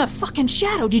wasn't a fucking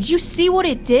shadow. Did you see what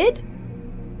it did?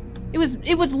 It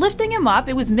was lifting him up.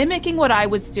 It was mimicking what I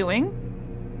was doing.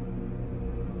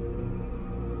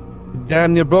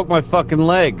 Damn, you broke my fucking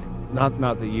leg. Not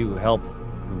that you helped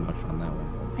too much on that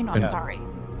one. I know, I'm sorry.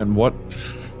 And what?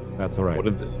 That's all right. What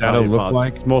did the shadow look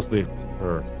like? It's mostly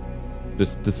her.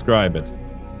 Just describe it.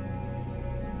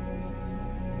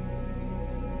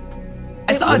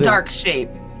 I saw a dark shape,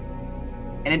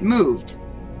 and it moved,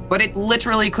 but it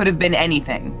literally could have been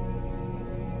anything.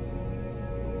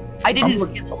 I didn't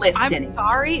see it lift I'm anything.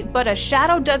 sorry, but a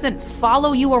shadow doesn't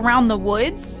follow you around the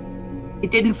woods.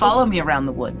 It didn't follow me around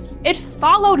the woods. It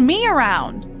followed me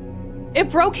around. It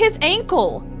broke his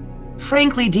ankle.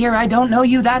 Frankly, dear, I don't know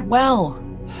you that well.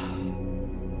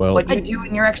 Well, What you do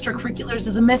in your extracurriculars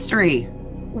is a mystery.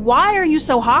 Why are you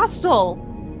so hostile?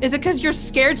 Is it because you're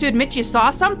scared to admit you saw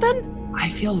something? I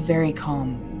feel very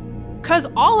calm. Because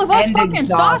all of us And fucking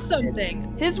saw exhausted.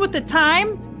 something. His with the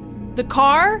time, the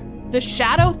car, the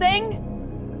shadow thing.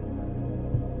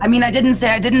 I mean, I didn't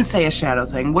say a shadow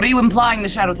thing. What are you implying the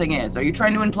shadow thing is? Are you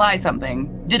trying to imply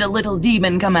something? Did a little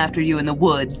demon come after you in the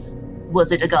woods?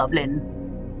 Was it a goblin?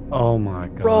 Oh my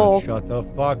god, Roll. shut the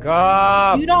fuck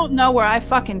up! You don't know where I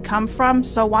fucking come from,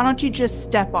 so why don't you just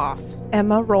step off?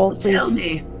 Emma, roll, please. Tell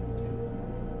me.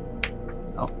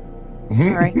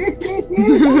 Sorry.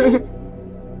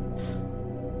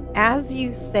 As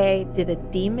you say, did a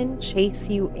demon chase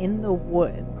you in the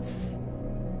woods?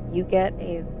 You get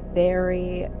a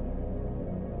very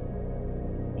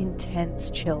intense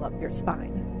chill up your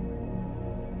spine.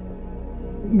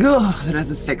 Ugh, that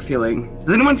is a sick feeling.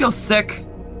 Does anyone feel sick?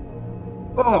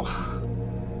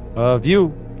 Oh.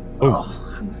 View.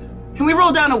 Oh. Can we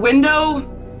roll down a window?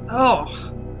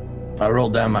 Oh. I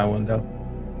rolled down my window.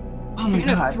 Oh my You're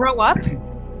gonna god. throw up?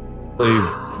 please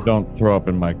don't throw up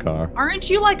in my car. Aren't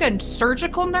you like a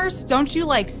surgical nurse? Don't you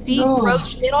like see No.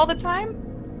 gross shit all the time?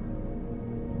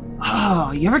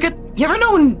 Oh, you ever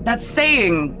know when that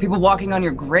saying, people walking on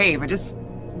your grave?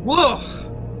 Whoa.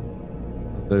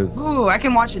 There's Ooh, I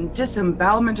can watch a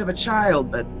disembowelment of a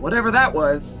child, but whatever that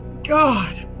was,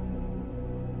 God.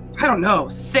 I don't know,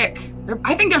 sick.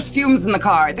 I think there's fumes in the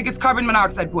car. I think it's carbon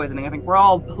monoxide poisoning. I think we're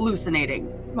all hallucinating.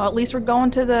 Well, at least we're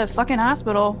going to the fucking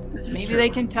hospital. This is Maybe true. they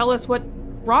can tell us what's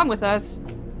wrong with us.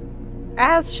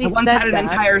 As she I once said had an that,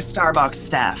 entire Starbucks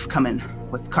staff come in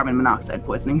with carbon monoxide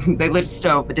poisoning. They lit a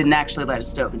stove, but didn't actually light a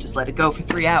stove and just let it go for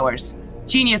 3 hours.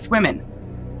 Genius women.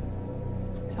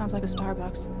 Sounds like a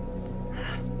Starbucks.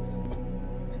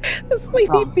 the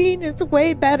sleepy Oh. bean is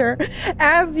way better.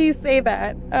 As you say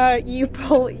that, you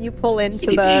pull into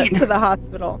Sleepy the bean. to the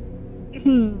hospital.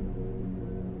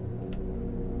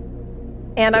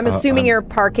 And I'm assuming you're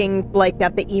parking like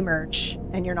at the emerge,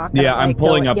 and you're not. Gonna, Yeah, I'm like,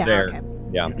 pulling go, up yeah, there. Okay.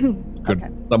 Yeah. Could Okay.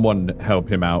 someone help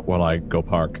him out while I go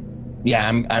park? Yeah,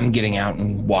 I'm getting out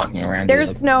and walking around.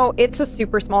 There's no, it's a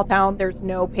super small town. There's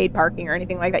no paid parking or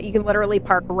anything like that. You can literally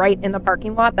park right in the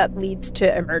parking lot that leads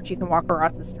to Emerge. You can walk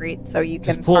across the street, so you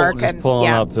can park Just and pull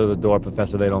yeah. up to the door,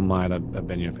 Professor. They don't mind. I've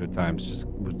been here a few times. Just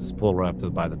pull right up to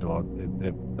by the door.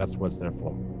 That's what it's there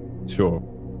for. Sure.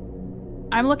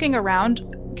 I'm looking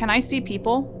around. Can I see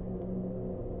people?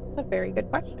 That's a very good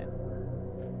question.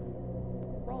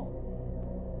 Roll.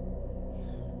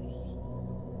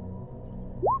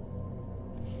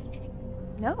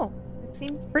 No, it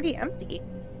seems pretty empty.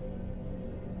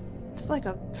 It's like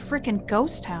a freaking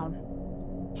ghost town.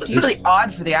 This is really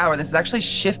odd for the hour. This is actually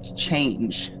shift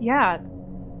change. Yeah.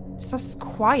 It's just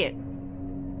quiet.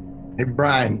 Hey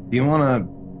Brian, do you want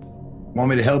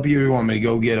me to help you, or you want me to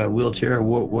go get a wheelchair?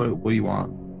 What do you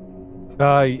want?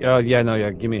 Yeah.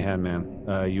 Give me a hand, man.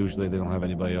 Usually they don't have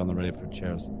anybody on the ready for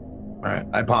chairs. All right,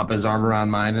 I pop his arm around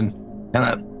mine and kind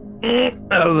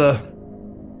of out of the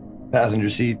passenger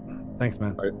seat. Thanks,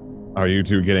 man. Are you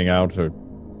two getting out, or do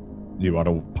you want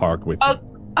to park with Oh. me?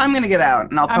 I'm gonna get out,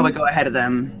 and I'll probably I'm- go ahead of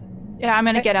them. Yeah, I'm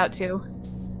gonna get out too.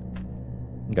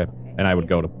 Okay. And I would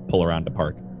go to pull around to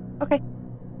park.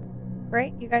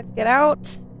 Right, you guys get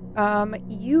out.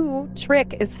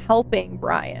 Trick is helping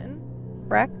Brian,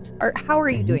 correct? Or how are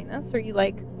you doing this? Are you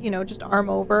like, just arm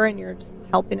over and you're just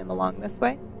helping him along this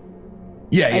way?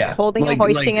 Yeah, Like yeah. holding him,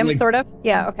 hoisting him, sort of?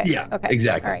 Yeah, okay. Yeah, Okay.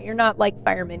 exactly. All right, you're not like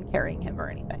firemen carrying him or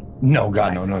anything. No,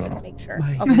 God, All no, right, no, just no. Make sure.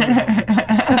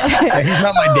 Yeah, he's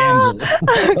not my damsel.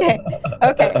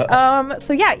 Okay.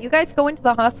 So yeah, you guys go into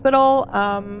the hospital.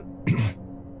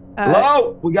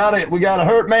 Hello, we got a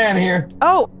hurt man here.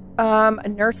 A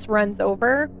nurse runs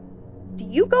over. Do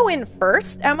you go in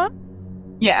first, Emma?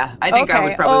 Yeah, I think I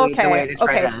would probably lead the way to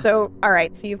try that. So all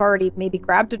right, so you've already maybe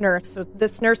grabbed a nurse. So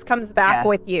this nurse comes back Yeah.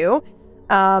 with you,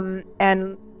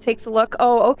 and takes a look.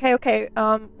 Oh, okay.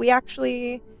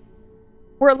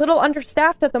 We're a little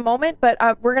understaffed at the moment, but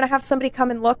we're gonna have somebody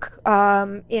come and look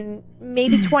in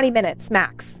maybe 20 minutes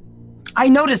max. I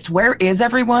noticed. Where is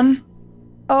everyone?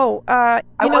 Oh, I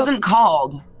wasn't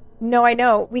called. No, I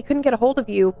know. We couldn't get a hold of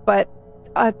you, but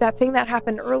that thing that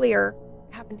happened earlier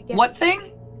happened again. What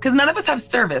thing? Because none of us have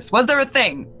service. Was there a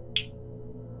thing?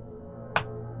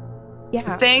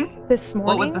 Yeah. A thing? This morning.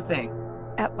 What was the thing?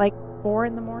 At like 4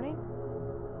 a.m.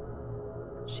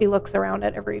 She looks around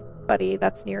at everybody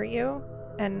that's near you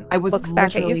and I was looks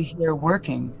back at literally you. here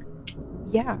working.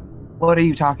 Yeah, What are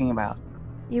you talking about?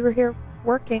 you were here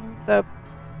working. The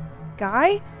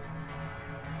guy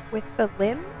with the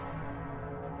limbs?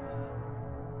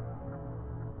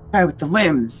 Guy with the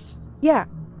limbs. Yeah.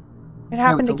 It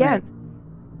happened with the again.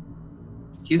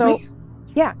 Excuse So- me?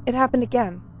 Yeah, it happened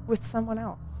again with someone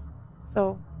else.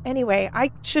 So anyway,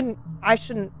 I shouldn't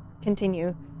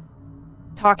continue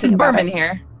talking Is about Berman it.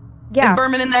 here? Yeah. Is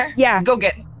Berman in there? Yeah. Go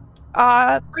get.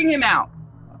 Bring him out.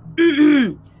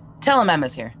 Tell him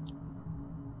Emma's here.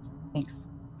 Thanks.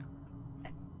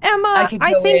 Emma, I could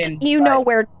I go think in, you know but-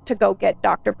 where to go get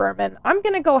Dr. Berman. I'm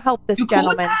gonna go help this You cool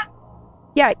with gentleman. that?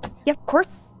 Yeah, of course.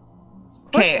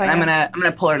 Of course Okay, I I'm am.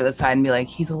 gonna pull her to the side and be like,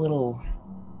 he's a little.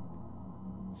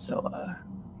 So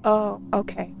Oh,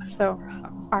 okay. So,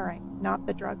 all right, not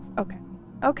the drugs. Okay.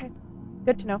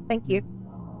 Good to know. Thank you.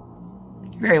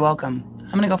 you're very welcome.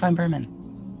 I'm gonna go find Berman.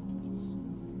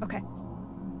 Okay.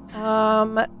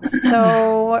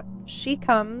 So she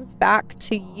comes back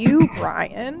to you,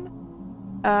 Brian.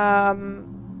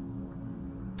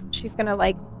 She's gonna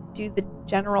like do the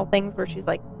general things where she's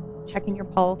like checking your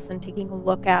pulse and taking a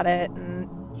look at it. And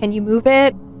can you move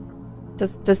it?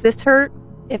 Does this hurt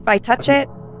if I touch it?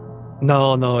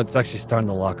 No, it's actually starting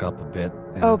to lock up a bit.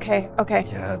 and Okay.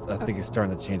 Yeah, I think it's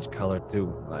starting to change color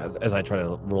too as I try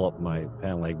to roll up my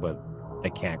pant leg, but I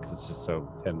can't because it's just so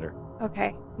tender.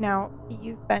 Okay. Now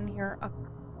you've been here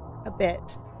a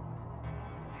bit.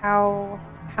 How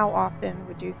often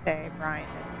would you say Brian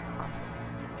is in the hospital?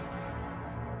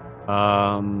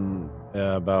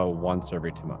 About once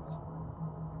every 2 months.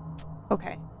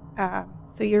 Okay.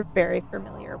 So you're very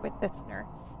familiar with this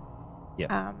nurse.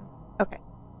 Yeah. Okay.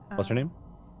 What's her name?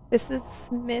 This is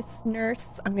Miss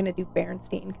Nurse. I'm gonna do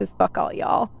Berenstein because fuck all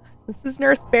y'all. This is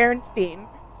Nurse Berenstein.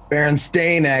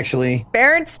 Berenstain, actually.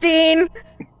 Berenstein.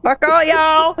 Fuck all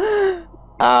y'all.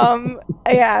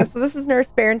 Yeah. So this is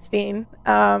Nurse Berenstein.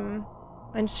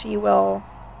 And she will.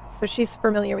 So she's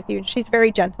familiar with you, and she's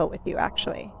very gentle with you,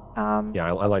 actually.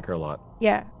 Yeah, I like her a lot.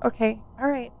 Yeah. Okay. All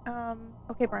right.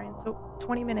 Okay, Brian. So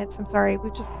 20 minutes. I'm sorry.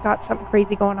 We've just got something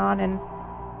crazy going on. And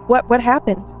what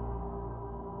happened?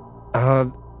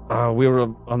 We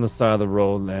were on the side of the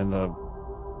road, and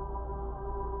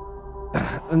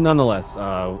nonetheless,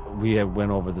 we had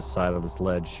went over the side of this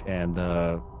ledge, and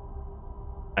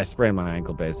I sprained my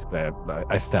ankle. Basically,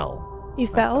 I fell. You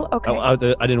fell? Okay. I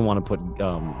didn't want to put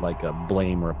like a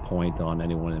blame or a point on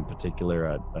anyone in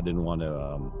particular. I didn't want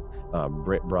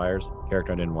to Briar's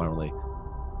character. I didn't want to really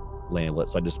label it,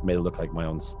 so I just made it look like my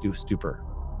own stupor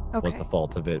was the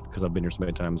fault of it, because I've been here so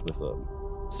many times with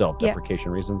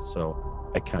self-deprecation reasons. So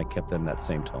I kind of kept in that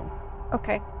same tone.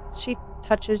 Okay. She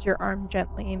touches your arm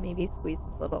gently and maybe squeezes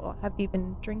a little. Have you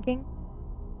been drinking?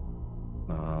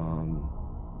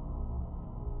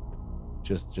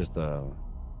 Just a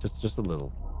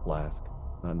little flask.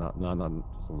 Not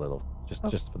just a little.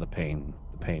 Just for the pain.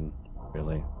 The pain,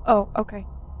 really. Oh, okay.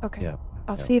 Okay. Yeah.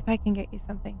 I'll see if I can get you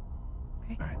something.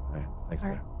 Okay. All right. Thanks, All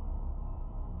right.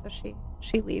 So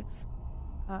she leaves.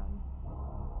 I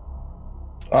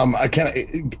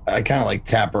kind of like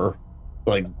tap her,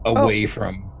 like away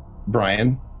from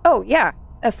Brian. Oh yeah.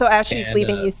 So as she's And,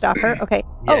 leaving, you stop her. Okay.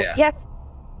 Oh yeah. yes.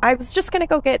 I was just gonna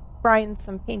go get Brian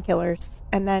some painkillers,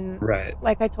 and then, Right.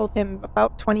 like I told him,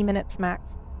 about 20 minutes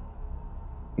max.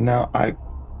 Now I'm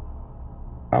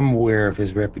aware of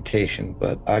his reputation,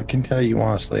 but I can tell you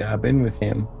honestly, I've been with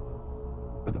him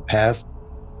for the past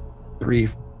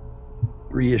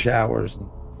three-ish hours. And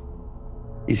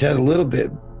he's had a little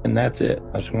bit, and that's it.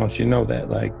 I just want you to know that.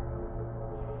 Like,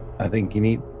 I think you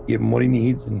need to give him what he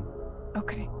needs, and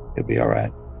Okay. he'll be all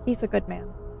right. He's a good man.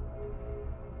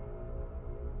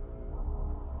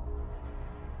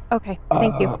 Okay.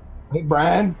 Thank you. Hey,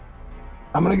 Brian,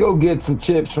 I'm gonna go get some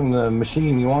chips from the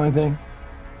machine. You want anything?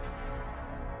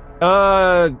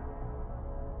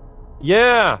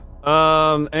 Yeah.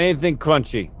 Anything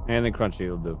crunchy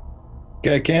will do.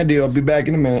 Okay, can do. I'll be back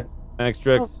in a minute. Thanks,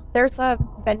 Trix. Oh, there's a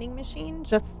vending machine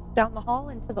just down the hall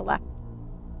and to the left.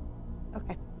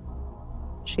 Okay.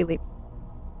 She leaves.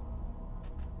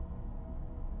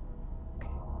 Okay.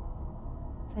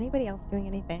 Is anybody else doing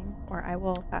anything? Or I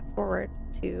will fast forward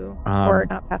to, or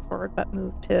not fast forward, but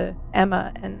move to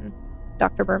Emma and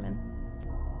Dr. Berman.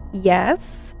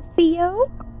 Yes, Theo?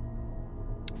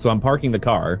 So I'm parking the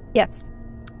car. Yes.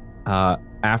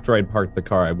 After I'd parked the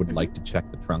car, I would like to check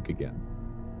the trunk again.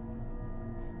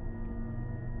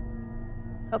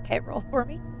 Okay, roll for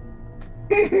me.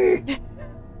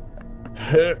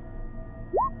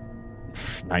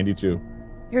 92.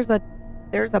 There's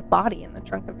a body in the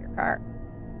trunk of your car.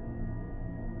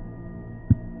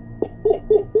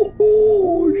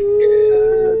 Oh,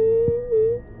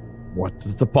 shit. What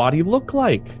does the body look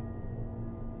like?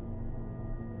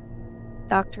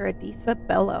 Dr. Adisa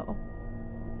Bello.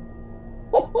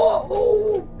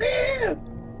 Oh, man.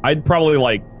 I'd probably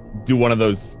like do one of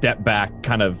those step back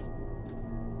kind of.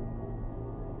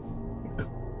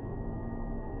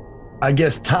 I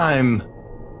guess time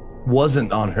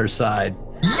wasn't on her side.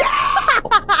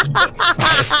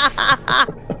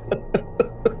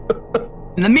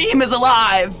 And the meme is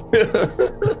alive.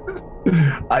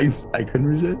 I couldn't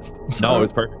resist. No, it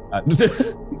was perfect.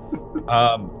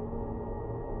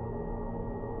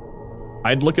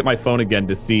 I'd look at my phone again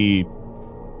to see,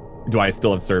 do I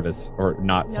still have service or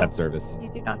not No. have service? You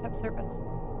do not have service.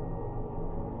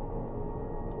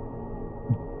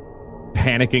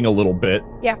 Panicking a little bit.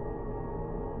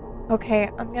 Okay,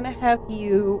 I'm gonna have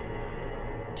you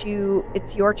do,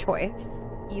 it's your choice.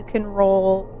 You can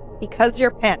roll, because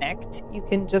you're panicked, you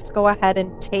can just go ahead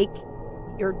and take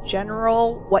your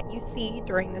general, what you see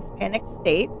during this panicked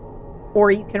state,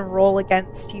 or you can roll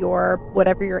against your,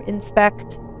 whatever your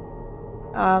inspect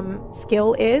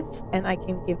skill is, and I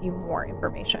can give you more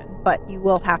information, but you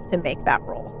will have to make that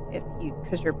roll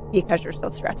because you're so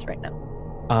stressed right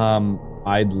now.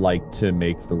 I'd like to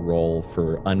make the roll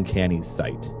for uncanny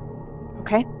sight.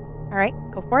 Okay. All right,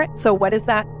 go for it. So what is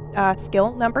that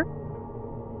skill number?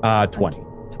 20.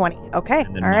 20. Okay.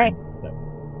 And then All right. 7.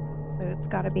 So it's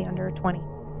got to be under a 20.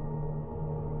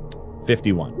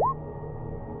 51.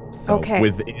 So Okay.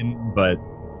 within, but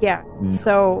Yeah. not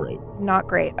So great. not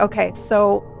great. Okay.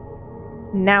 So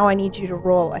now I need you to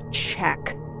roll a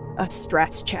check, a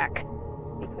stress check,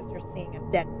 because you're seeing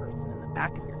a dead person in the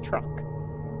back of your trunk.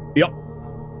 Yep.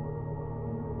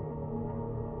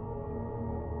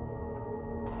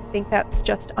 I think that's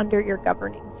just under your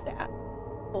governing stat.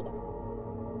 Hold on.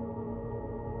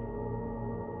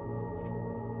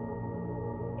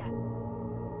 Yes.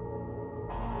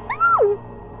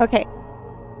 Okay.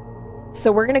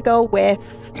 So we're going to go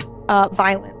with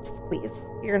violence, please.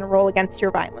 You're going to roll against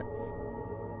your violence.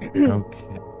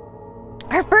 Okay.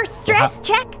 Our first stress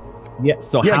check. Yeah.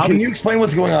 So Yeah, how can did you explain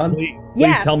what's going on? Please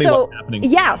Yeah, tell me so- what's happening.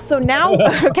 Yeah, so now,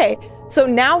 okay. So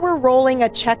now we're rolling a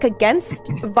check against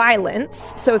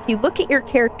violence. So if you look at your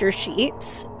character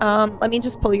sheet, let me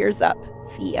just pull yours up.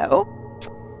 Theo.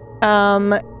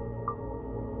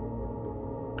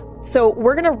 So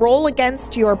we're gonna roll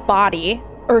against your body,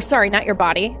 or sorry, not your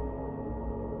body.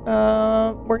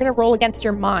 We're gonna roll against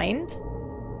your mind.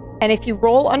 And if you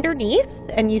roll underneath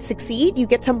and you succeed, you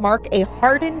get to mark a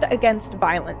hardened against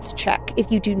violence check.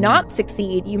 If you do not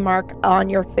succeed, you mark on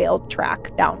your failed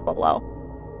track down below.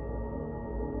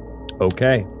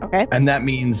 Okay. Okay. And that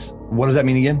means, what does that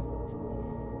mean again?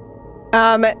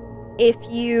 If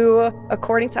you,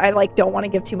 according to, I don't want to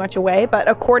give too much away, but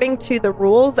according to the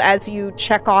rules, as you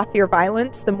check off your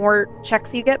violence, the more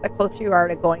checks you get, the closer you are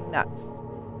to going nuts.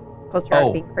 Closer you are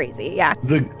to being crazy. Yeah.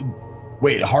 The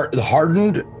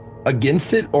hardened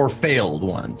against it or failed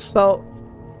ones? Both.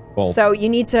 Both. So you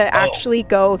need to actually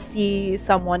go see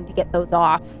someone to get those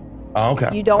off. Oh,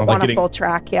 okay. You don't want getting- a full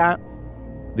track, yeah.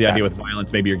 The idea with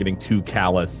violence, maybe you're getting too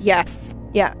callous. Yes.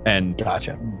 Yeah. And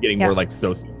Gotcha. getting more like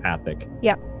sociopathic.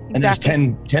 Yeah. And there's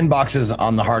Exactly. 10 boxes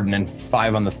on the hardened and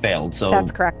 5 on the failed. So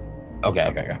That's correct.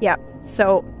 okay. Yeah.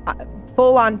 So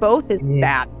full on both is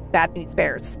bad. Bad news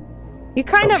bears. You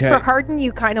kind of, Okay. for harden,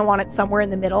 you kind of want it somewhere in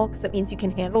the middle because it means you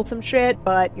can handle some shit,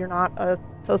 but you're not a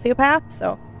sociopath.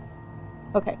 So,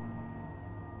 okay.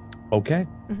 Okay.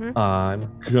 Mhm. I'm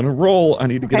gonna roll. I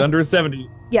need to get Okay. under a 70.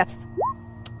 Yes.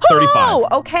 35. Oh,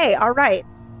 okay. All right.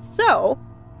 So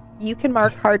you can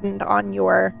mark hardened on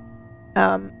your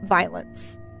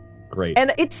violence. Great.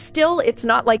 And it's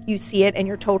not like you see it and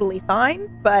you're totally fine,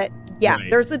 but yeah, Right.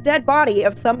 there's a dead body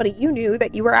of somebody you knew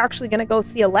that you were actually going to go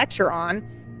see a lecture on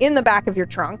in the back of your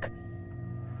trunk.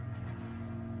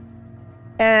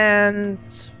 And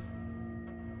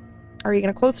are you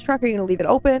going to close the trunk or are you going to leave it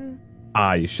open?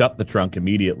 I shut the trunk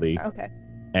immediately Okay.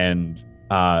 and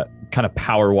kind of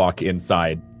power walk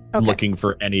inside, Okay. looking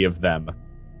for any of them.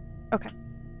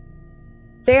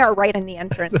 They are right in the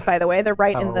entrance, by the way. They're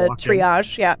right in Power the walk in.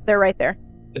 triage. Yeah, they're right there.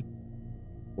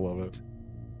 Love it.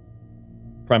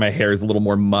 Probably my hair is a little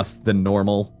more mussed than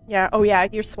normal. Yeah. Oh, yeah.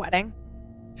 You're sweating.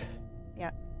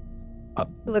 Yeah. Uh,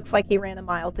 It looks like he ran a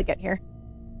mile to get here.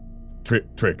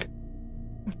 Trick.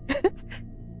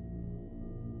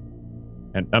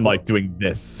 And I'm like doing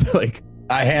this, like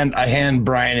I hand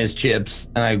Brian his chips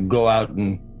and I go out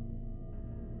and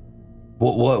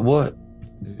what?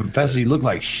 Professor, you look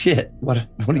like shit. What are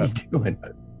you doing?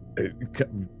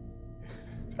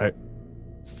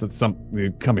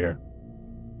 come here.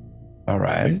 All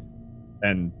right.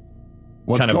 And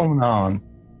What's kind of- going on?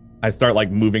 I start like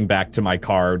moving back to my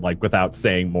car, like without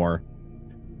saying more.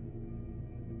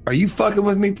 Are you fucking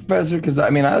with me, Professor? Because I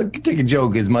mean, I could take a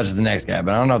joke as much as the next guy,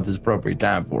 but I don't know if this is appropriate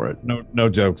time for it. No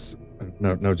jokes.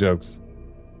 No jokes.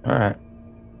 All right.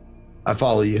 I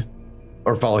follow you,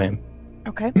 or follow him.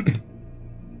 Okay.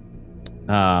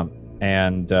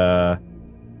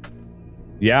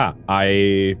 Yeah,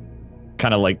 I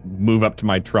kind of like move up to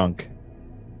my trunk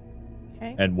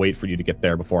Okay. and wait for you to get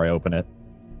there before I open it.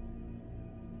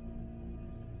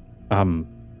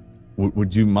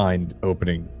 Would you mind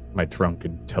opening my trunk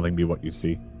and telling me what you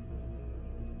see?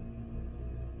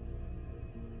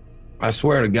 I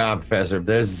swear to God, Professor, if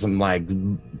there's some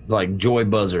like joy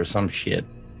buzzer or some shit.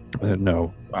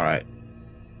 No. All right.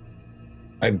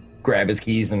 I grab his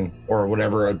keys or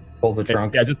whatever, I pull the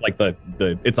trunk. Yeah, just like the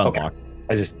it's Okay. unlocked.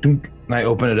 I just dunk, and I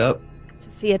open it up.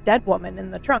 To see a dead woman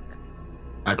in the trunk.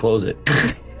 I close it.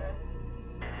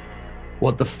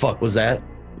 What the fuck was that?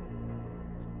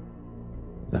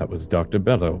 That was Dr.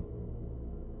 Bello.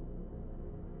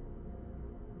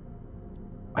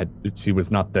 She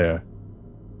was not there.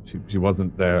 She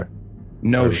wasn't there.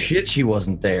 No Oh. shit, she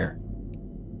wasn't there.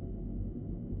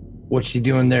 What's she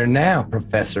doing there now,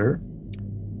 Professor?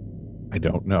 I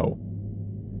don't know.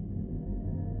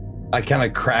 I kind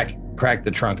of crack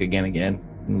the trunk again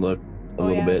and look a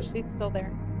little bit. She's still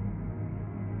there.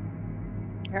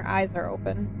 Her eyes are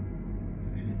open.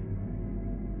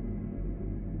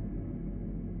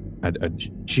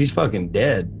 She's fucking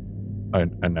dead. I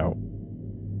know.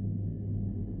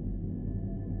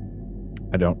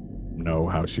 I don't know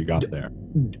how she got there.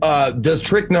 Does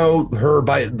Trick know her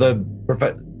by the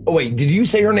professor? Oh wait, did you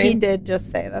say her He name? did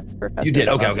just say that's Professor. You did.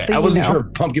 Okay, Bello, okay. so I you wasn't know. sure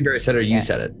if Pumpkinberry said it or you Yeah.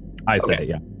 said it. I said Okay. it,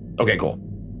 yeah. Okay, cool.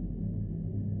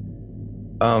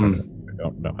 I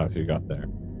don't know how she got there.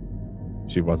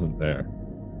 She wasn't there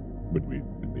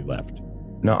when we left.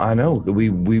 No, I know. We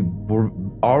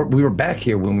were back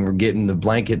here when we were getting the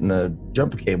blanket and the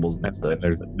jumper cables and stuff.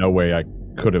 There's no way I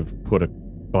could have put a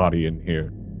body in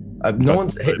here. No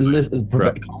one's. Hey, listen,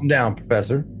 calm down,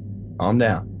 Professor. Calm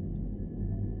down.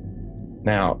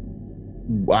 Now,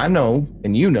 I know,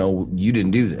 and you know, you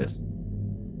didn't do this,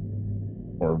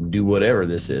 or do whatever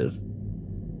this is,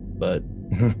 but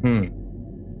I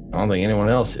don't think anyone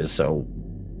else is. So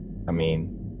I mean,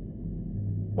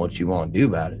 what you want to do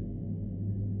about it?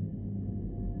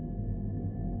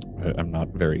 I'm not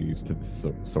very used to this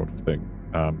sort of thing.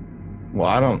 Well,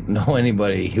 I don't know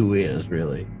anybody who is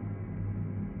really.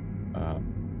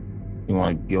 You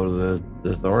want to go to the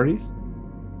authorities?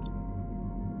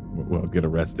 We'll get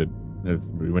arrested.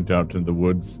 As we went out in the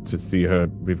woods to see her.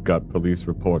 We've got police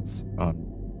reports on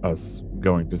us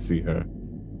going to see her.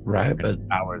 Right, but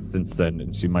Hours since then,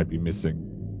 and she might be missing.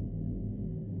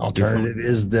 alternative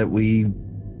is that we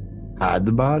hide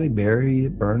the body, bury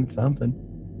it, burn something.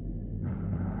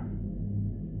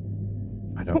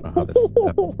 I don't know how this.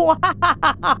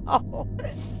 Wow.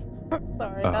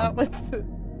 Sorry, that was.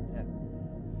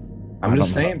 I'm I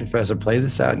just don't know. saying, Professor, play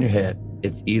this out in your head.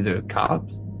 It's either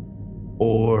cops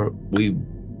or we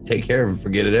take care of it and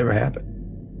forget it ever happened.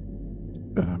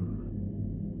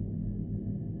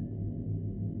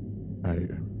 I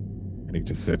need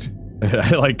to sit.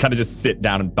 I like kind of just sit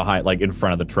down and behind, like in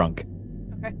front of the trunk.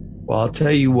 Well, I'll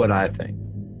tell you what I think.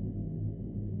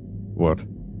 What?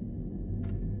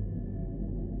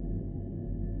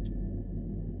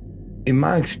 In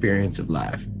my experience of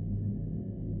life,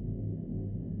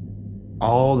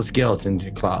 all the skeletons in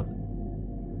your closet,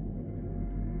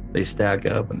 they stack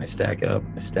up and they stack up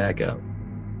and they stack up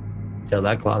until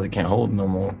that closet can't hold them no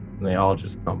more, and they all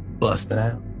just come busting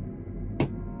out.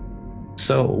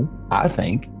 So I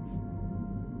think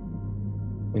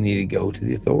we need to go to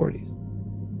the authorities.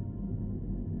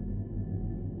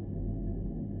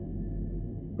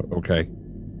 Okay.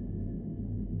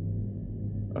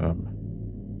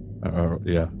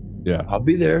 Yeah. I'll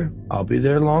be there. I'll be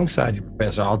there alongside you,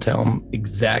 Professor. I'll tell them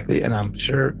exactly, and I'm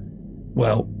sure,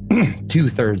 well,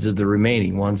 2/3 of the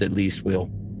remaining ones at least will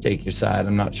take your side.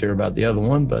 I'm not sure about the other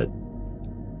one, but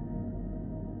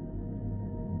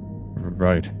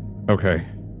Right. Okay.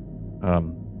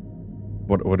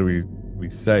 What do we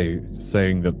say?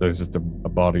 Saying that there's just a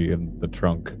body in the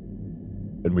trunk,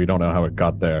 and we don't know how it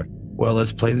got there. well,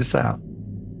 let's play this out.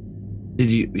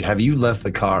 Have you left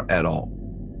the car at all?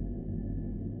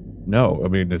 No, I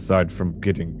mean, aside from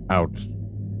getting out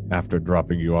after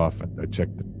dropping you off, I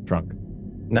checked the trunk.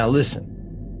 Now listen.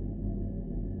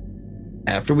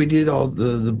 After we did all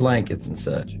the blankets and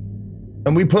such,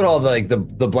 and we put all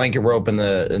the blanket rope and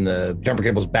the jumper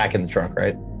cables back in the trunk,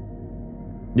 right?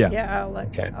 Yeah,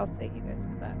 Okay. I'll say you guys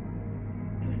do that.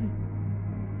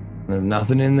 There's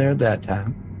nothing in there at that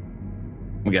time.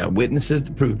 We got witnesses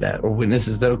to prove that, or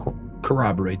witnesses that'll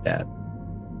corroborate that.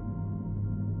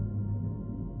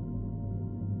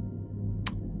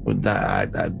 With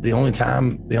that, the only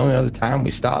other time we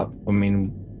stopped, I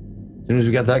mean, as soon as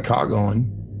we got that car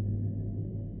going,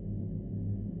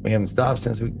 we haven't stopped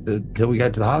since till we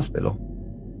got to the hospital.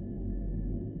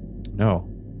 No.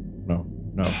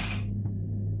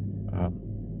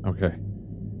 Okay.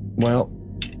 Well,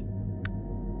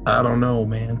 I don't know,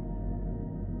 man.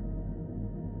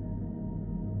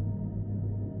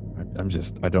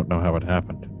 I don't know how it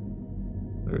happened.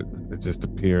 It just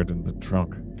appeared in the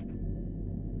trunk.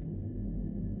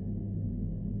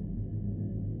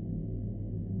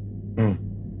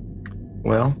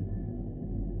 Well,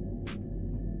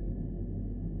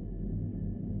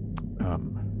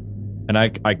 and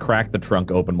I cracked the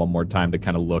trunk open one more time to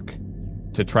kind of look,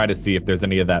 to try to see if there's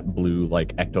any of that blue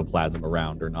like ectoplasm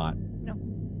around or not.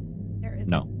 There is.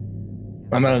 No.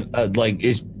 I'm gonna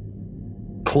is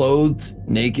clothed,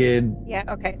 naked. Yeah.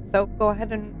 Okay. So go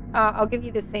ahead and I'll give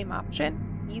you the same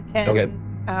option. You can. Okay.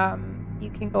 You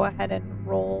can go ahead and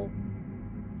roll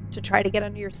to try to get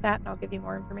under your stat, and I'll give you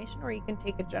more information, or you can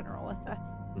take a general assess.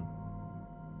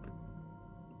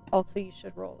 Also, you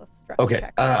should roll a stress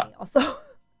check for me. Also,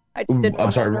 I just didn't.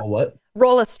 I'm sorry. Roll what?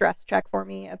 Roll a stress check for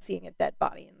me at seeing a dead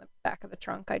body in the back of the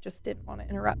trunk. I just didn't want to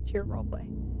interrupt your role play,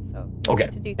 so you Okay.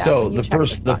 need to do that So when you the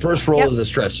check first spot. roll Yep. is a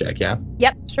stress check, yeah.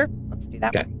 Yep, sure. Let's do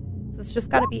that. Okay. One. So it's just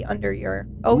got to be under your.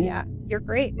 Oh yeah, you're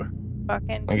great.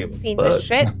 Fucking, I you've give a seen fuck. this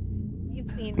shit. You've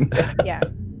seen. Yeah,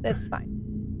 that's fine.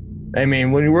 I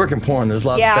mean, when you work in porn, there's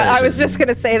lots Yeah, of fetishes. I was just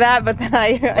gonna say that, but then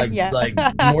like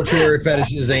mortuary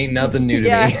fetishes ain't nothing new to me.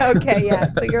 Yeah. Okay. Yeah.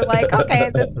 So you're like,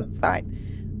 okay, this is fine.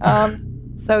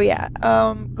 So yeah.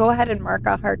 Go ahead and mark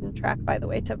a hardened track, by the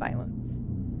way, to violence.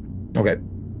 Okay.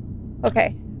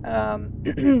 Okay.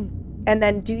 And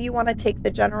then, do you want to take the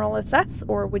general assess,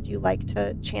 or would you like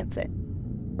to chance it?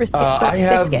 Risk it for I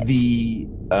have biscuit. the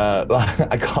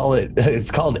I call it. It's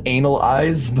called anal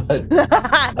eyes, but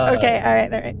Okay. All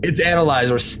right. it's analyze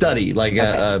or study like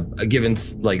a given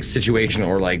like situation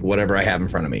or like whatever I have in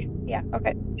front of me. Yeah.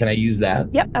 Okay. Can I use that?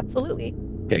 Yep. Absolutely.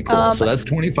 Okay, cool. So that's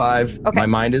 25. Okay. My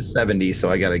mind is 70, so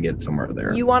I got to get somewhere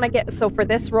there. You want to get, so for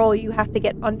this roll, you have to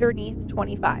get underneath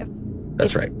 25.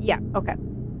 That's right. Yeah. Okay.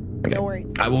 Okay. No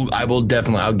worries. I will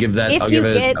definitely. I'll give that. If I'll you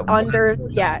give get it under,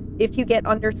 if you get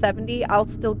under 70, I'll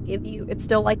still give you. It's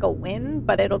still like a win,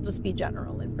 but it'll just be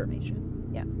general information.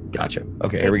 Yeah. Gotcha.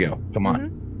 Okay, here we go. Come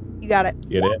on. You got it.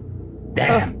 Get it?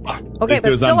 Damn. Okay, least but it it's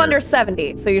was still under. under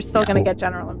 70, so you're still Yeah. going to get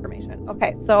general information.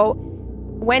 Okay, so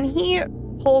when he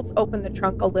pulls open the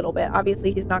trunk a little bit,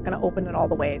 obviously he's not going to open it all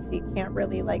the way, so you can't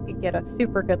really like get a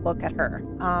super good look at her.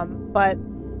 But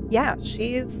yeah,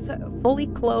 she's fully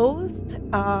clothed.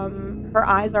 Her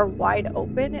eyes are wide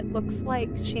open. It looks like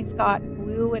she's got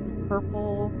blue and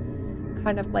purple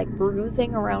kind of like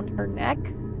bruising around her neck.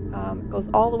 Goes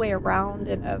all the way around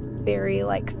in a very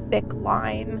like thick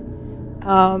line.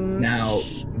 Now,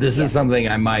 this is something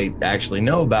I might actually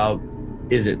know about.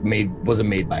 Was it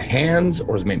made by hands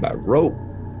or was it made by rope?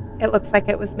 It looks like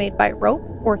it was made by rope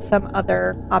or some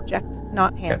other object,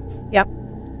 not hands. Yep.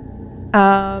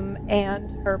 And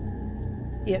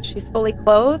she's fully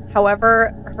clothed.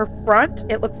 However, her front,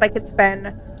 it looks like it's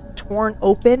been torn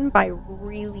open by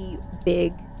really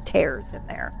big tears in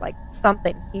there. Like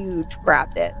something huge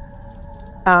grabbed it.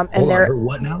 And Hold on, her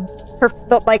what now?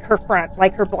 her front,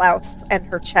 like her blouse and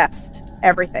her chest,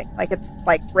 everything. Like it's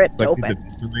like ripped Like open.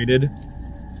 it's related.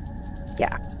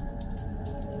 Yeah.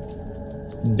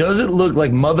 Does it look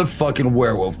like motherfucking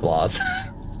werewolf claws?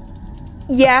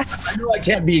 Yes. I know I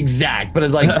can't be exact, but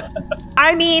it's like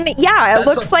I mean, yeah, it That's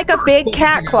looks the like a first big thing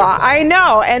cat I claw. thought. I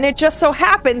know, and it just so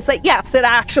happens that yes, it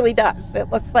actually does. It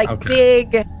looks like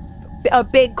a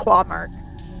big claw mark.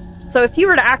 So if you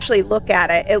were to actually look at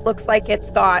it, it looks like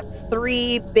it's got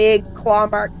 3 big claw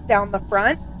marks down the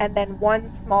front, and then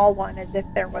 1 small one as if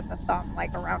there was a thumb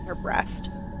like around her breast.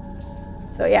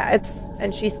 So yeah,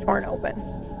 and she's torn open.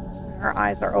 Her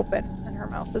eyes are open, and her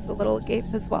mouth is a little agape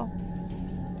as well.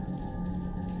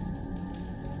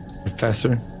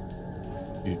 Professor,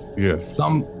 Yes.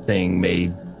 something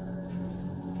made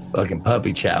fucking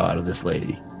puppy chow out of this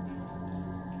lady.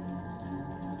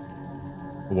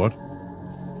 What?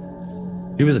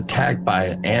 She was attacked by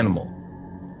an animal.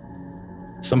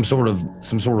 Some sort of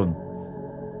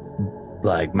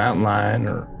like mountain lion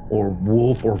or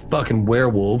wolf or fucking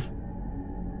werewolf.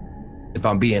 If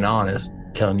I'm being honest,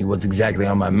 telling you what's exactly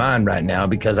on my mind right now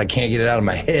because I can't get it out of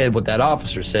my head what that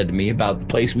officer said to me about the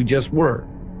place we just were.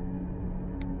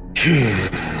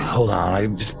 Hold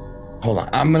on.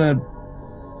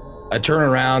 I turn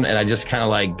around and I just kind of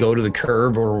like go to the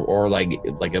curb or like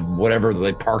a whatever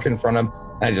they park in front of.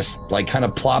 And I just like kind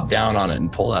of plop down on it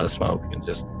and pull out a smoke and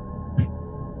just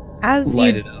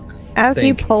light it up. As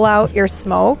you Think. pull out your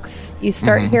smokes, you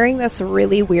start Mhm. hearing this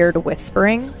really weird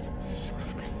whispering.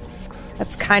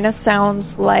 That's kind of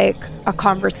sounds like a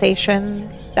conversation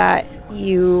that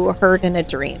you heard in a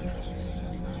dream,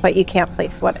 but you can't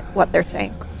place what they're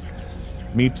saying.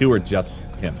 Me too, or just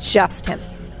him? Just him.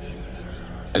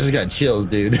 I just got chills,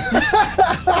 dude.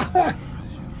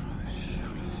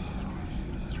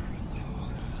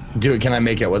 Can I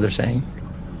make out what they're saying?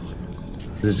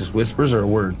 Is it just whispers or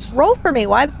words? Roll for me.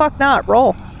 Why the fuck not?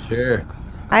 Roll. Sure.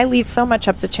 I leave so much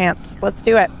up to chance. Let's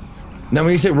do it. Now,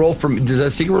 when you say roll for me, does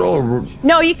that secret roll or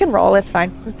No, you can roll. It's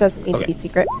fine. It doesn't need to Okay. be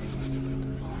secret.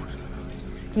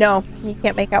 No, you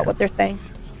can't make out what they're saying.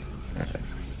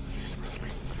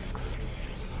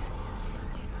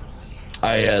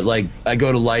 I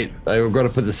go to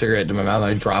put the cigarette in my mouth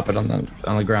and I drop it on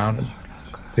the ground and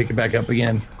pick it back up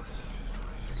again.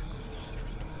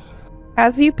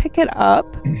 As you pick it up,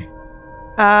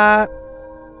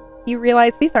 you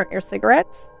realize these aren't your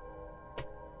cigarettes.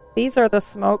 These are the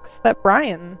smokes that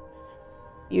Brian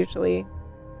usually.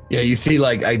 Yeah, you see,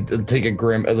 like I take a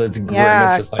grimace.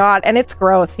 Yeah, Just like, God, and it's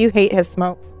gross. You hate his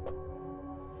smokes.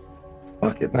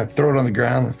 fuck it, and I throw it on the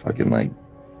ground and fucking like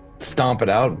stomp it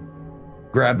out.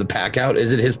 Grab the pack out.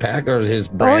 Is it his pack or is it his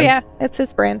brand? Oh yeah, it's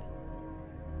his brand.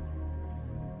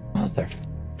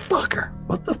 Motherfucker.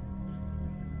 What the?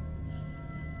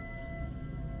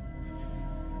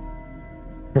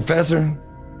 Professor,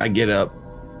 I get up.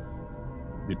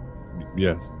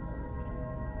 Yes.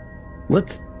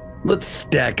 Let's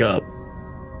stack up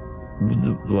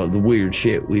the weird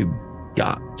shit we've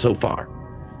got so far.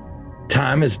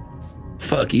 Time is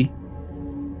fucky.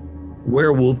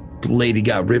 Werewolf lady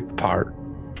got ripped apart.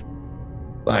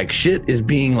 Like shit is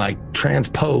being like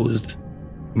transposed.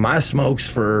 My smokes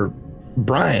for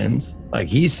Brian's, like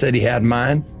he said he had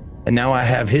mine, and now I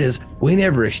have his. We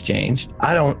never exchanged.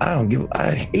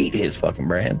 I hate his fucking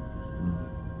brand.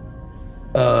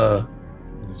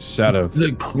 Shadow.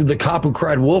 The cop who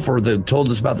cried wolf or told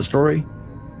us about the story.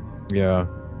 Yeah.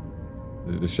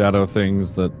 The shadow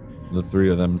things that the 3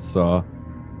 of them saw.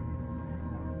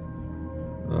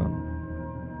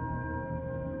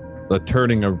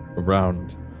 turning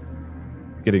around,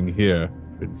 getting here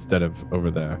instead of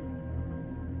over there.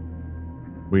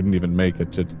 We didn't even make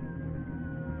it to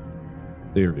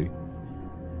theory.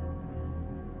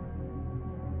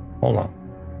 Hold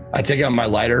on. I take out my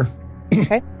lighter.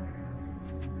 Okay.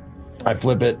 I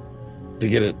flip it to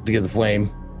get the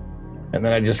flame, and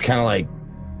then I just kind of like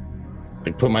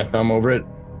put my thumb over it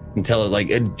until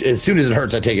as soon as it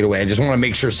hurts, I take it away. I just want to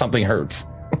make sure something hurts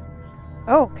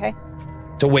Oh, okay.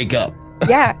 to wake up.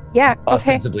 Yeah, yeah. Okay.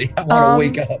 Ostensibly, I want to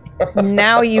wake up.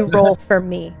 Now you roll for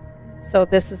me. So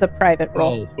this is a private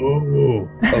roll. Oh,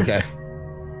 okay.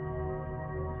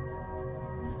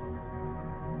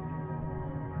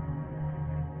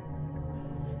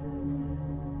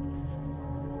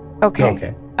 Okay.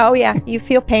 Okay. Oh yeah, you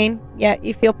feel pain. Yeah,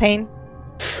 you feel pain.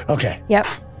 Okay. Yep.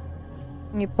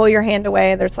 And you pull your hand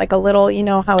away. There's like a little, you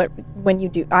know how it when you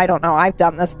do. I don't know. I've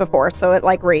done this before, so it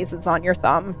like raises on your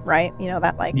thumb, right? You know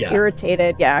that like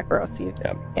irritated. Yeah, gross. You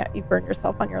burn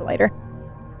yourself on your lighter.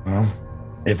 Well,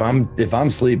 if I'm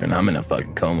sleeping, I'm in a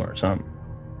fucking coma or something.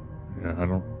 Yeah, I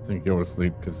don't think you're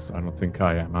asleep because I don't think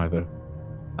I am either.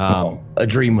 A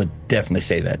dream would definitely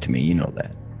say that to me. You know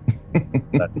that.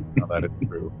 That is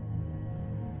true.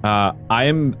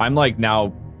 I'm like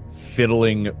now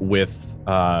fiddling with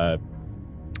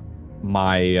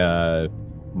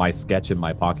my sketch in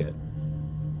my pocket,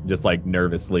 just like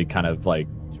nervously, kind of like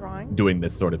Drawing? doing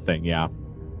this sort of thing. Yeah.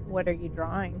 What are you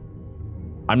drawing?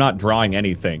 I'm not drawing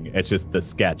anything. It's just the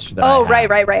sketch. That Oh, I have.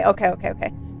 right. Okay.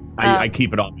 I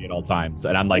keep it on me at all times,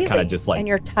 and I'm like kind of just like. And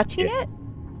you're touching it?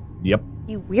 Yep.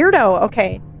 You weirdo.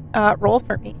 Okay. Roll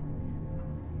for me.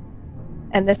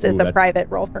 And this is a private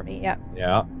roll for me. Yeah.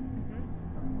 Yeah.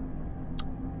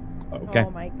 Mm-hmm. Okay.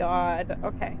 Oh my god.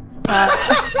 Okay.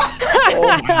 Oh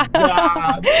my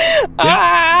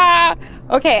god.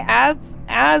 Okay. As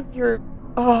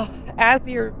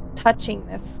you're touching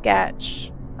this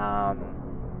sketch,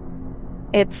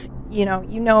 it's you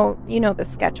know the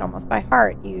sketch almost by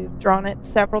heart. You've drawn it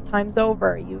several times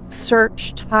over. You've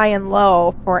searched high and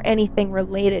low for anything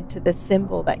related to the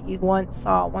symbol that you once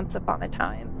saw once upon a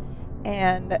time.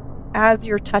 And as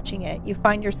you're touching it, you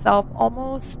find yourself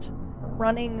almost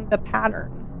running the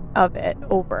pattern of it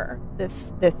over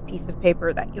this piece of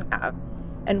paper that you have.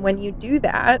 And when you do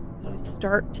that, you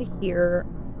start to hear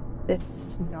this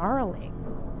snarling,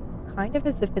 kind of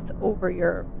as if it's over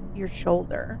your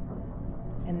shoulder,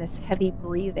 and this heavy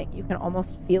breathing. You can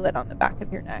almost feel it on the back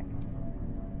of your neck.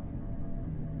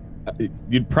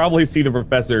 You'd probably see the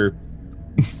professor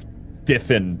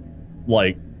stiffen,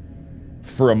 like,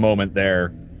 for a moment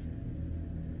there,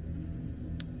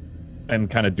 and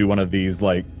kind of do one of these,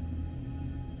 like,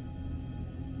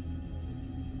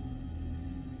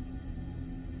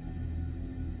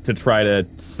 to try to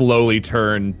slowly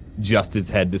turn just his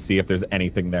head to see if there's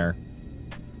anything there.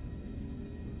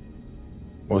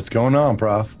 What's going on,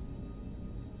 Prof?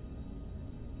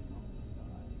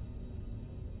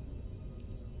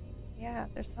 Yeah,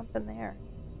 there's something there.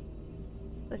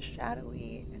 The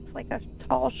shadowy, it's like a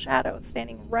tall shadow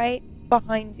standing right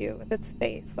behind you with its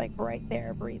face like right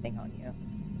there breathing on you.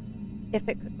 If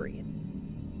it could breathe.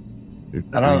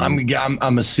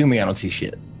 I'm assuming I don't see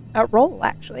shit. Roll,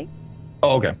 actually.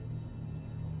 Oh, okay.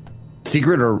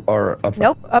 Secret or up front?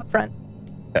 Nope, up front.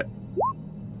 Okay.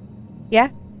 Yeah.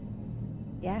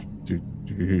 Do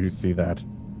you see that?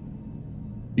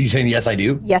 You saying yes, I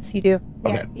do? Yes, you do.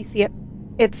 Okay. Yeah, you see it.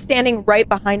 It's standing right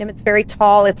behind him. It's very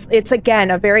tall. It's again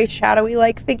a very shadowy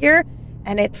like figure,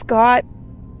 and it's got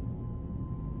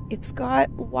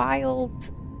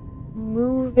wild,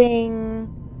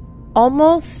 moving,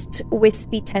 almost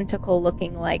wispy tentacle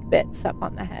looking like bits up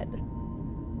on the head.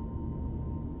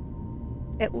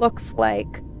 It looks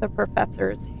like the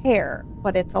professor's hair,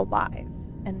 but it's alive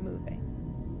and moving.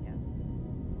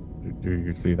 Do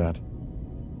you see that?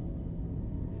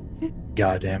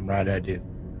 Goddamn right I do.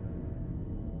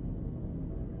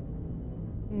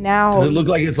 Now, does it look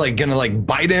like it's like gonna like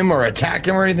bite him or attack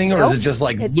him or anything, or nope, is it just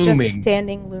like it's looming? just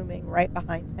standing looming right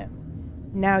behind him.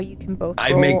 Now you can both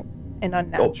roll an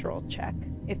unnatural check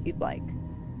if you'd like.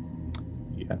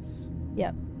 Yes.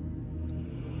 Yep.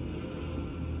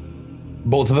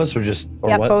 Both of us, or just or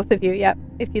yeah, what? Both of you. Yep,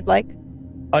 if you'd like.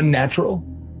 Unnatural.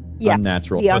 Yes,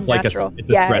 unnatural. The So unnatural. it's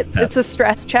a stress test. It's a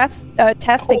stress test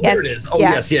test Oh, against. there it is. Oh,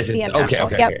 yes. the unnatural.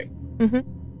 Okay. Yep. Mm-hmm.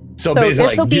 So this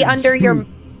basically, will be getting under your.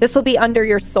 spooked. This will be under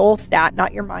your soul stat,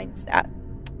 not your mind stat.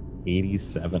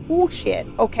 87. Oh shit.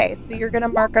 Okay, so you're gonna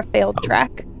mark a failed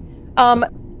track.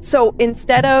 So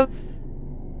instead of.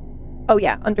 Oh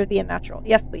yeah, under the unnatural.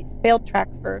 Yes, please. Failed track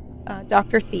for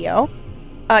Dr. Theo.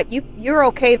 You're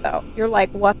okay though. You're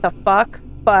like, what the fuck?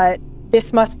 But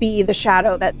this must be the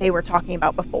shadow that they were talking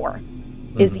about before,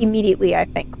 is immediately, I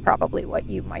think, probably what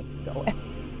you might go with.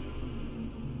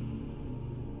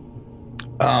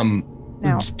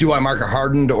 Now, do I mark a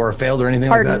hardened or a failed or anything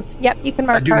hardened. like that? Yep, you can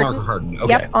mark I do hardened. mark a hardened. Okay.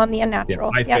 Yep, on the Yeah,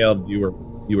 unnatural. I Yep. failed.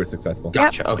 You were successful.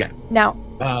 Gotcha. Okay. Now,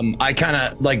 I kind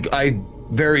of I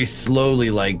very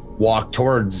slowly walk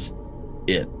towards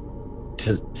it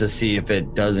to see if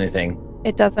it does anything.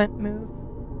 it doesn't move.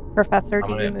 Professor,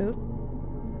 do I'm you gonna- move?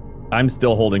 I'm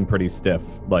still holding pretty stiff,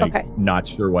 Okay. not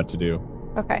sure what to do.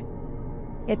 Okay.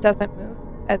 It doesn't move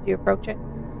as you approach it.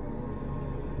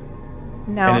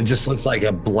 Now, And it just looks like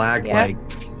a black Yeah.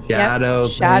 shadow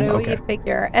thing. shadowy Okay.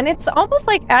 figure. And it's almost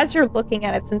like as you're looking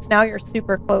at it, since now you're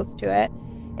super close to it,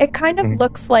 it kind of Mhm.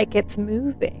 looks like it's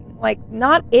moving. Like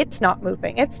it's not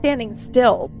moving, it's standing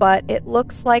still, but it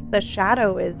looks like the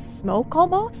shadow is smoke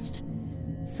almost.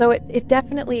 So it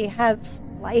definitely has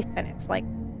life and it's like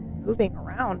moving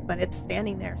around, but it's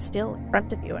standing there still in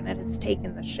front of you and it has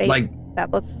taken the shape Like that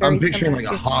looks very I'm picturing similar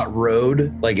a to- hot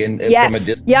road, Yes. from a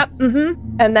distance. Yep.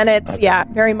 And then it's Okay.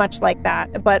 very much like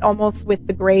that, but almost with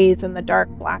the grays and the dark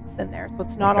blacks in there. So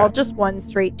it's not Okay. all just one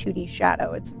straight 2D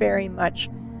shadow. It's very much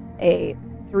a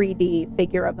 3D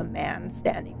figure of a man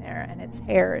standing there, and its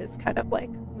hair is kind of like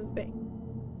moving.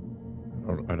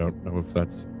 I don't know if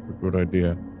that's a good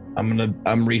idea.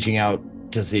 I'm reaching out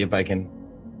to see if I can.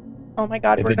 Oh my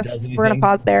God, If we're it gonna does we're gonna anything-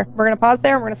 pause there. We're gonna pause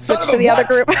there. And we're gonna Son switch of to a the other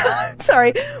what? group.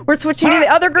 Sorry, we're switching to the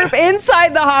other group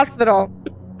inside the hospital.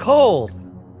 Cold.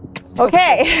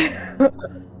 Okay.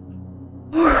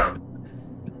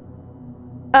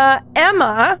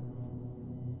 Emma,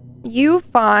 you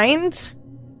find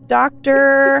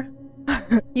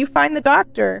you find the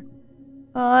doctor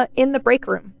in the break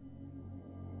room.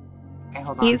 Okay,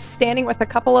 hold on. He's standing with a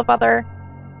couple of other.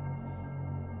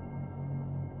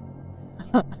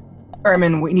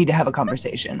 Ermin, we need to have a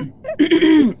conversation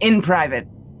in private.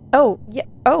 Oh, yeah.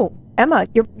 Oh, Emma,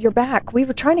 you're back. We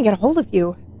were trying to get a hold of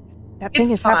you. That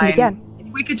thing It's has happened fine. again.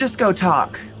 If we could just go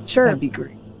talk, Sure. that'd be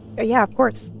great. Yeah, of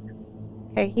course.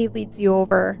 Okay, he leads you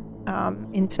over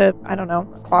into, I don't know,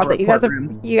 a closet. You guys report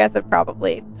room. have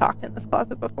probably talked in this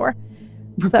closet before.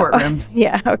 Report rooms.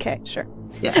 Yeah, okay, sure.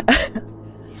 Yeah.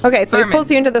 Okay, so he Thurman.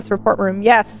 pulls you into this report room.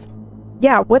 Yes.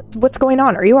 Yeah, what's going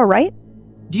on? Are you all right?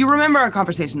 Do you remember our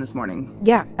conversation this morning?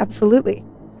 Yeah, absolutely.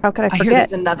 How could I I hear forget?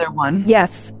 there's another one.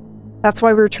 Yes. That's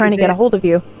why we were trying Is to get a it hold of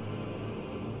you.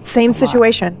 Same alive?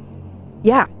 situation.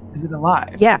 Yeah, Is it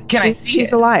alive? yeah. Can I see she's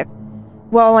it? alive.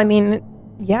 Well, I mean,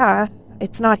 yeah,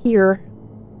 it's not here.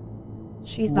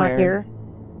 She's not Where here.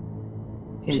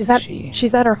 Is She's at she?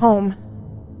 she's at her home.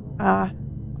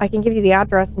 I can give you the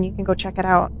address and you can go check it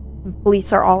out.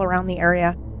 Police are all around the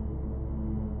area.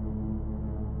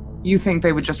 You think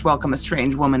they would just welcome a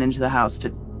strange woman into the house to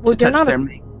Well, you're touch not their a-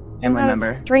 family You're not member?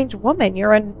 a strange woman.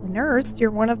 You're a nurse. You're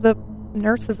one of the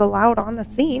nurses allowed on the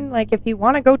scene. Like, if you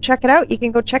want to go check it out, you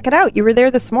can go check it out. You were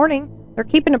there this morning. They're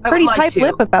keeping a I would pretty like tight to.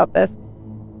 lip about this.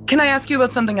 Can I ask you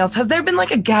about something else? Has there been like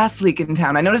a gas leak in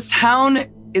town? I noticed town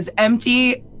is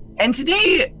empty, and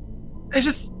today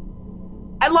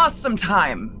I lost some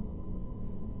time.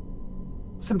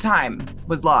 Some time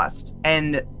was lost,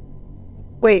 and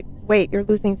Wait, you're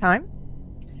losing time?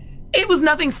 it was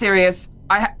nothing serious.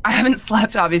 I haven't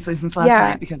slept obviously since last Yeah.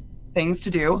 night because things to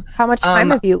do. How much time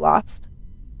Um, have you lost?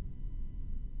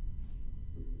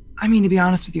 I mean, to be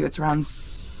honest with you, it's around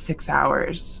 6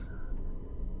 hours.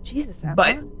 Jesus, Emma.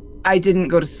 But I didn't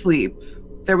go to sleep.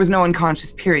 There was no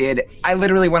unconscious period. I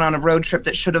literally went on a road trip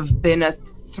that should have been a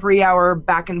 3-hour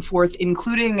back and forth,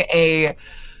 including a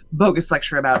bogus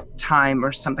lecture about time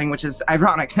or something, which is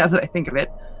ironic now that I think of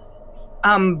it.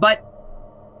 But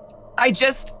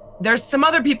there's some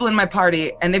other people in my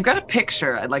party, and they've got a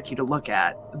picture I'd like you to look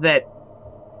at that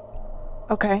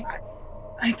Okay.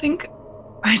 I think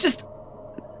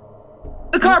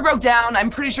the car broke down. I'm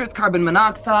pretty sure it's carbon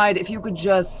monoxide. If you could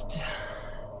just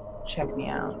check me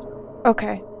out.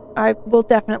 Okay. I will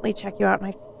definitely check you out, and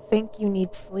I think you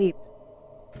need sleep.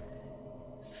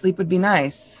 Sleep would be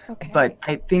nice. Okay. But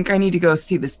I think I need to go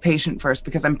see this patient first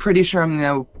because I'm pretty sure I'm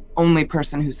the only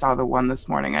person who saw the one this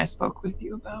morning I spoke with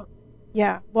you about.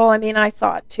 Yeah. Well, I mean, I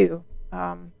saw it too.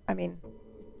 I mean,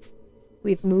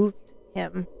 we've moved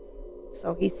him,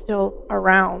 so he's still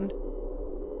around.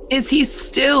 Is he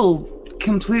still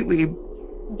completely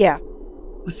Yeah.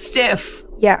 stiff?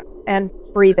 Yeah. And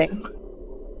breathing.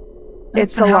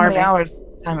 It's been how many alarming. hours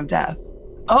time of death?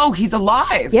 Oh, he's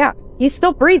alive. Yeah. He's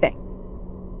still breathing.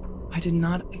 I did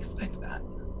not expect that.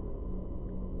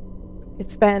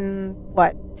 It's been,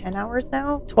 what, 10 hours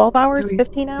now? 12 hours? Do we-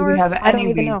 15 do hours? we have I don't any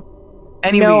even lead? know.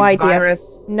 Any No leads? idea.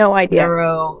 Virus, No idea.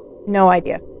 neuro. No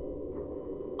idea.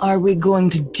 are we going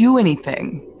to do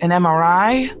anything? An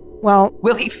MRI? Well,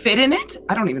 Will he fit in it?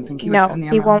 I don't even think he would no, fit in the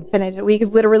MRI. he won't finish it. We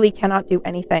literally cannot do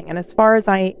anything. And as far as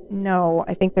I know,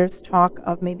 I think there's talk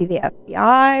of maybe the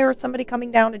FBI or somebody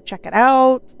coming down to check it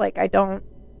out. Like,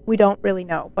 we don't really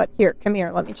know. But here, come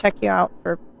here. Let me check you out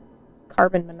for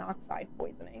carbon monoxide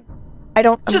poisoning.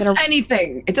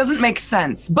 Anything. It doesn't make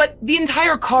sense. But the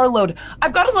entire carload,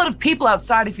 I've got a lot of people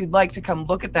outside if you'd like to come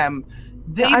look at them.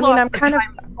 I'm kind of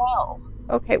as well.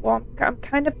 Okay, well, I'm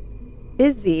kind of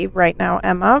busy right now,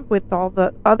 Emma, with all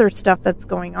the other stuff that's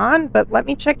going on, but let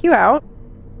me check you out.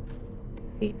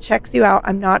 If he checks you out,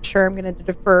 I'm not sure I'm going to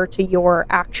defer to your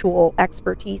actual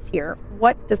expertise here.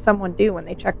 What does someone do when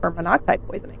they check for monoxide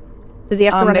poisoning? Does he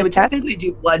have to run a test? They would technically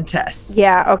do blood tests.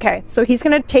 Yeah, okay. So he's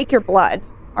going to take your blood.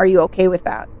 Are you okay with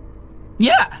that?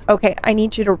 Yeah. Okay, I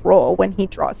need you to roll when he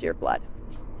draws your blood.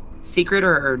 Secret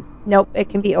or? Nope, it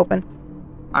can be open.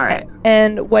 All right.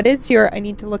 And what is I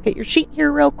need to look at your sheet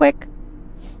here real quick.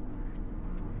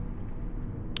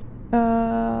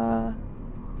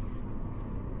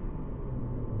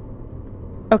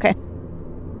 Okay.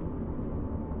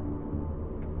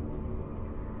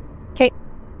 Okay.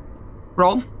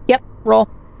 Roll? Yep, roll.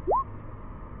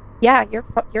 Yeah,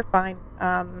 you're fine.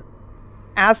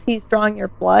 As he's drawing your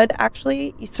blood,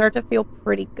 actually, you start to feel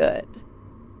pretty good.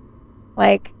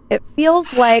 Like, it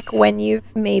feels like when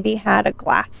you've maybe had a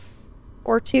glass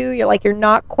or two, you're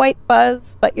not quite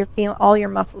buzzed, but you're feeling all your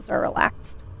muscles are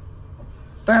relaxed.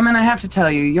 Berman, I have to tell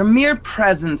you, your mere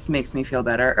presence makes me feel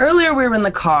better. Earlier we were in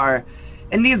the car,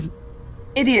 and these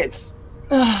idiots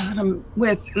that I'm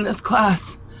with in this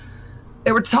class,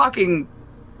 they were talking.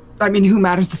 I mean, who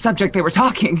matters the subject? They were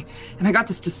talking, and I got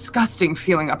this disgusting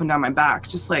feeling up and down my back,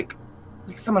 just like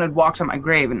someone had walked on my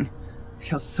grave, and I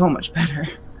feel so much better.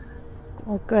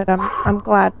 Oh, good. I'm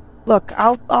glad. Look,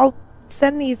 I'll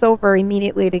send these over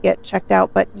immediately to get checked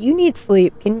out, but you need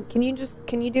sleep. Can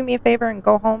you do me a favor and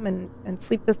go home and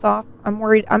sleep this off? I'm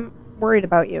worried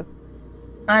about you.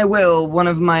 I will. One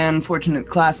of my unfortunate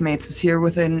classmates is here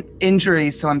with an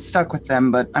injury, so I'm stuck with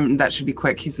them, but that should be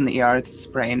quick. He's in the ER. It's a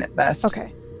sprain at best.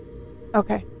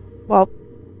 Okay. Well,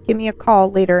 give me a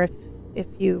call later if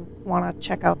you want to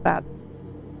check out that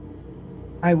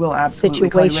I will absolutely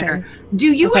call you later.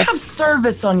 Do you have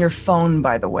service on your phone,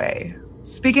 by the way?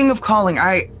 Speaking of calling,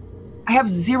 I have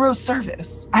zero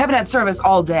service. I haven't had service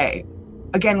all day.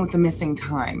 Again, with the missing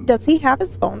time. Does he have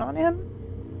his phone on him?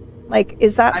 Like,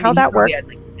 is that how that works? He has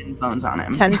like 10 phones on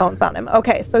him. 10 phones on him.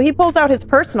 Okay, so he pulls out his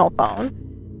personal phone.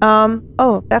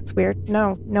 Oh, that's weird.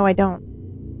 No, I don't.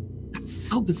 That's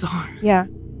so bizarre. Yeah.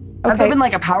 Okay. Has there been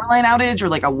like a power line outage or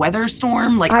like a weather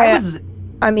storm? Like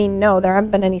I mean, no, there haven't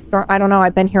been any storm. I don't know.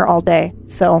 I've been here all day,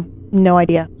 so no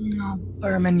idea. Oh,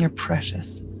 Berman, you're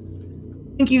precious.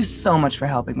 Thank you so much for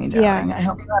helping me, darling. Yeah. I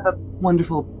hope you have a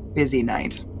wonderful, busy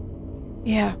night.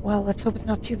 Yeah, well, let's hope it's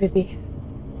not too busy.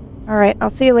 All right, I'll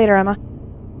see you later, Emma.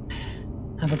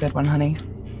 Have a good one, honey.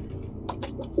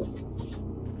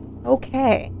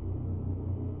 Okay.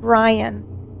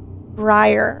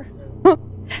 Breyer.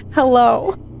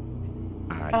 Hello.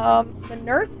 Hi. The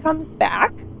nurse comes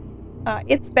back.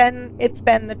 It's been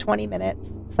the 20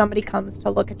 minutes. Somebody comes to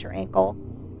look at your ankle.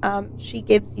 She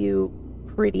gives you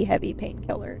pretty heavy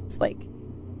painkillers. Like,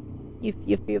 you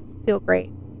feel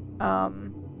great.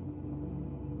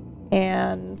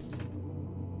 And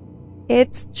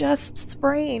it's just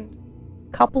sprained.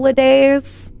 Couple of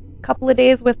days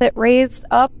with it raised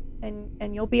up,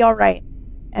 and you'll be all right.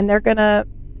 And they're gonna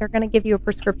give you a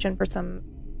prescription for some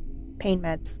pain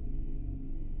meds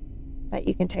that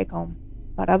you can take home.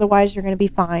 But otherwise, you're gonna be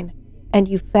fine. And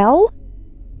you fell?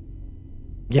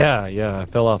 Yeah, I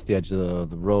fell off the edge of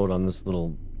the road on this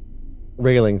little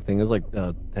railing thing. It was like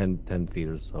 10 feet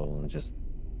or so, and just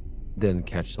didn't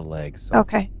catch the leg. So.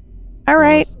 Okay. All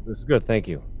right. This is good. Thank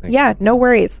you. Yeah, no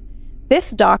worries.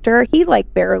 This doctor, he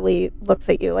like barely looks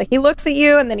at you. Like, he looks at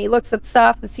you and then he looks at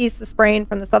stuff and sees the sprain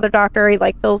from this other doctor. He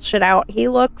like fills shit out. He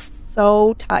looks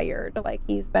so tired. Like,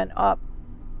 he's been up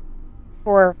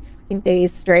for fucking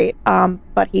days straight.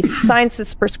 But he signs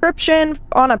this prescription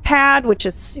on a pad, which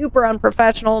is super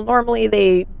unprofessional. Normally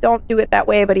they don't do it that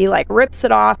way, but he like rips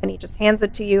it off and he just hands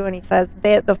it to you and he says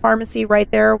the pharmacy right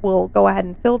there will go ahead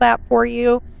and fill that for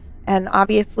you. And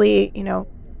obviously,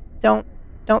 don't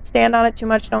stand on it too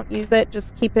much. Don't use it.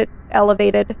 Just keep it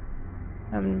elevated.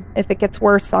 If it gets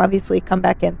worse, obviously come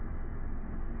back in.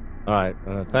 All right.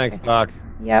 Thanks, Doc.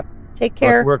 Yep. Take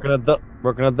care. Working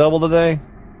a double today.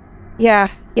 Yeah.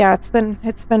 It's been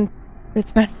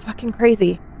fucking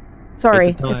crazy.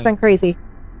 Sorry, it's been crazy.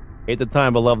 Hate the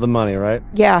time, but love the money, right?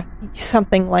 Yeah,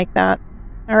 something like that.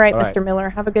 All right, Mr. Miller.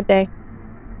 Have a good day.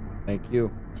 Thank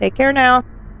you. Take care now.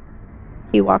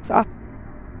 He walks off.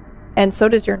 And so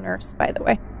does your nurse, by the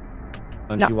way.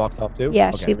 And No. she walks off too?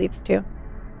 Yeah, Okay. she leaves too.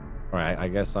 All right. I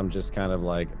guess I'm just kind of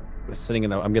like sitting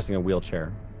in I'm guessing a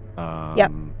wheelchair. Yep.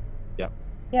 Yep. Yep.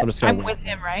 I'm just gonna I'm with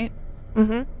him, right?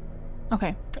 hmm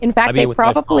Okay. In fact, I'd be they with my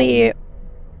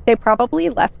probably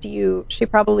left you.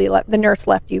 The nurse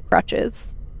left you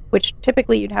crutches, which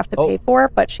typically you'd have to pay for,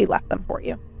 but she left them for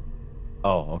you.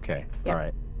 Oh, okay. Yeah. All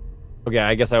right. Okay,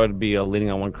 I guess I would be leaning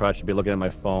on one crutch and be looking at my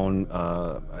phone.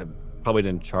 I probably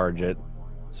didn't charge it.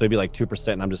 So it'd be like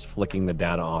 2%, and I'm just flicking the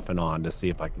data off and on to see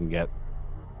if I can get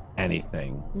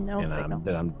anything. No and signal.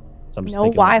 So I'm just No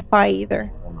thinking, Wi-Fi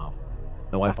either. Oh, no.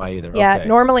 No Wi-Fi either. Yeah, Okay.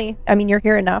 normally, I mean, you're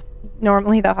here enough.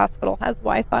 Normally, the hospital has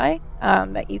Wi-Fi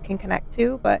that you can connect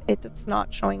to, but it's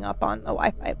not showing up on the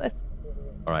Wi-Fi list.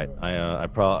 All right.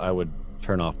 I would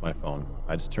turn off my phone.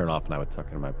 I just turn it off and I would tuck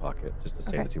it in my pocket just to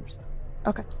save Okay. the 2%.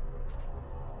 Okay.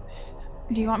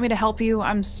 Do you want me to help you?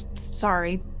 I'm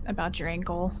sorry about your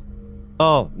ankle.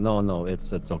 Oh, no,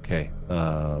 it's okay.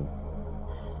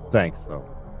 Thanks though.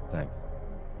 Thanks.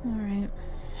 All right.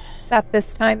 So at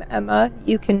this time, Emma,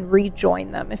 you can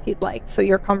rejoin them if you'd like. So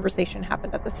your conversation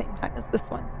happened at the same time as this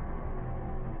one.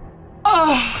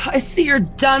 Oh, I see you're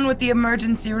done with the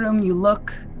emergency room. You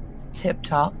look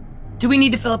tip-top. Do we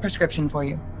need to fill a prescription for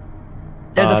you?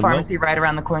 There's a No. pharmacy right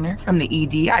around the corner from the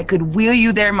ED. I could wheel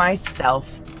you there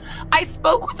myself. I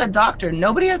spoke with a doctor.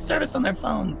 Nobody has service on their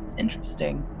phones. It's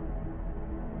interesting.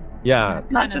 Yeah.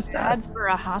 Not Kinda just bad us. for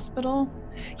a hospital.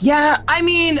 Yeah, I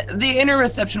mean, the inner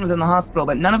reception within the hospital,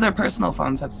 but none of their personal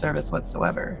phones have service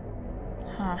whatsoever.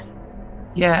 Huh.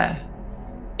 Yeah.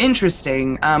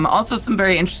 Interesting. Also, some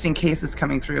very interesting cases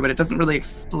coming through, but it doesn't really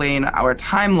explain our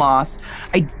time loss.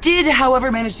 I did,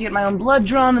 however, manage to get my own blood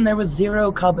drawn, and there was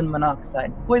 0 carbon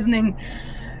monoxide poisoning.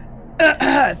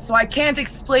 So I can't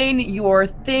explain your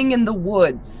thing in the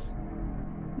woods.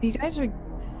 You guys are.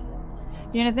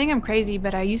 You're gonna think I'm crazy,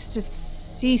 but I used to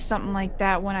see something like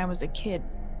that when I was a kid.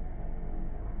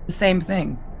 The same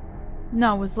thing.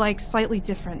 No, it was like slightly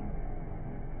different.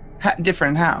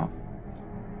 Different how?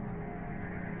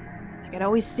 I could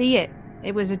always see it.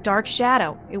 It was a dark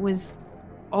shadow. It was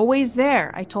always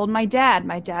there. I told my dad.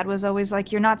 My dad was always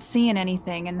like, "You're not seeing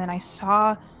anything." And then I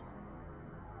saw.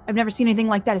 I've never seen anything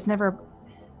like that. It's never.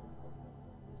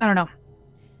 I don't know.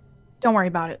 Don't worry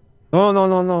about it. No.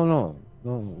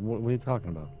 What are you talking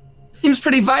about? Seems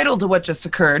pretty vital to what just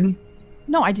occurred.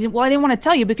 No, I didn't. Well, I didn't want to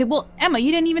tell you because, well, Emma,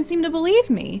 you didn't even seem to believe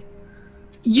me.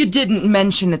 You didn't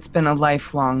mention it's been a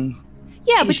lifelong.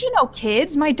 Yeah, but you know,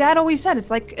 kids. My dad always said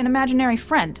it's like an imaginary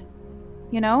friend.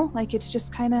 You know, like it's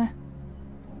just kind of.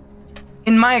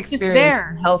 In my just experience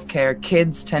there. in healthcare,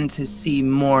 kids tend to see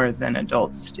more than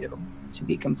adults do, to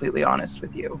be completely honest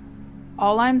with you.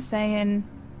 All I'm saying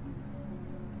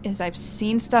is I've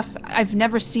seen stuff. I've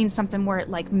never seen something where it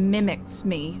like mimics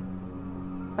me.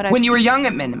 But When you were young,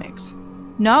 it mimicked.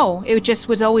 No, it just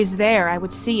was always there. I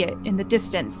would see it in the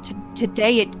distance.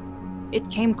 Today, it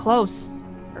came close,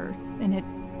 and it.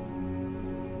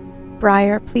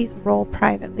 Briar, please roll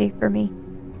privately for me.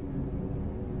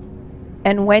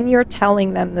 And when you're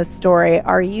telling them the story,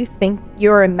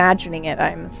 you're imagining it,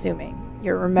 I'm assuming.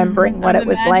 You're remembering what I'm it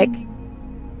was like? imagining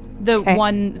The Okay.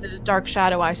 the dark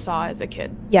shadow I saw as a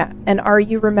kid. Yeah. And are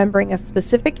you remembering a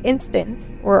specific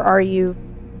instance, or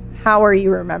how are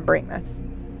you remembering this?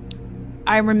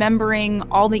 I'm remembering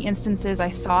all the instances I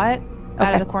saw it out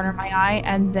Okay. of the corner of my eye,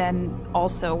 and then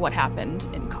also what happened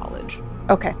in college.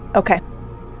 Okay,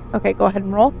 go ahead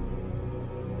and roll.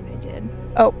 I did.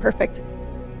 Oh, perfect.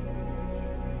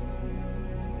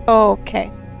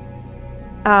 Okay.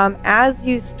 As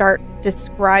you start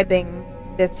describing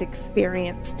this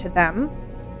experience to them,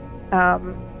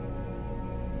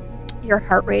 your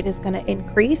heart rate is going to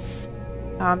increase.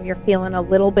 You're feeling a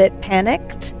little bit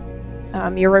panicked.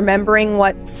 You're remembering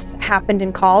what's happened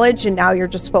in college, and now you're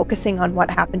just focusing on what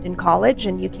happened in college,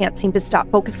 and you can't seem to stop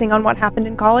focusing on what happened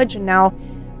in college, and now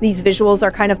these visuals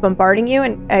are kind of bombarding you,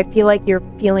 and I feel like you're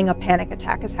feeling a panic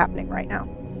attack is happening right now.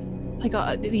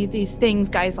 Like these things,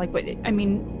 guys. Like, I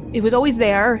mean, it was always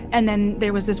there, and then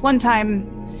there was this one time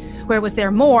where it was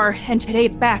there more, and today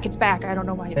it's back. It's back. I don't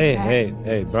know why it's back.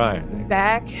 Hey, Brian.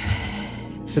 Back.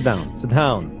 Sit down.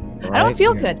 I don't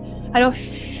feel good. I don't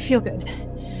feel good.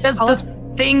 Does the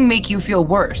thing make you feel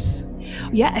worse?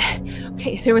 Yeah.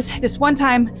 Okay. There was this one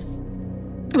time.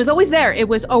 It was always there. It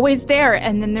was always there.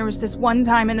 And then there was this one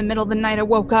time in the middle of the night I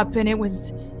woke up and it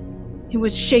was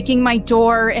shaking my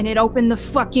door, and it opened the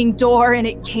fucking door and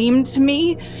it came to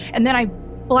me. And then I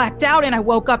blacked out and I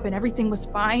woke up and everything was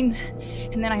fine.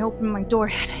 And then I opened my door.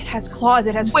 It has claws.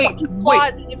 It has fucking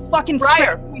claws. It fucking Briar,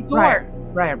 scratched my door.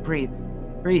 Briar, breathe.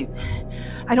 Breathe.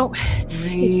 I don't.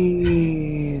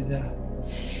 Breathe.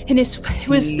 And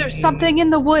there's something in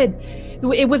the wood.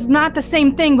 It was not the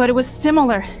same thing, but it was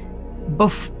similar.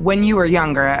 When you were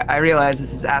younger, I realize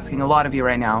this is asking a lot of you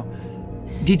right now.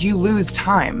 Did you lose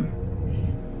time?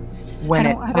 When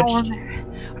it touched you?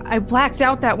 I blacked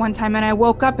out that one time and I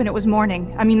woke up and it was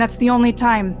morning. I mean, that's the only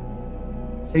time.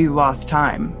 So you lost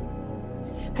time.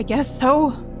 I guess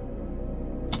so.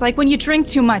 It's like when you drink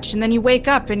too much and then you wake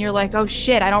up and you're like, oh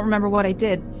shit, I don't remember what I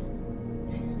did.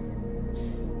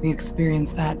 We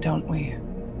experience that, don't we?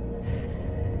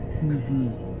 Mm-hmm.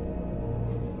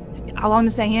 All I'm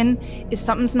saying is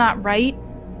something's not right,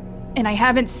 and I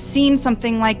haven't seen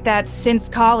something like that since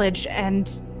college, and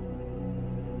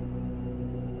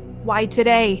why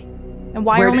today? And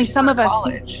why only some of us?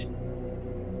 College?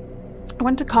 I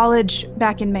went to college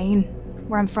back in Maine,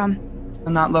 where I'm from.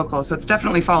 I'm not local, so it's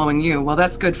definitely following you. Well,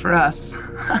 that's good for us.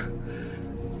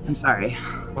 I'm sorry.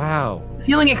 Wow.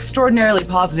 Feeling extraordinarily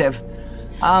positive.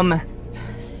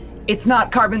 It's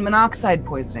not carbon monoxide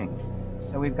poisoning,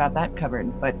 so we've got that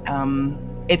covered. But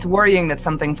it's worrying that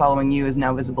something following you is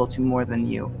now visible to more than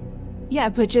you. Yeah,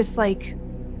 but just like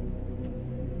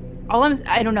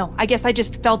I don't know. I guess I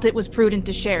just felt it was prudent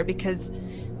to share because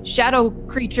shadow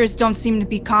creatures don't seem to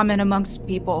be common amongst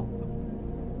people.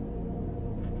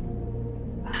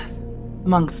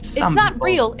 Amongst some it's not people,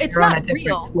 real. It's you're on a not different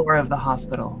real. floor of the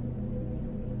hospital.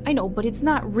 I know, but it's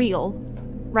not real,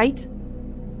 right?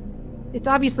 It's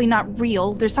obviously not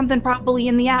real. There's something probably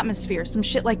in the atmosphere, some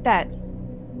shit like that.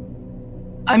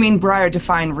 I mean, Briar,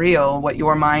 define real. What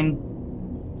your mind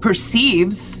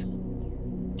perceives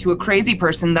to a crazy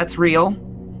person, that's real.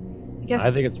 I guess.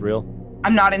 I think it's real.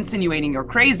 I'm not insinuating you're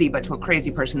crazy, but to a crazy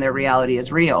person, their reality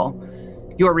is real.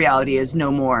 Your reality is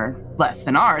no less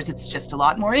than ours. It's just a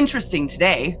lot more interesting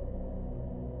today.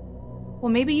 Well,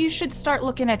 maybe you should start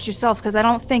looking at yourself, because I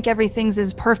don't think everything's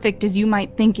as perfect as you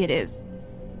might think it is.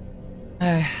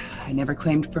 I never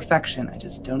claimed perfection. I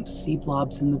just don't see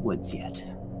blobs in the woods yet.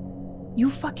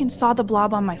 You fucking saw the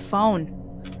blob on my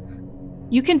phone.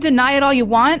 You can deny it all you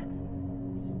want.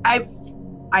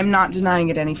 I'm not denying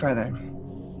it any further.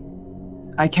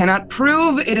 I cannot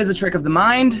prove it is a trick of the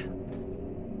mind,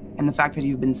 and the fact that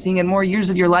you've been seeing it more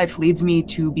years of your life leads me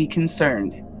to be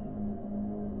concerned.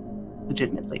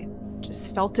 Legitimately.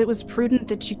 Just felt it was prudent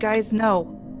that you guys know.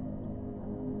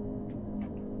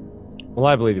 Well,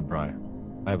 I believe you, Briar.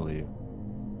 I believe you.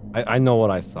 I know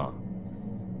what I saw.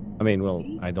 I mean, well,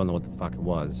 I don't know what the fuck it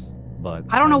was, but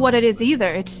I don't know what it is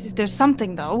either. There's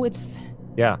something though.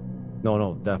 Yeah.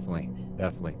 No, definitely.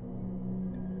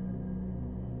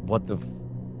 What the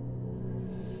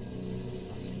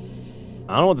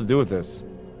I don't know what to do with this.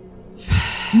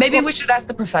 Maybe we should ask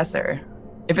the professor.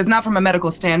 If it's not from a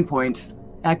medical standpoint,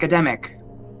 academic.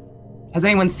 Has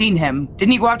anyone seen him?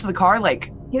 Didn't he go out to the car? Yeah,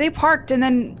 they parked and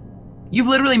then... You've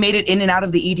literally made it in and out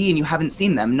of the ED and you haven't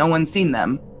seen them. No one's seen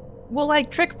them. Well,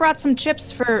 Trick brought some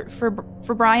chips for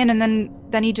Brian, and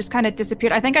then he just kind of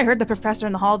disappeared. I think I heard the professor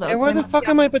in the hall, though. Hey, where the fuck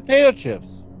are my potato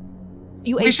chips?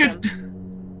 You ate them.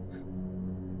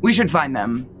 We should find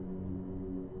them.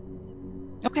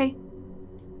 Okay.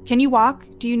 Can you walk?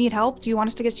 Do you need help? Do you want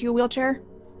us to get you a wheelchair?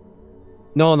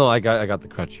 No, I got the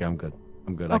crutch here. I'm good.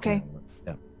 Okay.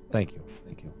 Yeah. Thank you.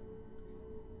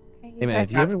 Okay, Hey man,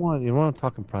 if you ever want to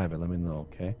talk in private, let me know,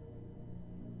 okay?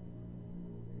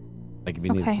 Like if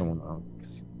you need someone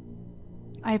else.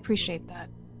 I appreciate that.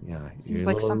 Yeah, Seems you're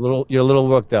like you're a little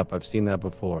worked up. I've seen that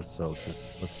before, so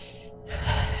let's.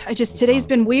 Today's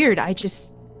been weird.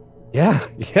 Yeah.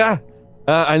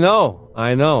 I know.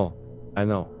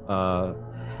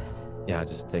 Yeah,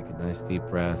 just take a nice deep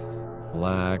breath,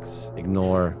 relax,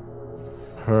 ignore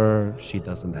her. She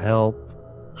doesn't help.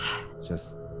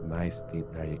 Just nice deep.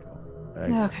 There you go.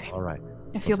 Okay. All right.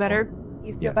 I feel better.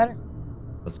 You feel better?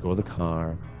 Let's go to the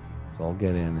car. Let's all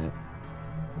get in it.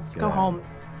 Let's go home.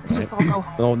 Let's just all go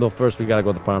home. No, first we gotta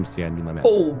go to the pharmacy. I need my meds.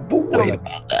 Oh, but wait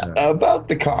about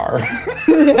the car.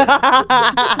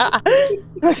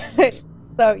 Okay.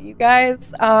 So you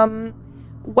guys,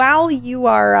 while you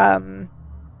are,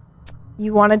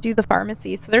 you want to do the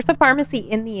pharmacy. So there's a pharmacy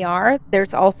in the ER.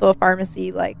 There's also a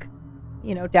pharmacy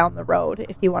down the road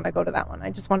if you want to go to that one. I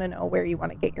just want to know where you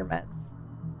want to get your meds.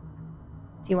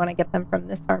 Do you want to get them from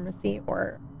this pharmacy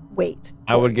or wait?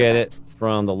 I would get it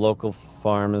from the local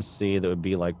pharmacy that would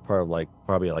be probably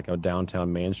a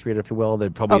downtown Main Street, if you will.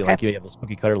 They'd probably you have a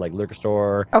cookie cutter liquor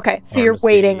store. Okay, so you're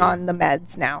waiting on the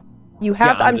meds now. You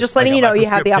have. Yeah, I'm just letting you know you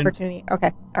have the opportunity.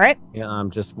 Okay, all right. Yeah, I'm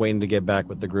just waiting to get back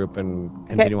with the group and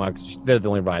continue on. They're the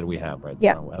only ride we have, right?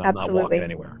 Yeah, so I'm absolutely. not walking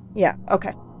anywhere. Yeah.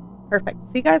 Okay. Perfect.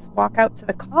 So you guys walk out to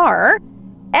the car,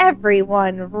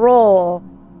 everyone roll.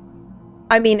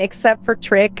 I mean, except for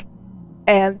Trick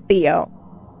and Theo.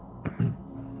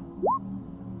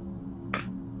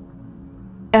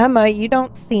 Emma, you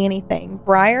don't see anything.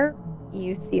 Briar,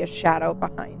 you see a shadow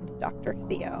behind Dr.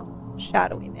 Theo.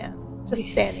 Shadowy man. Just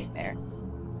standing there.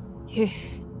 You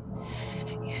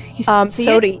see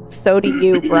So it? so do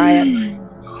you, Brian.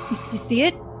 You see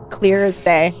it? Clear as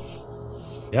day.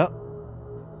 Yep.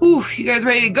 Oof, you guys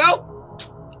ready to go?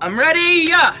 I'm ready.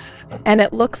 Yeah. And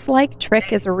it looks like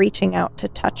Trick is reaching out to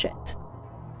touch it.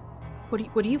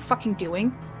 What are you fucking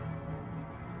doing?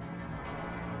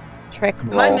 Trick,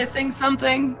 Am I roll. missing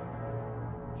something?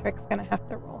 Trick's gonna have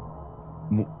to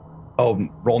roll. Oh,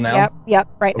 roll now. Yep,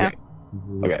 right Okay.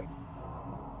 now. Okay.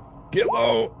 Get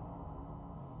low.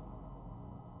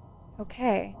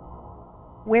 Okay.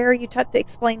 Where are you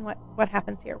explain what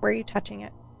happens here. Where are you touching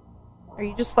it? Are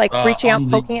you just like reaching out, on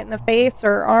the- poking it in the face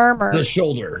or arm or The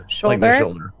shoulder. Shoulder? Like the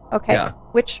shoulder. Okay. Yeah.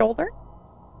 Which shoulder?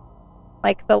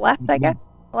 Like the left, I guess?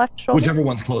 The left shoulder? Whichever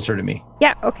one's closer to me.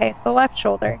 Yeah, okay. The left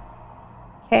shoulder.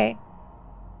 Okay.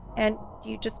 And do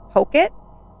you just poke it?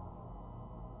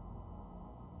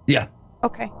 Yeah.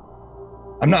 Okay.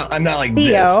 I'm not like this,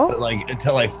 Theo? but like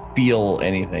until I feel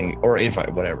anything, or if I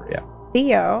whatever. Yeah.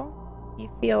 Theo,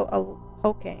 you feel a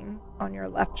poking on your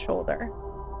left shoulder.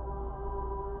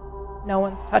 No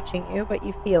one's touching you, but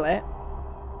you feel it.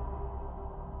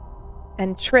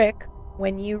 And Trick,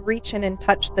 when you reach in and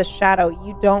touch the shadow,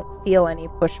 you don't feel any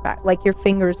pushback. Like your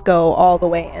fingers go all the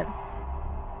way in.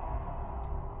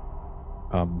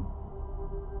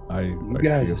 You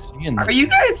guys are seeing Are this. you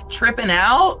guys tripping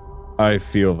out? I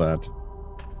feel that.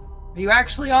 Are you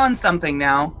actually on something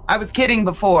now? I was kidding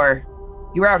before.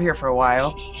 You were out here for a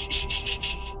while.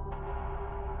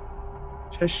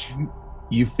 Shush.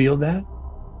 You feel that?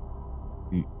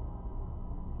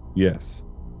 Yes.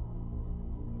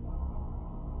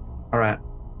 All right.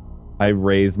 I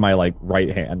raise my right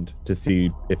hand to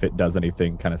see if it does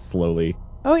anything kind of slowly.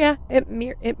 Oh yeah, it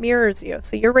mirrors you.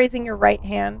 So you're raising your right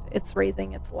hand, it's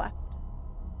raising its left.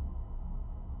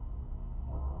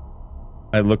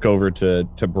 I look over to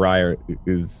Briar.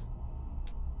 Is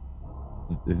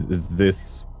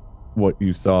this what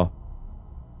you saw?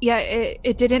 Yeah,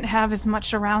 it didn't have as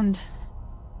much around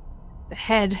the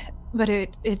head, but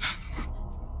it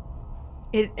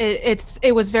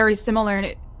was very similar, and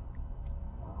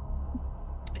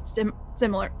it's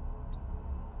similar.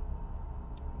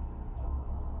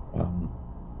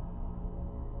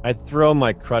 I throw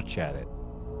my crutch at it.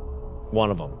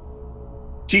 One of them.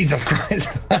 Jesus Christ.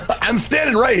 I'm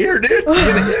standing right here, dude.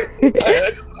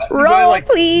 Roll,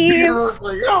 please.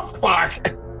 Like, oh,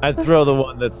 fuck. I throw the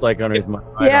one that's like underneath my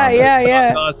right Yeah, arm.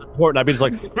 yeah. No, it's important. I'd be just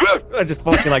like, I just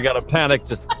fucking, I got a panic,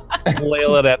 just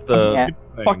flail it at the Yeah.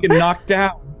 thing. Fucking knocked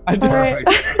out. All right.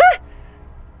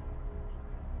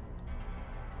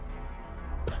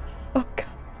 Oh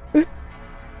god.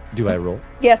 Do I roll?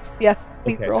 Yes,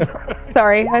 please Okay. roll.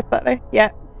 Sorry, I thought yeah.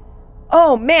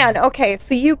 Oh man, okay,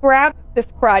 so you grab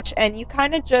this crutch and you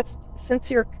kind of just, since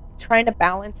you're trying to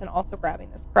balance and also grabbing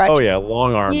this crutch. Oh yeah,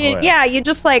 long arm. You, Oh, yeah, you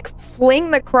just like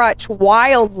fling the crutch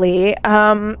wildly.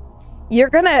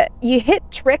 You hit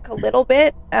Trick a little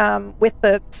bit with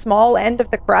the small end of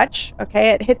the crutch. Okay,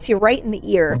 it hits you right in the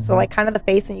ear, so like kind of the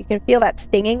face, and you can feel that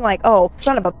stinging. Like, oh,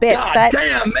 son of a bitch! God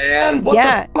damn, man. What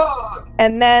Yeah. the fuck?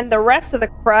 And then the rest of the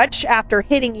crutch, after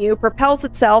hitting you, propels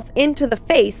itself into the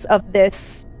face of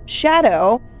this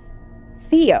shadow.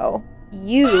 Theo,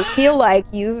 you feel like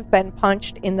you've been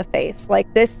punched in the face.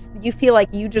 Like this, you feel like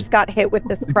you just got hit with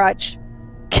this crutch.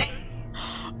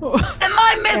 Am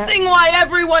I missing why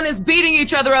everyone is beating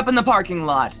each other up in the parking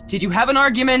lot? Did you have an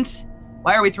argument?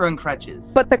 Why are we throwing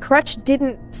crutches? But the crutch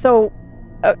didn't. So,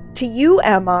 to you,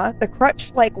 Emma, the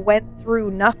crutch like went through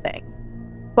nothing.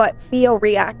 But Theo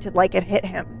reacted like it hit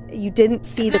him. You didn't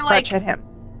see Is the it, crutch like- hit him.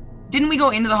 Didn't we go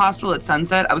into the hospital at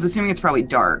sunset? I was assuming it's probably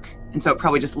dark, and so it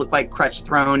probably just looked like crutch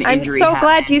thrown. I'm Injury so happened.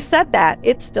 glad you said that.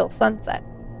 It's still sunset.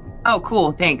 Oh,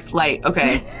 cool. Thanks. Light.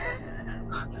 Okay.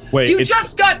 Wait, You it's,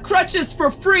 just got crutches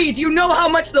for free. Do you know how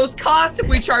much those cost if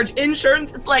we charge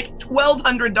insurance? It's like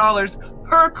 $1,200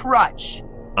 per crutch.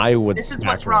 I would. This is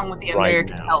smack what's her wrong with the right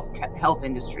American now. health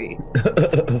industry.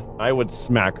 I would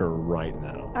smack her right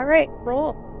now. All right,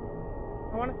 roll.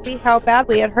 I want to see how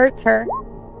badly it hurts her.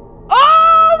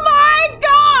 Oh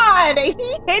my god!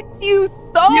 He hits you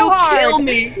so You hard. kill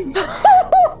me.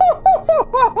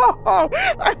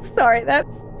 I'm sorry.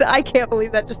 I can't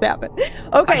believe that just happened.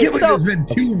 I Okay, can't believe so there's been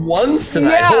 2 1s tonight.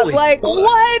 yeah, Holy like fuck.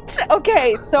 what?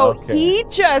 Okay, so Okay. he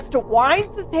just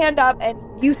winds his hand up and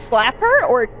you slap her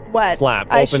or what? Slap.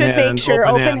 I Open should hand, make sure.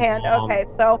 Open hand. palm, Okay,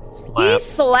 so he slap.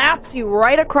 slaps you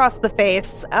right across the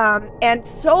face, and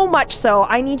so much so,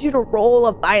 I need you to roll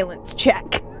a violence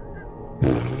check.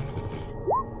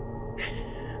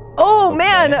 Oh Okay.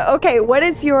 man. Okay, what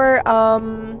is your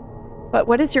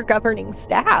what is your governing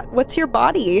stat? What's your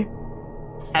body?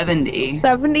 70.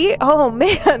 70? Oh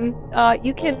man.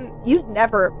 You've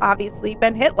never obviously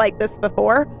been hit like this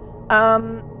before.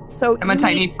 So I'm a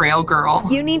tiny, frail girl.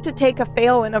 you need to take a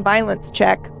fail in a violence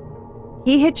check.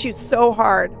 He hit you so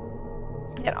hard.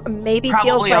 You know, maybe feels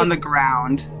Probably like, on the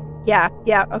ground. Yeah,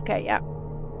 okay, yeah.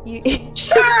 You,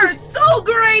 Sure, so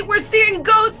great. We're seeing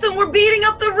ghosts and we're beating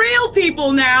up the real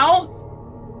people now.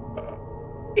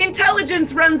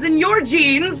 Intelligence runs in your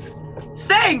genes.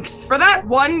 Thanks for that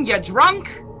one, you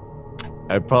drunk.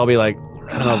 I'd probably like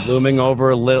kind of looming over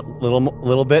a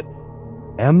little bit.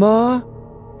 Emma,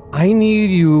 I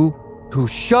need you to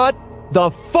shut the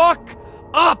fuck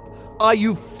up. Are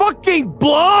you fucking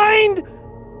blind?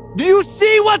 Do you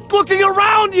see what's looking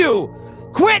around you?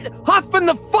 Quit huffing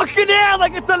the fucking air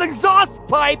like it's an exhaust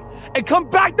pipe and come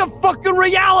back to fucking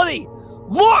reality.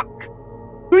 Look!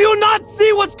 Do you not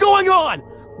see what's going on?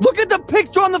 Look at the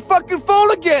picture on the fucking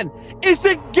phone again. Is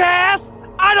it gas?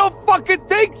 I don't fucking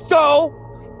think so.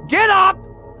 Get up.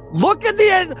 Look at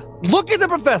the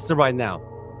professor right now.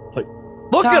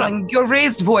 Look at him. Darling, your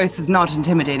raised voice is not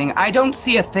intimidating. I don't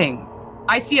see a thing.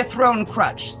 I see a thrown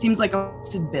crutch. Seems like a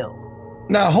rusted bill.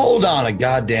 Now hold on a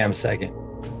goddamn second.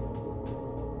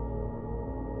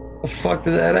 The fuck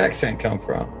did that accent come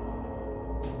from?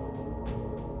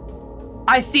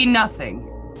 I see nothing.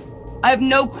 I have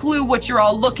no clue what you're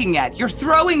all looking at. You're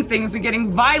throwing things and getting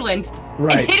violent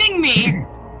Right. and hitting me.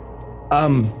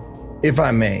 If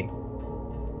I may,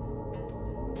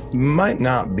 might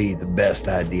not be the best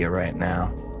idea right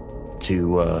now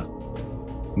to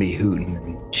be hooting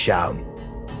and shouting,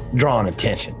 drawing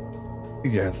attention.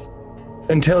 Yes.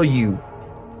 Until you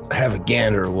have a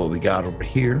gander of what we got over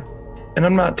here. And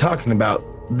I'm not talking about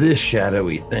this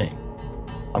shadowy thing.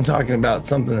 I'm talking about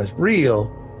something that's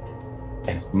real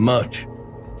and it's much,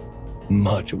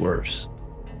 much worse.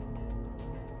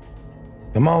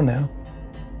 Come on now.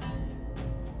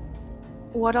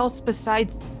 What else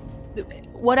besides?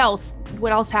 What else?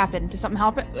 What else happened? Did something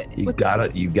happen? You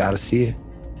gotta see it.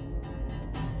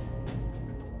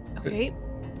 Okay.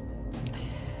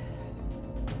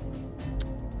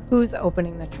 who's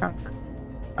opening the trunk?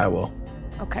 I will.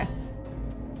 Okay.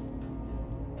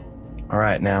 All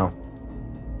right, now,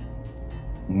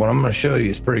 what I'm going to show you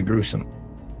is pretty gruesome.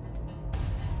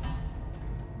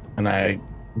 And I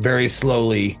very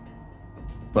slowly,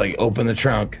 open the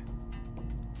trunk.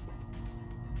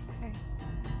 Okay.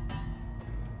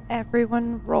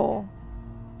 Everyone roll.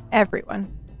 Everyone.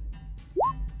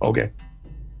 Okay.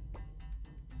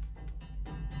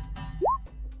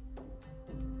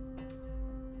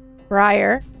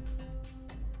 Briar,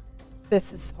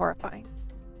 this is horrifying.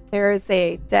 There is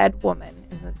a dead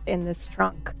woman in this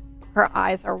trunk. Her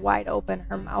eyes are wide open.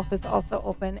 Her mouth is also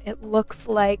open. It looks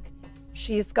like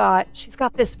she's got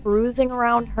this bruising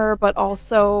around her, but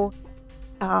also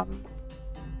kind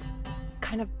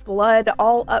of blood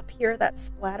all up here that's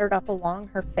splattered up along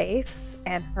her face,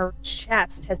 and her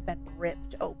chest has been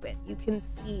ripped open. You can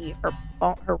see her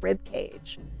rib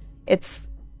cage. It's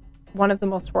one of the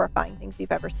most horrifying things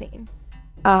you've ever seen.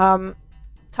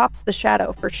 Tops the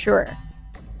shadow for sure.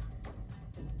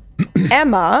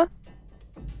 Emma,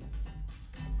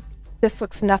 this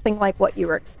looks nothing like what you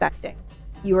were expecting.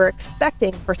 You were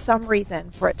expecting, for some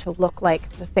reason, for it to look like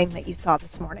the thing that you saw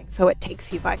this morning, so it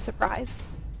takes you by surprise.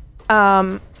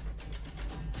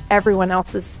 Everyone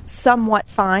else is somewhat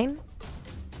fine.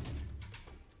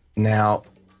 Now,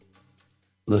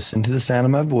 listen to the sound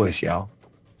of my voice, y'all.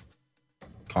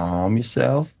 Calm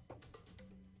yourself.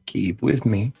 Keep with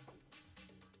me.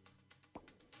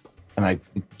 And I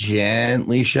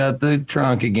gently shut the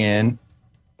trunk again.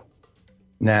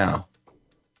 Now,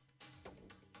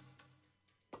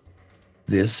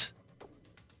 this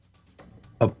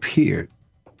appeared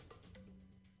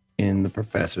in the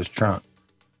professor's trunk.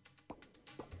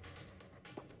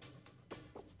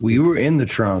 We were in the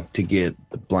trunk to get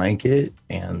the blanket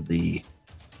and the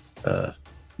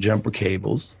jumper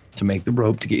cables to make the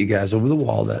rope to get you guys over the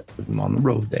wall that put them on the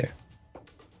road there.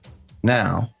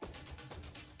 Now,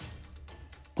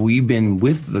 we've been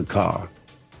with the car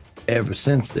ever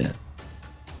since then.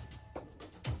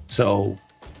 So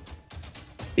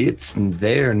it's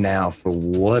there now for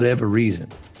whatever reason.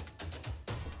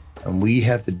 And we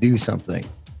have to do something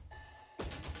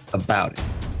about it.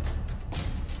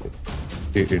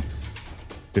 It's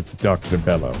Dr.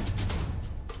 Bello.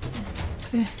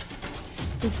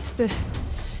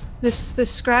 the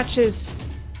scratches,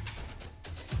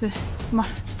 the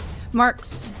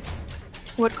marks.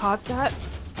 What caused that?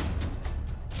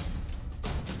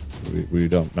 We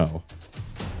don't know.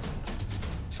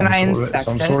 Can I inspect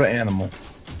some it? sort of animal.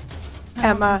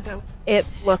 Emma, it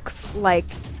looks like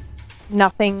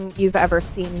nothing you've ever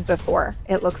seen before.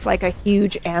 It looks like a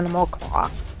huge animal claw.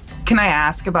 Can I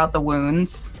ask about the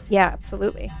wounds? Yeah,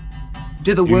 absolutely.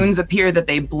 Do the wounds appear that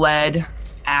they bled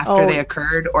after they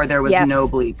occurred, or there was Yes. no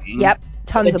bleeding? Yep,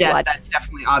 tons The of death, blood. that's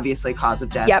definitely obviously cause of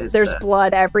death. Yep, is there's the-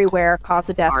 blood everywhere. Cause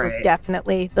of death All was right.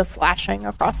 definitely the slashing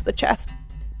across the chest.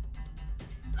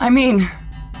 I mean,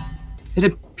 it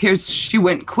appears she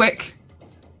went quick.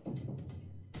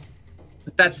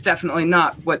 But that's definitely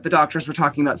not what the doctors were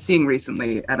talking about seeing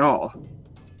recently at all.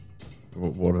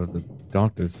 What are the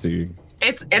doctors seeing?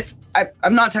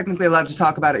 I'm not technically allowed to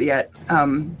talk about it yet.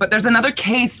 But there's another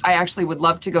case I actually would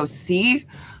love to go see.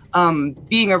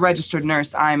 Being a registered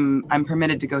nurse, I'm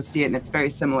permitted to go see it, and it's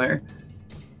very similar.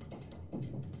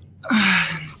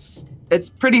 It's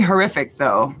pretty horrific,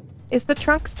 though. Is the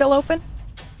trunk still open?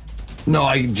 No,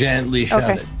 I gently shut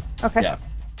Okay. it. Okay. Yeah.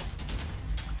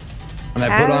 And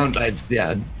I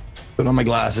put on my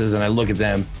glasses and I look at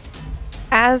them.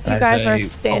 As you I guys are say,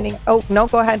 standing, oh no,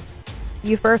 go ahead.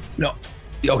 You first. No.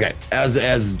 Okay. As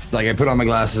like I put on my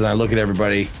glasses and I look at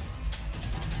everybody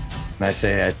and I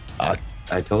say,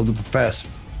 I told the professor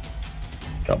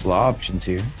a couple of options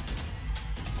here.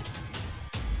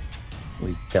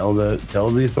 We tell the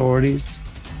authorities,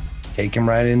 take him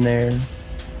right in there,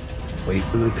 wait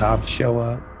for the cops to show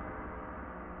up,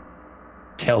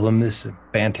 tell them this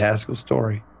fantastical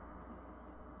story.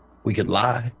 We could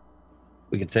lie.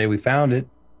 We could say we found it.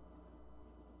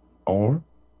 Or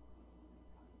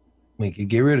we could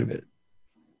get rid of it.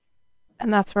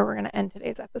 And that's where we're going to end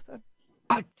today's episode.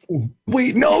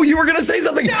 Wait, no, you were going to say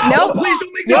something. No. Please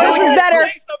don't make me Yours say is it.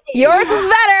 better. Yours is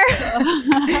better.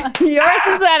 Yours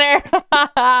is better.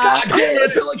 God damn it, I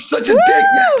feel like such a dick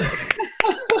now.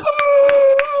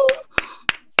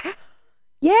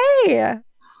 Yay.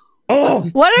 Oh,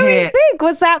 What do we Yeah. think?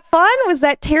 Was that fun? Was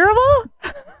that terrible?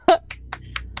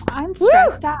 I'm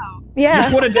stressed out.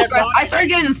 Yeah. Put a dead body. I started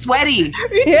getting sweaty.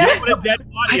 Yeah. Put a dead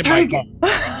body in I my started car.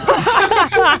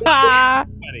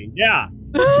 Yeah.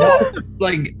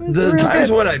 like was the real times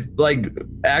good. when I like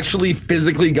actually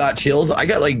physically got chills, I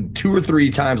got like 2 or 3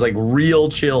 times like real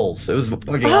chills. It was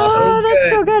fucking awesome. Oh, that's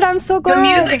so good. I'm so The glad.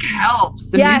 music helps.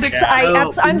 The Yes, music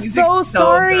helps. The I'm music's so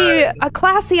sorry. good.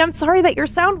 Classy, I'm sorry that your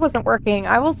sound wasn't working.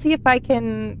 I will see if I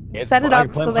can set it up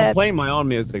so I'm that. playing my own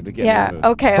music to get Yeah. in the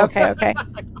mood. Okay.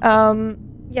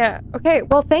 Yeah. Okay.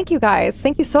 Well, thank you guys.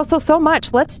 Thank you so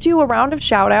much. Let's do a round of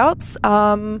shout outs.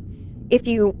 If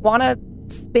you want to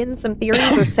spin some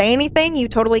theories or say anything, you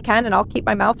totally can, and I'll keep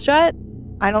my mouth shut.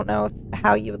 I don't know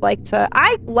how you would like to.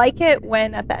 I like it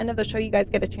when at the end of the show you guys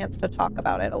get a chance to talk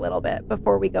about it a little bit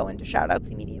before we go into shout outs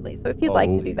immediately. So if you'd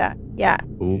like to do that, yeah,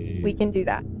 we can do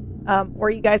that. Or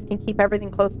you guys can keep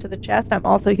everything close to the chest. I'm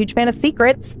also a huge fan of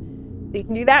secrets, so you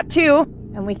can do that too.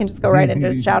 And we can just go right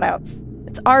into shout outs.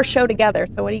 It's our show together.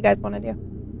 So what do you guys want to do?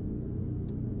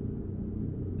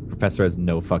 Professor has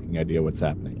no fucking idea what's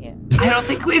happening. Yeah. I don't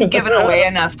think we've given away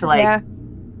enough to like. Yeah.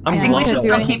 I think we should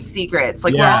still keep secrets.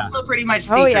 Like we're all still pretty much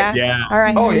secrets. Oh yeah. Yeah. All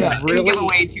right. Oh yeah. We give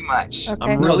away too much. Okay.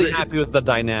 I'm really happy with the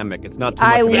dynamic. It's not too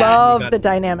much. I of a- love you the got-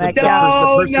 dynamic. the Yeah. person-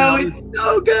 No, the no, personality- it's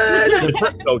so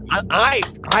good. I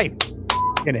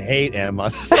fucking hate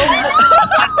Emma so much.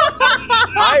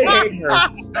 I hate her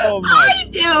so much. I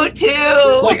do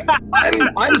too. Like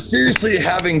I'm seriously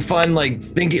having fun like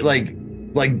thinking like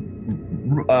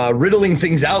riddling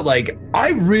things out. Like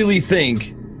I really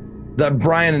think that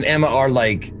Brian and Emma are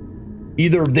like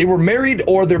either they were married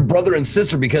or they're brother and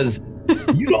sister, because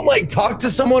you don't like talk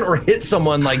to someone or hit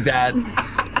someone like that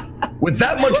with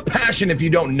that much passion if you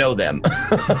don't know them.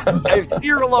 I see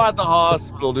her a lot at the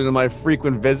hospital due to my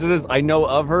frequent visits. I know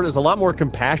of her. There's a lot more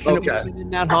compassionate Okay. women in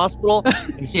that hospital.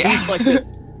 And she's Yeah. like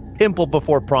this pimple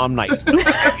before prom night.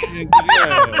 Gotcha.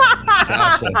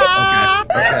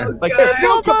 Okay. Like there's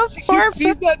no Pimple before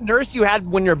she's that nurse you had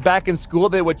when you're back in school.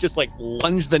 They would just like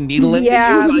lunge the needle into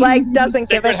Yeah, you. like doesn't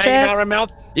give a Cigarette hanging shit. out of her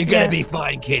mouth. You're gonna Yeah. be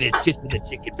fine, kid. It's just the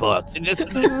chicken pox. And just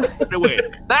away.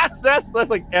 That's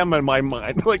like Emma in my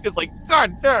mind. Like just like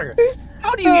God damn it.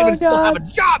 How do you even still have a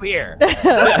job here?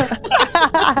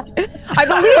 I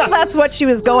believe that's what she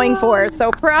was going for.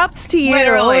 So props to you.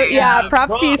 Literally, Yeah, yeah.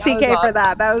 props to you, That was CK, for awesome.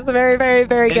 that. That was very, very,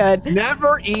 very good. It's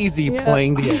never easy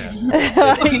playing the end.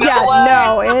 You know Yeah, what?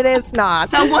 no, it is not.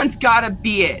 Someone's got to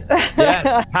be it.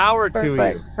 Yes, power to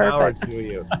Perfect, you. Power perfect. to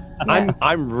you. Yeah.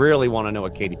 I'm really want to know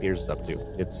what Katie Peters is up to.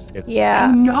 It's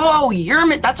Yeah. No,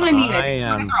 that's what I mean. I You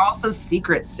guys am- are also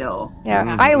secret still. Yeah,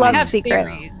 Mhm. I love have secrets.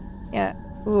 theories. Yeah.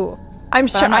 Ooh. I'm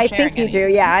But sure. I'm not I think sharing you any. do.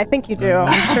 Yeah, I think you do.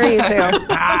 I'm sure you do.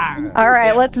 All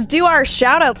right, let's do our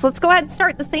shout outs. Let's go ahead and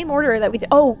start the same order that we did.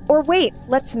 Oh, or wait,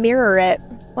 let's mirror it.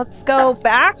 Let's go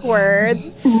backwards.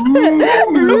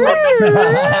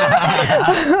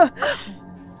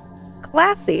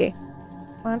 Classy.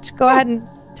 Why don't you go ahead and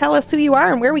tell us who you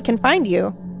are and where we can find you,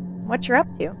 what you're up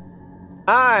to.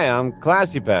 Hi, I'm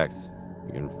Classy Pex.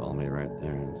 You can follow me right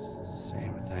there. It's the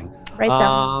same thing. Right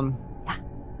there.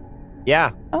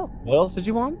 Yeah. Oh. What else did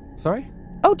you want? Sorry.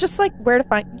 Oh, just like where to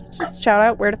find. Just shout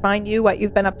out where to find you, what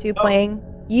you've been up to playing.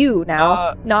 You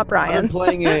now, not Brian.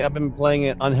 I've been playing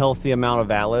an unhealthy amount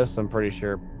of Atlas. I'm pretty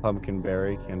sure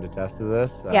Pumpkinberry can attest to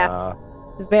this. Yes.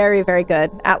 Very, very good.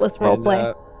 Atlas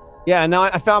roleplay. Yeah, now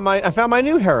I found my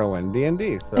new heroine,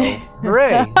 D&D. So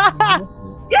hooray!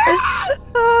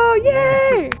 Oh,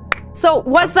 yay! So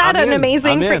was that I'm an in.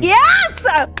 amazing? I'm in.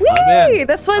 Yes! Whee!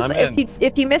 This was I'm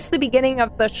if you missed the beginning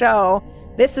of the show,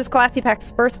 this is Classy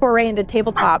Peck's first foray into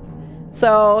tabletop.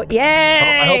 So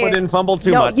yay! I hope I didn't fumble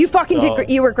too no, much. you fucking so- did.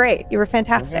 You were great. You were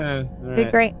fantastic. Okay, all You did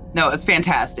right. great. No, it's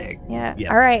fantastic. Yeah.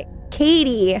 Yes. All right,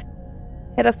 Katie,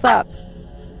 hit us up.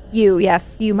 You,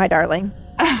 yes, you, my darling.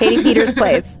 Katie Peters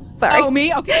plays. Sorry. Oh,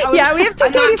 me? Okay. Yeah, we have two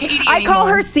I'm not Katies. Katie I call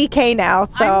her anymore. CK now,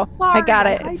 so I'm sorry, I got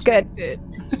it. It's good. hijacked it.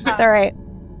 It's all right.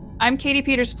 I'm Katie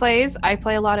Peters Plays. I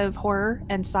play a lot of horror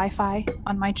and sci-fi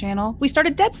on my channel. We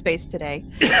started Dead Space today.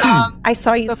 I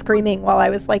saw you screaming while I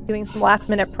was like doing some last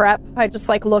minute prep. I just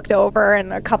like looked over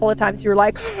and a couple of times you were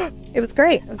like, it was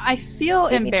great. It was- I feel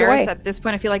Gave me embarrassed joy. at this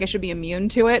point. I feel like I should be immune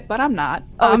to it, but I'm not.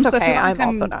 Oh, it's So if okay. you wanna I'm come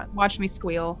also not. Watch me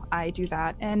squeal. I do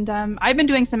that, and I've been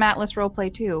doing some Atlas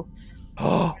roleplay too.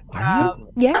 Oh, are you?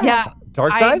 yeah. Yeah,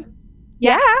 Dark I- side?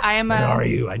 Yeah. I am. Where are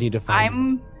you? I need to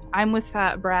find. I'm with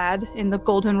Brad in the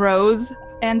Golden Rose,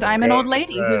 and I'm an old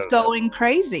lady who's going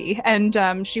crazy,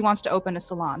 and she wants to open a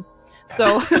salon.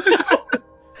 So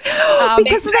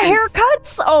Because of the sense.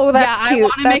 haircuts? Oh, that's yeah, cute. I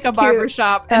want to make a That's cute. barber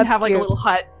shop That's and have like cute. a little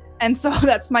hut, and so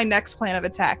that's my next plan of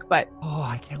attack. But Oh,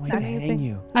 I can't wait That's to hang amazing.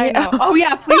 you. I Yeah. know. Oh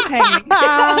yeah, please hang me.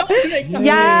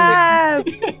 Yes.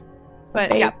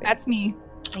 But yeah, Amazing. that's me.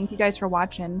 Thank you guys for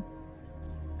watching.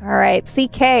 All right,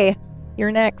 CK,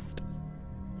 you're next.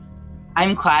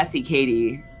 I'm Classy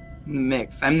Katie in the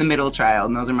mix. I'm the middle child,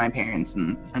 and those are my parents,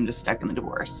 and I'm just stuck in the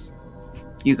divorce.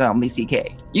 You call me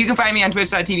CK. You can find me on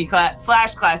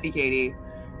twitch.tv/Classy Katie.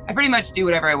 I pretty much do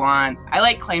whatever I want. I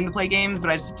like claim to play games, but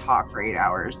I just talk for 8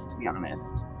 hours, to be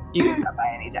honest. You can stop by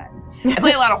anytime. I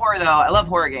play a lot of horror, though. I love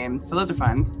horror games, so those are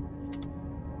fun.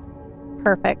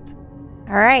 Perfect.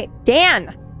 All right,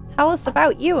 Dan, tell us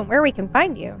about you and where we can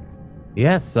find you.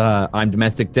 Yes, I'm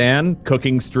Domestic Dan,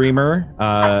 cooking streamer,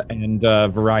 and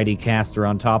variety caster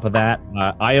on top of that.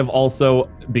 I have also,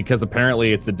 because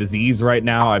apparently it's a disease right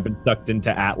now, I've been sucked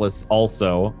into Atlas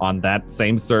also on that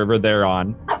same server they're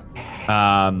on.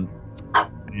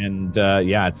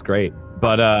 Yeah, it's great.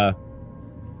 But I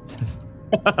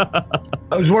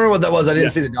was wondering what that was. I didn't Yeah.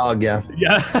 see the dog. Yeah.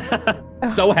 yeah,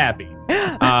 so happy.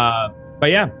 But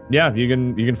yeah, you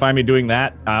can find me doing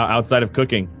that outside of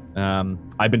cooking.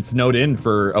 I've been snowed in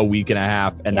for a week and a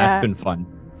half, and that's Yeah. been fun.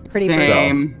 It's pretty brutal.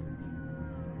 Same.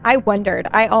 I wondered.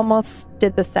 I almost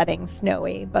did the settings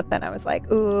snowy, but then I was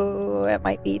like, ooh, it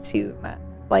might be too much.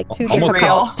 Like too Almost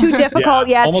difficult. real. Too difficult.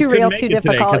 Yeah, almost too couldn't real, make too it today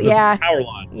difficult. 'cause of Yeah. power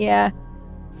line. Yeah.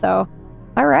 So,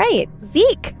 all right.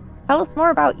 Zeke, tell us more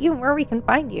about you and where we can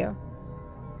find you.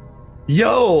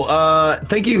 Yo,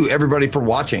 thank you everybody for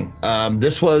watching.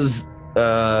 This was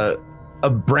a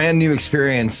brand new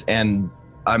experience, and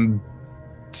I'm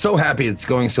so happy it's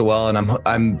going so well, and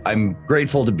I'm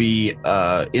grateful to be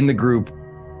in the group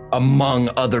among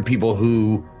other people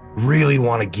who really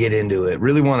want to get into it,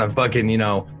 really want to fucking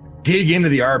dig into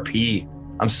the RP.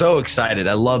 I'm so excited.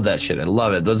 I love that shit. I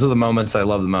love it. Those are the moments I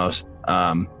love the most.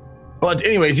 But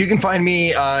anyways, you can find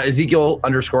me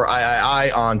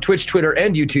Ezekiel_III on Twitch, Twitter,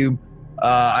 and YouTube.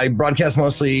 I broadcast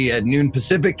mostly at noon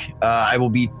Pacific. I will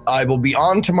be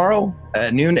on tomorrow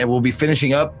at noon, and we'll be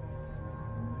finishing up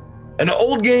an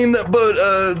old game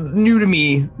but new to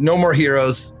me, No More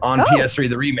Heroes on Oh. PS3,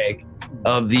 the remake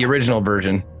of the original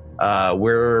version.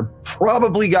 We're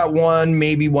probably got one,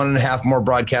 maybe 1.5 more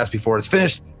broadcasts before it's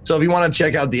finished. So if you want to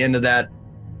check out the end of that,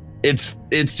 it's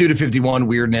Suda 51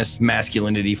 weirdness,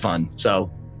 masculinity, fun.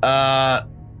 So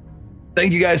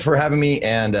thank you guys for having me,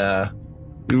 and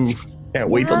can't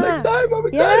wait till next time. I'm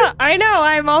excited. Yeah, I know.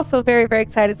 I'm also very, very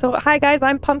excited. So hi guys,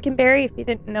 I'm Pumpkinberry. If you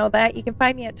didn't know that, you can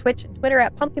find me at Twitch and Twitter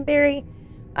at Pumpkinberry.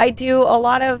 I do a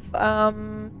lot of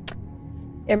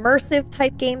immersive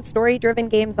type games, story-driven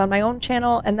games on my own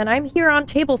channel, and then I'm here on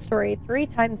Table Story 3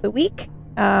 times a week.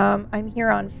 I'm here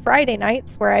on Friday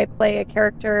nights where I play a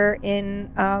character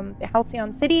in the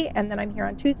Halcyon City, and then I'm here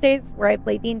on Tuesdays where I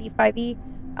play D&D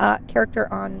 5e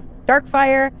character on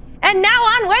Darkfire, and now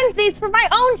on Wednesdays for my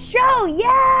own show.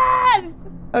 Yes.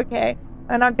 Okay.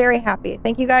 And I'm very happy.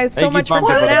 Thank you guys so much for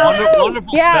coming out. Wonderful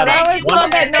yeah, setup. that was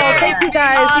wonderful. No, thank you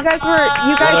guys. You guys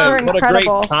were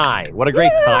incredible. What a great tie. What a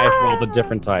great tie for all the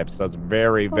different types. That's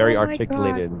very, very Oh my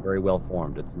articulated God. and very well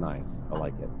formed. It's nice. I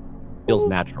like it. Feels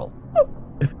natural.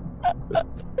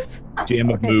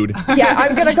 Jam of mood. Yeah,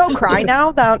 I'm gonna go cry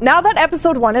now. Now that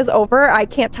episode 1 is over, I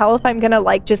can't tell if I'm gonna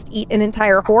like just eat an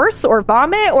entire horse or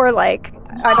vomit or like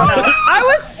I don't know. I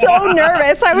was so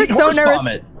nervous. I was so Horse nervous.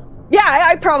 vomit. Yeah,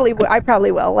 I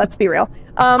probably will. Let's be real.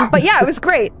 But yeah, it was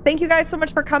great. Thank you guys so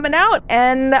much for coming out,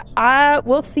 and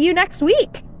we'll see you next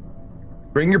week.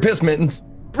 Bring your piss mittens.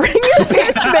 Bring your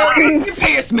piss mittens.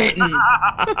 Piss mitten.